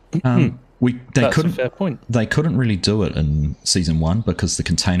 Yeah. That's a fair point. They couldn't really do it in Season 1 because the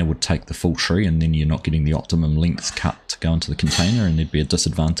container would take the full tree and then you're not getting the optimum length cut to go into the container and there'd be a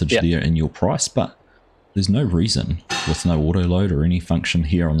disadvantage there in your price. But there's no reason, with no auto load or any function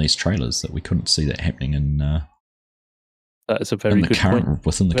here on these trailers, that we couldn't see that happening in that is a very good point.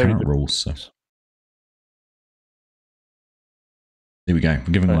 Within the current rules. So. There we go.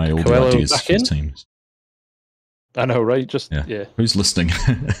 We're giving away all the ideas for the teams. I know, right? Just Who's listening?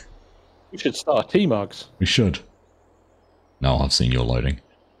 We should start a team, Args. We should. No, I've seen your loading.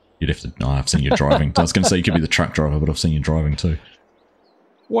 You'd have to. No, I've seen you driving. I was going to say you could be the truck driver, but I've seen you driving too.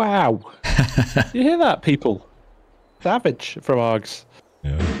 Wow! You hear that, people? Savage from Args.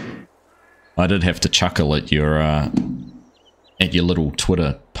 Yeah. I did have to chuckle at your little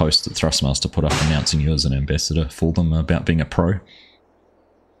Twitter post that Thrustmaster put up announcing you as an ambassador for them about being a pro.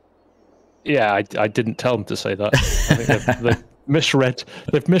 Yeah, I didn't tell them to say that. I think they've misread.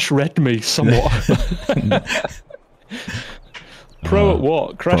 They've misread me somewhat. Pro at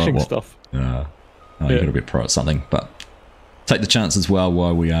what? Crashing stuff. You got to be pro at something, but take the chance as well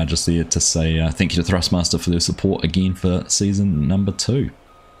while we are just there to say thank you to Thrustmaster for their support again for season number 2.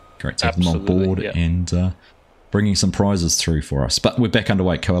 Great to have them on board, and bringing some prizes through for us. But we're back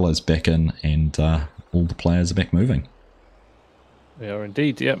underway. Coelho's back in, and all the players are back moving. They are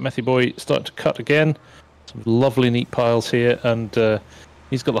indeed. Yeah, Methy Boy starting to cut again. Some lovely neat piles here, and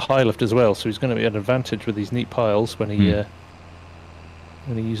he's got the high lift as well, so he's going to be at an advantage with these neat piles when he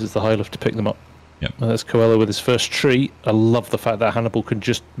uses the high lift to pick them up. Yep. And there's Coelho with his first tree. I love the fact that Hannibal can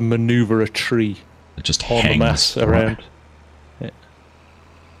just maneuver a tree It just on the hangs mass around. Right. Yeah.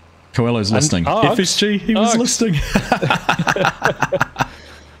 Coelho's listening. FSG, he was listening.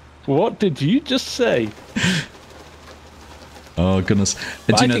 What did you just say? Oh, goodness.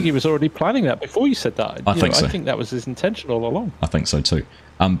 I think he was already planning that before you said that. I think so. I think that was his intention all along. I think so too.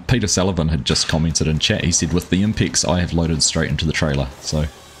 Peter Sullivan had just commented in chat. He said, with the Impex, I have loaded straight into the trailer. So,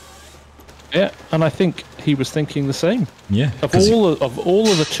 yeah, and I think he was thinking the same. Yeah. Of all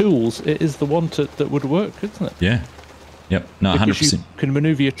of the tools, it is the one that would work, isn't it? Yeah. Yep. No, because 100%. You can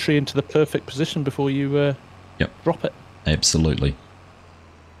maneuver your tree into the perfect position before you drop it. Absolutely.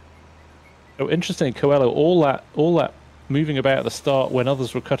 Oh, interesting, Coelho. All that moving about at the start when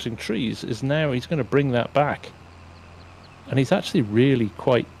others were cutting trees is now he's going to bring that back, and he's actually really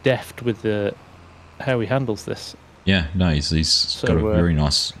quite deft with how he handles this. Yeah, no, he's got a very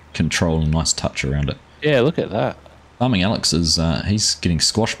nice control and nice touch around it. Yeah, look at that. Farming Alex is he's getting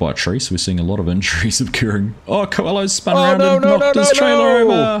squashed by a tree, so we're seeing a lot of injuries occurring. Oh, Coelho's spun around and knocked his trailer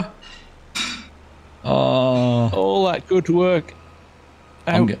over. Oh, all that good work.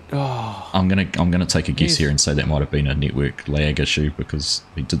 I'm gonna take a guess here and say that might have been a network lag issue because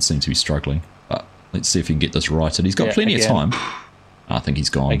he did seem to be struggling. But let's see if he can get this right. And he's got plenty of time. I think he's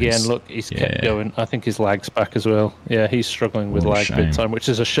gone. Again, look, he's kept going. I think his lag's back as well. Yeah, he's struggling with lag big time, which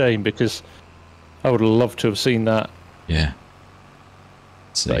is a shame because I would love to have seen that. Yeah.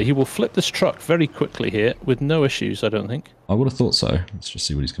 But he will flip this truck very quickly here with no issues, I don't think. I would have thought so. Let's just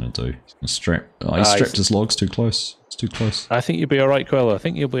see what he's going to do. He's going to strap. He strapped his logs too close. It's too close. I think you'll be all right, Coelho. I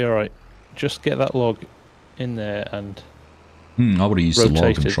think you'll be all right. Just get that log in there and I would have used the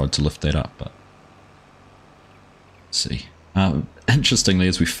log and tried to lift that up, but let's see. Interestingly,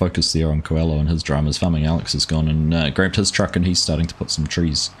 as we focus there on Coelho and his dramas, Farming Alex has gone and grabbed his truck and he's starting to put some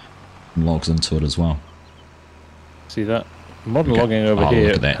trees and logs into it as well. See that? Modern logging over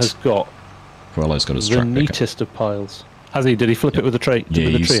here has got Coelho's got his truck the neatest of piles. Has he? Did he flip it with the tree? Yeah,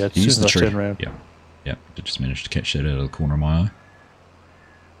 with the tree as soon as I turn around? Yeah. Yeah, I just managed to catch that out of the corner of my eye.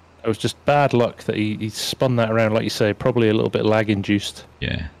 It was just bad luck that he spun that around, like you say, probably a little bit lag induced.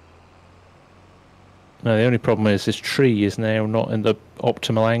 Yeah. No, the only problem is this tree is now not in the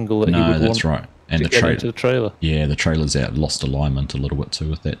optimal angle that he would want. No, that's right. And to get into the trailer. Yeah, the trailer's out, lost alignment a little bit too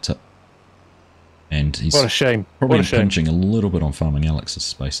with that tip. And he's what a shame. Probably impinging a little bit on Farming Alex's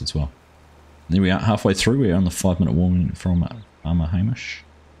space as well. There we are, halfway through. We're on the 5-minute warning from Farmer Hamish.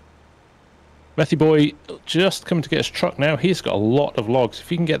 Methy Boy just coming to get his truck now. He's got a lot of logs. If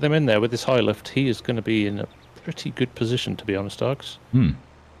he can get them in there with this high lift, he is going to be in a pretty good position, to be honest, Args.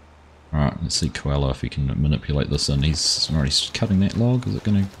 Alright, let's see Coelho if he can manipulate this in. He's already cutting that log. Is it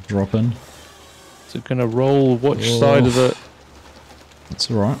going to drop in? Is it going to roll? Which side of the... That's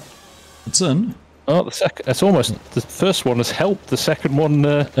alright. It's in. Oh, it's almost... The first one has helped the second one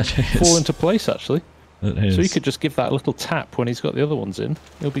fall into place, actually. It has. So he could just give that a little tap when he's got the other ones in.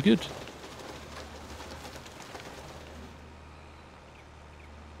 It'll be good.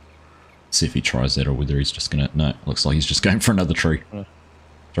 See if he tries that or whether he's just going to... No, looks like he's just going for another tree.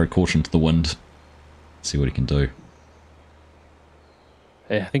 Throw caution to the wind. See what he can do.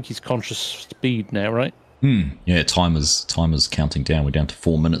 Yeah, I think he's conscious speed now, right? Yeah, time is counting down. We're down to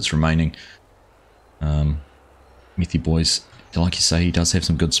 4 minutes remaining. Methy Boys, like you say, he does have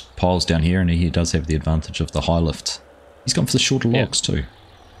some good piles down here, and he does have the advantage of the high lift. He's gone for the shorter logs too.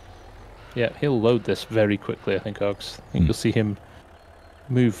 Yeah, he'll load this very quickly, I think, Args. I think you'll see him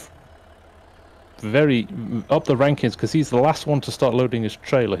move very up the rankings because he's the last one to start loading his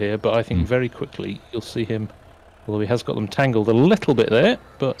trailer here, but I think very quickly you'll see him, although he has got them tangled a little bit there,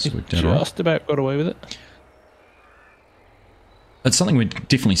 but he just about got away with it. It's something we're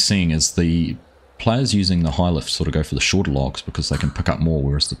definitely seeing is the players using the high lift sort of go for the shorter logs because they can pick up more,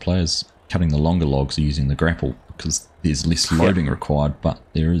 whereas the players cutting the longer logs are using the grapple because there's less loading required, but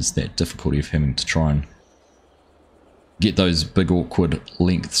there is that difficulty of having to try and get those big awkward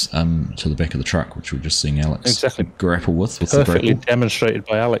lengths to the back of the truck, which we're just seeing Alex grapple with the grapple. Perfectly demonstrated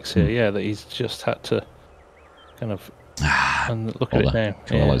by Alex here, that he's just had to kind of and look at it now.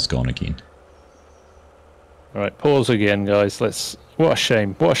 Coelho's gone again. All right, pause again, guys. What a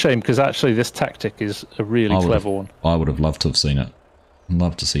shame. What a shame, because actually this tactic is a really clever one. I would have loved to have seen it. I'd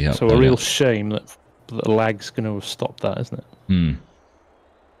love to see how. So a real shame that the lag's going to have stopped that, isn't it?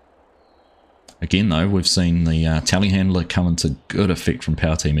 Again, though, we've seen the telehandler come into good effect from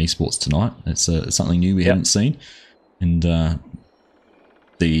Power Team Esports tonight. It's something new we haven't seen. And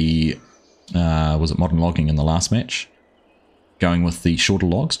was it Modern Logging in the last match? Going with the shorter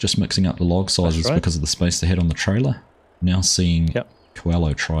logs, just mixing up the log sizes because of the space they had on the trailer. Now seeing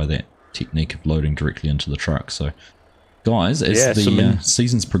Coelho try that technique of loading directly into the truck. So, guys, as the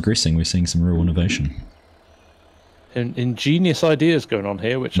season's progressing, we're seeing some real innovation. And ingenious ideas going on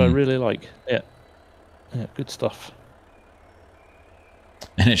here, which I really like. Yeah, good stuff.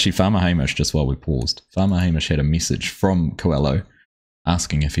 And actually, Farmer Hamish, just while we paused, Farmer Hamish had a message from Coelho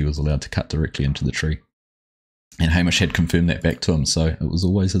asking if he was allowed to cut directly into the tree. And Hamish had confirmed that back to him, so it was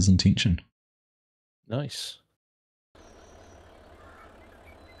always his intention. Nice.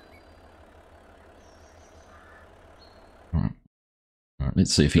 All right,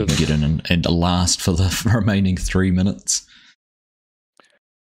 let's see if he can get in and last for the remaining 3 minutes.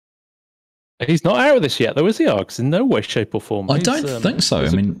 He's not out of this yet, though, is he, Args? In no way, shape, or form. I don't think so. I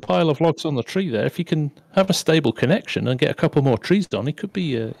mean, a pile of logs on the tree there. If he can have a stable connection and get a couple more trees done, he could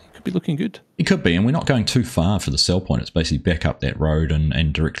be looking good. He could be, and we're not going too far for the sell point. It's basically back up that road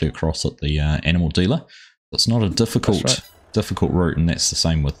and directly across at the animal dealer. It's not a difficult route, and that's the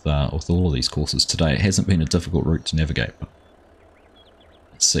same with all of these courses today. It hasn't been a difficult route to navigate. But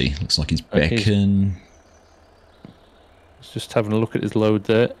let's see. Looks like he's back in. He's just having a look at his load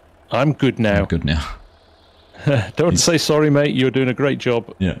there. I'm good now. I'm good now. Don't say sorry, mate. You're doing a great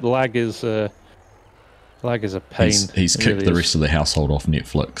job. Yeah. Lag is a pain. He's kicked the rest of the household off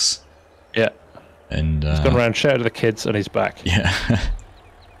Netflix. Yeah. And he's gone around, shouted at the kids, and he's back. Yeah.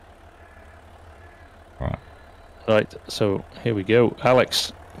 Right. So here we go.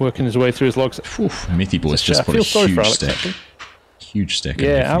 Alex working his way through his logs. Methy Boy's just put a huge stack. Huge stack.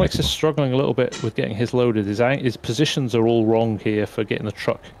 Yeah, Alex is struggling a little bit with getting his loaded. His positions are all wrong here for getting the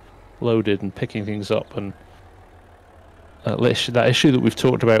truck loaded and picking things up, and that issue that we've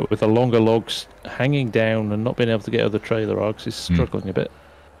talked about with the longer logs hanging down and not being able to get out of the trailer, Args is struggling a bit.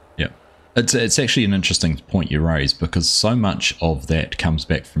 Yeah, it's actually an interesting point you raise, because so much of that comes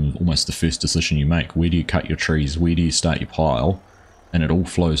back from almost the first decision you make. Where do you cut your trees? Where do you start your pile? And it all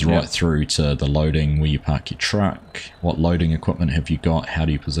flows right through to the loading, where you park your truck, what loading equipment have you got, how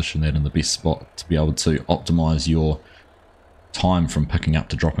do you position that in the best spot to be able to optimize your time from picking up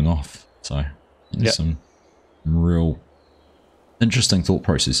to dropping off. So there's some real interesting thought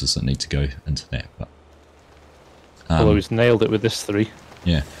processes that need to go into that. But although he's nailed it with this 3.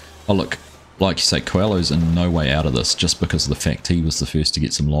 Yeah. Oh, look, like you say, Coelho's in no way out of this just because of the fact he was the first to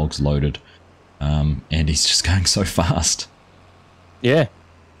get some logs loaded, and he's just going so fast. Yeah,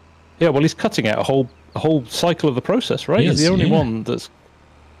 well, he's cutting out a whole cycle of the process, right? He's the only one that's...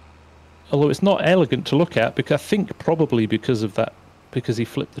 Although it's not elegant to look at, because I think probably because he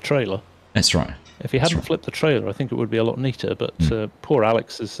flipped the trailer. That's right. If he hadn't flipped the trailer, I think it would be a lot neater, but poor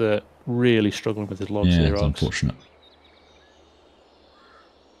Alex is really struggling with his logs here. It's unfortunate.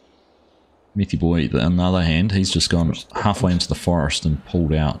 Methy Boy, on the other hand, he's just gone halfway into the forest and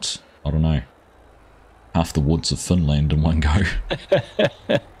pulled out, I don't know, half the woods of Finland in one go.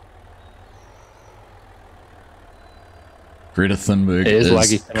 Greta Thunberg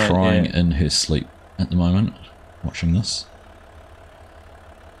is crying in her sleep at the moment, watching this.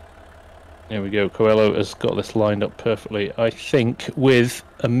 There we go. Coelho has got this lined up perfectly, I think, with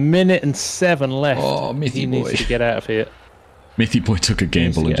 1 minute and 7 left. Oh, Methy Boy needs to get out of here. Methy Boy took a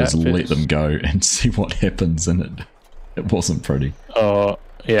gamble and just let them go and see what happens, and it wasn't pretty. Oh,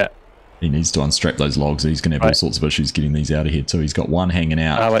 yeah. He needs to unstrap those logs. He's going to have all sorts of issues getting these out of here too. He's got one hanging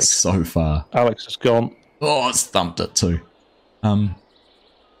out so far. Alex is gone. Oh, it's thumped it too.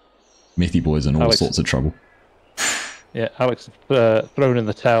 Methy Boy's in all sorts of trouble. Yeah, Alex has thrown in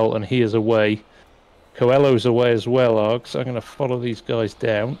the towel and he is away. Coelho's away as well, Args. I'm going to follow these guys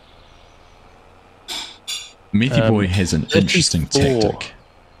down. Methy Boy has an interesting tactic.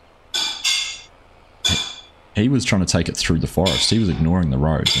 He was trying to take it through the forest. He was ignoring the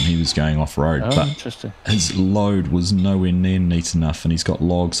road and he was going off-road. But his load was nowhere near neat enough and he's got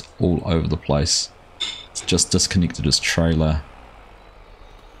logs all over the place. It's just disconnected his trailer.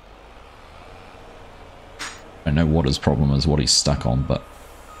 I don't know what his problem is, what he's stuck on, but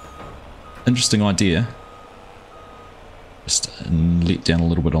interesting idea. Just let down a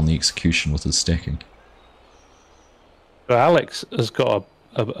little bit on the execution with his stacking. So Alex has got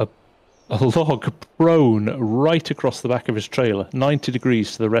a log prone right across the back of his trailer, 90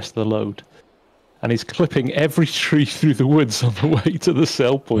 degrees to the rest of the load. And he's clipping every tree through the woods on the way to the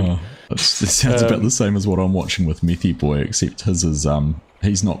sell point. Oh, this sounds about the same as what I'm watching with Methy Boy, except his is,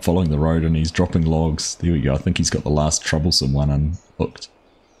 he's not following the road and he's dropping logs. There we go. I think he's got the last troublesome one unhooked.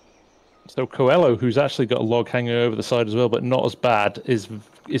 So Coelho, who's actually got a log hanging over the side as well, but not as bad, is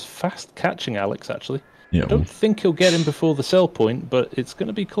fast catching Alex, actually. Yeah, I don't think he'll get him before the sell point, but it's going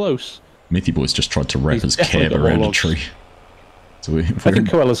to be close. Methy Boy's just tried to wrap his cab around a tree. So I think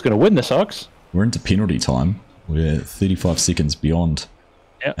Coelho's going to win this, Args. We're into penalty time. We're 35 seconds beyond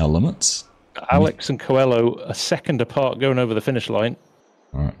our limits. Alex and Coelho a second apart going over the finish line.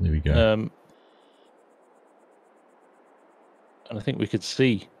 All right, there we go. And I think we could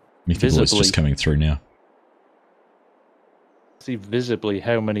see Methy Boy's just coming through now. See visibly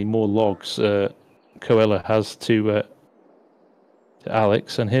how many more logs Coelho has to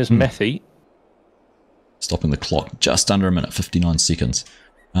Alex. And here's Methy. Stopping the clock just under a minute, 59 seconds.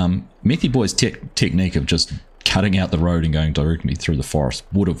 Methy Boy's technique of just cutting out the road and going directly through the forest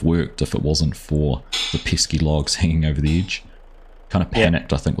would have worked if it wasn't for the pesky logs hanging over the edge. Kind of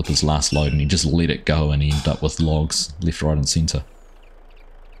panicked, I think, with his last load, and he just let it go, and he ended up with logs left, right, and centre.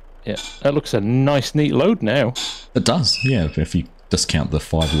 Yeah, that looks a nice, neat load now. It does, yeah, if you discount the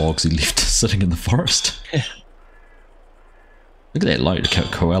 5 logs he left sitting in the forest. Yeah. Look at that load,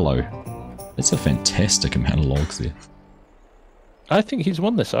 Coelho. That's a fantastic amount of logs there. I think he's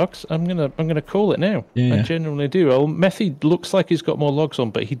won this, Ox. I'm gonna call it now. Yeah. I genuinely do. Well, Methy looks like he's got more logs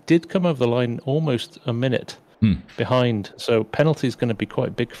on, but he did come over the line almost a minute behind. So penalty's going to be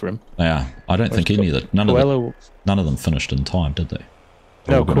quite big for him. Yeah, I don't think any of it. None of them finished in time, did they?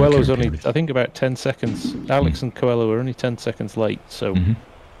 No, Coelho's only, I think, about 10 seconds. Alex and Coelho are only 10 seconds late, so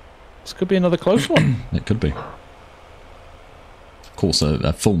this could be another close one. It could be. Of course,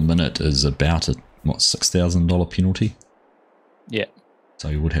 a full minute is about a $6,000 penalty. Yeah. So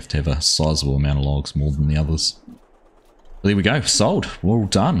you would have to have a sizable amount of logs, more than the others. Well, there we go, sold. Well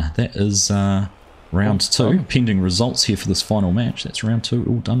done. That is round 2. Pending results here for this final match. That's round 2,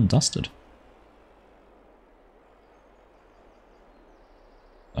 all done and dusted.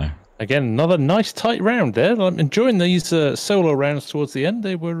 So. Again, another nice tight round there. I'm enjoying these solo rounds towards the end.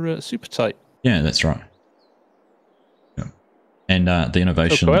 They were super tight. Yeah, that's right. Yeah. And the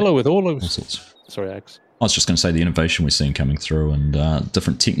innovation... So Coelho with all those... Sorry, Ags. I was just going to say the innovation we're seeing coming through, and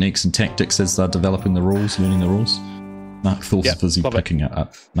different techniques and tactics as they're developing the rules, learning the rules. Mark Thor's busy picking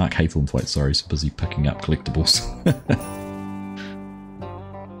up... Mark Haythornthwaite, sorry, is busy picking up collectibles.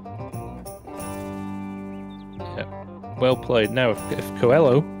 Yeah. Well played. Now, if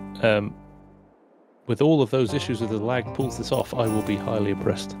Coelho, with all of those issues with the lag, pulls this off, I will be highly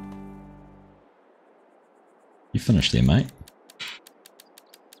impressed. You finished there, mate.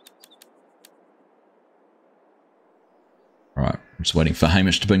 Alright, I'm just waiting for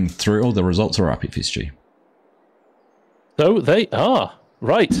Hamish to bring through. All the results are up, FSG. So they are.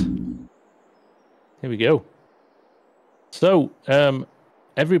 Right. Here we go. So,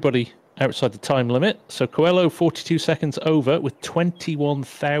 everybody outside the time limit. So Coelho 42 seconds over with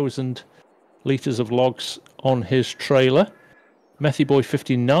 21,000 litres of logs on his trailer. Methy Boy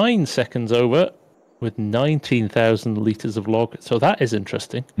 59 seconds over with 19,000 litres of log. So that is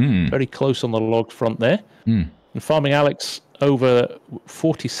interesting. Very close on the log front there. And Farming Alex over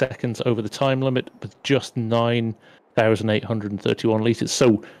 40 seconds over the time limit with just 9,831 litres.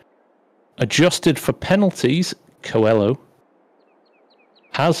 So adjusted for penalties, Coelho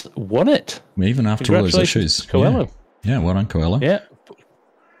has won it. Even after all those issues. Coelho. Yeah, well done, Coelho. Yeah.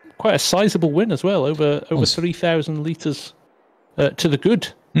 Quite a sizable win as well, over 3,000 litres to the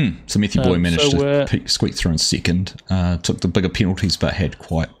good. So Methy Boy managed to squeak through in second, took the bigger penalties, but had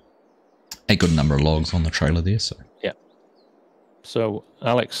quite a good number of logs on the trailer there. So yeah. So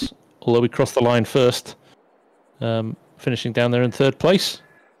Alex, although we crossed the line first, finishing down there in third place.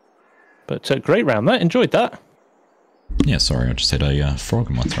 But great round there. Enjoyed that. Yeah, sorry, I just had a frog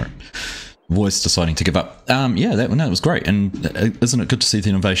in my throat. Voice deciding to give up. Yeah, that was great. And isn't it good to see the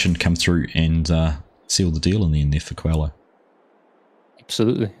innovation come through and seal the deal in the end there for Coelho?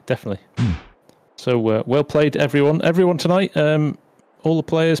 Absolutely, definitely. So well played, everyone. Everyone tonight. All the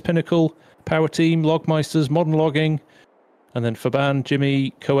players: Pinnacle, Power Team, Logmeisters, Modern Logging, and then Faban,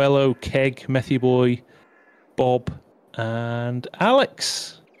 Jimmy, Coelho, Keg, Methy Boy, Bob, and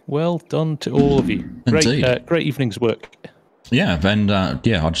Alex. Well done to all of you. Great evening's work. Yeah, and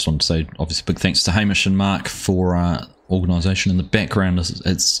yeah, I just want to say, obviously, big thanks to Hamish and Mark for organisation in the background.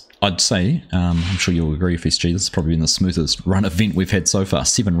 It's I'd say, I'm sure you'll agree, FSG, this has probably been the smoothest run event we've had so far.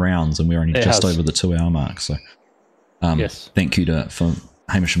 7 rounds, and we're only just over the 2-hour mark. So, thank you for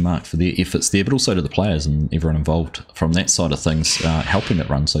Hamish and Mark for their efforts there, but also to the players and everyone involved from that side of things, helping it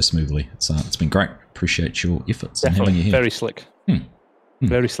run so smoothly. It's been great. Appreciate your efforts. Definitely, and having you here. Very slick.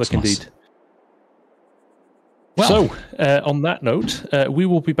 Very slick indeed. Nice. Well, so, on that note, we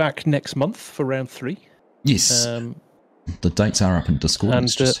will be back next month for round 3. Yes. The dates are up in Discord. And,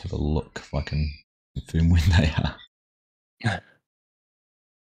 Let's just have a look if I can confirm when they are.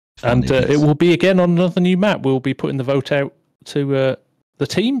 And it will be again on another new map. We'll be putting the vote out to the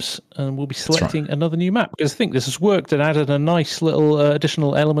teams, and we'll be selecting another new map, because I think this has worked and added a nice little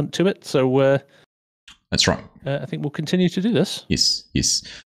additional element to it. So that's right. I think we'll continue to do this. Yes.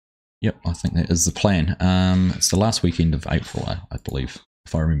 Yep, I think that is the plan. It's the last weekend of April, I believe,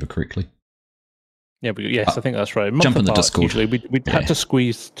 if I remember correctly. Yeah, but yes, I think that's right. Jump in the Discord. Usually, we had to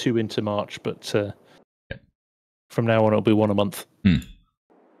squeeze 2 into March, but from now on, it'll be 1 a month.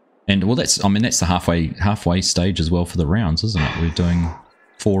 And well, that's the halfway stage as well for the rounds, isn't it? We're doing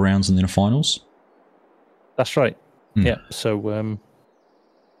 4 rounds and then a finals. That's right. Yeah. So,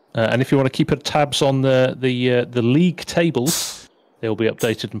 and if you want to keep tabs on the league tables, they'll be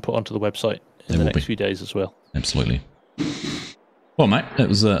updated and put onto the website in the next few days as well. Absolutely. Well, mate, it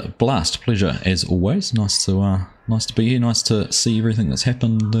was a blast, pleasure as always. Nice to be here. Nice to see everything that's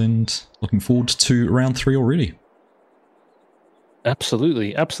happened, and looking forward to round 3 already.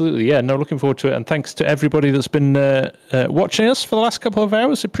 Absolutely. Yeah, no, looking forward to it. And thanks to everybody that's been watching us for the last couple of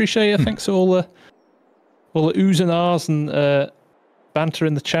hours. Appreciate it. Thanks to all the oohs and ahs and banter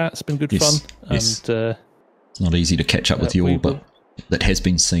in the chat. It's been good fun. Yes. And it's not easy to catch up with you all, but that has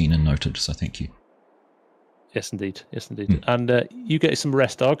been seen and noted, so thank you. Yes, indeed. And you get some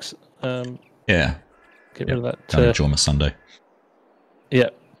rest, Dogs. Get rid of that. Can't enjoy my Sunday. Yeah.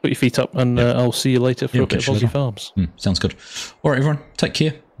 Put your feet up, and I'll see you later for a bit of Aussie Farms. Sounds good. All right, everyone. Take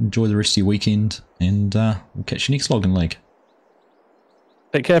care. Enjoy the rest of your weekend, and we'll catch you next Logan Leg.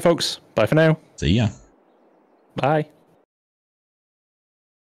 Take care, folks. Bye for now. See ya. Bye.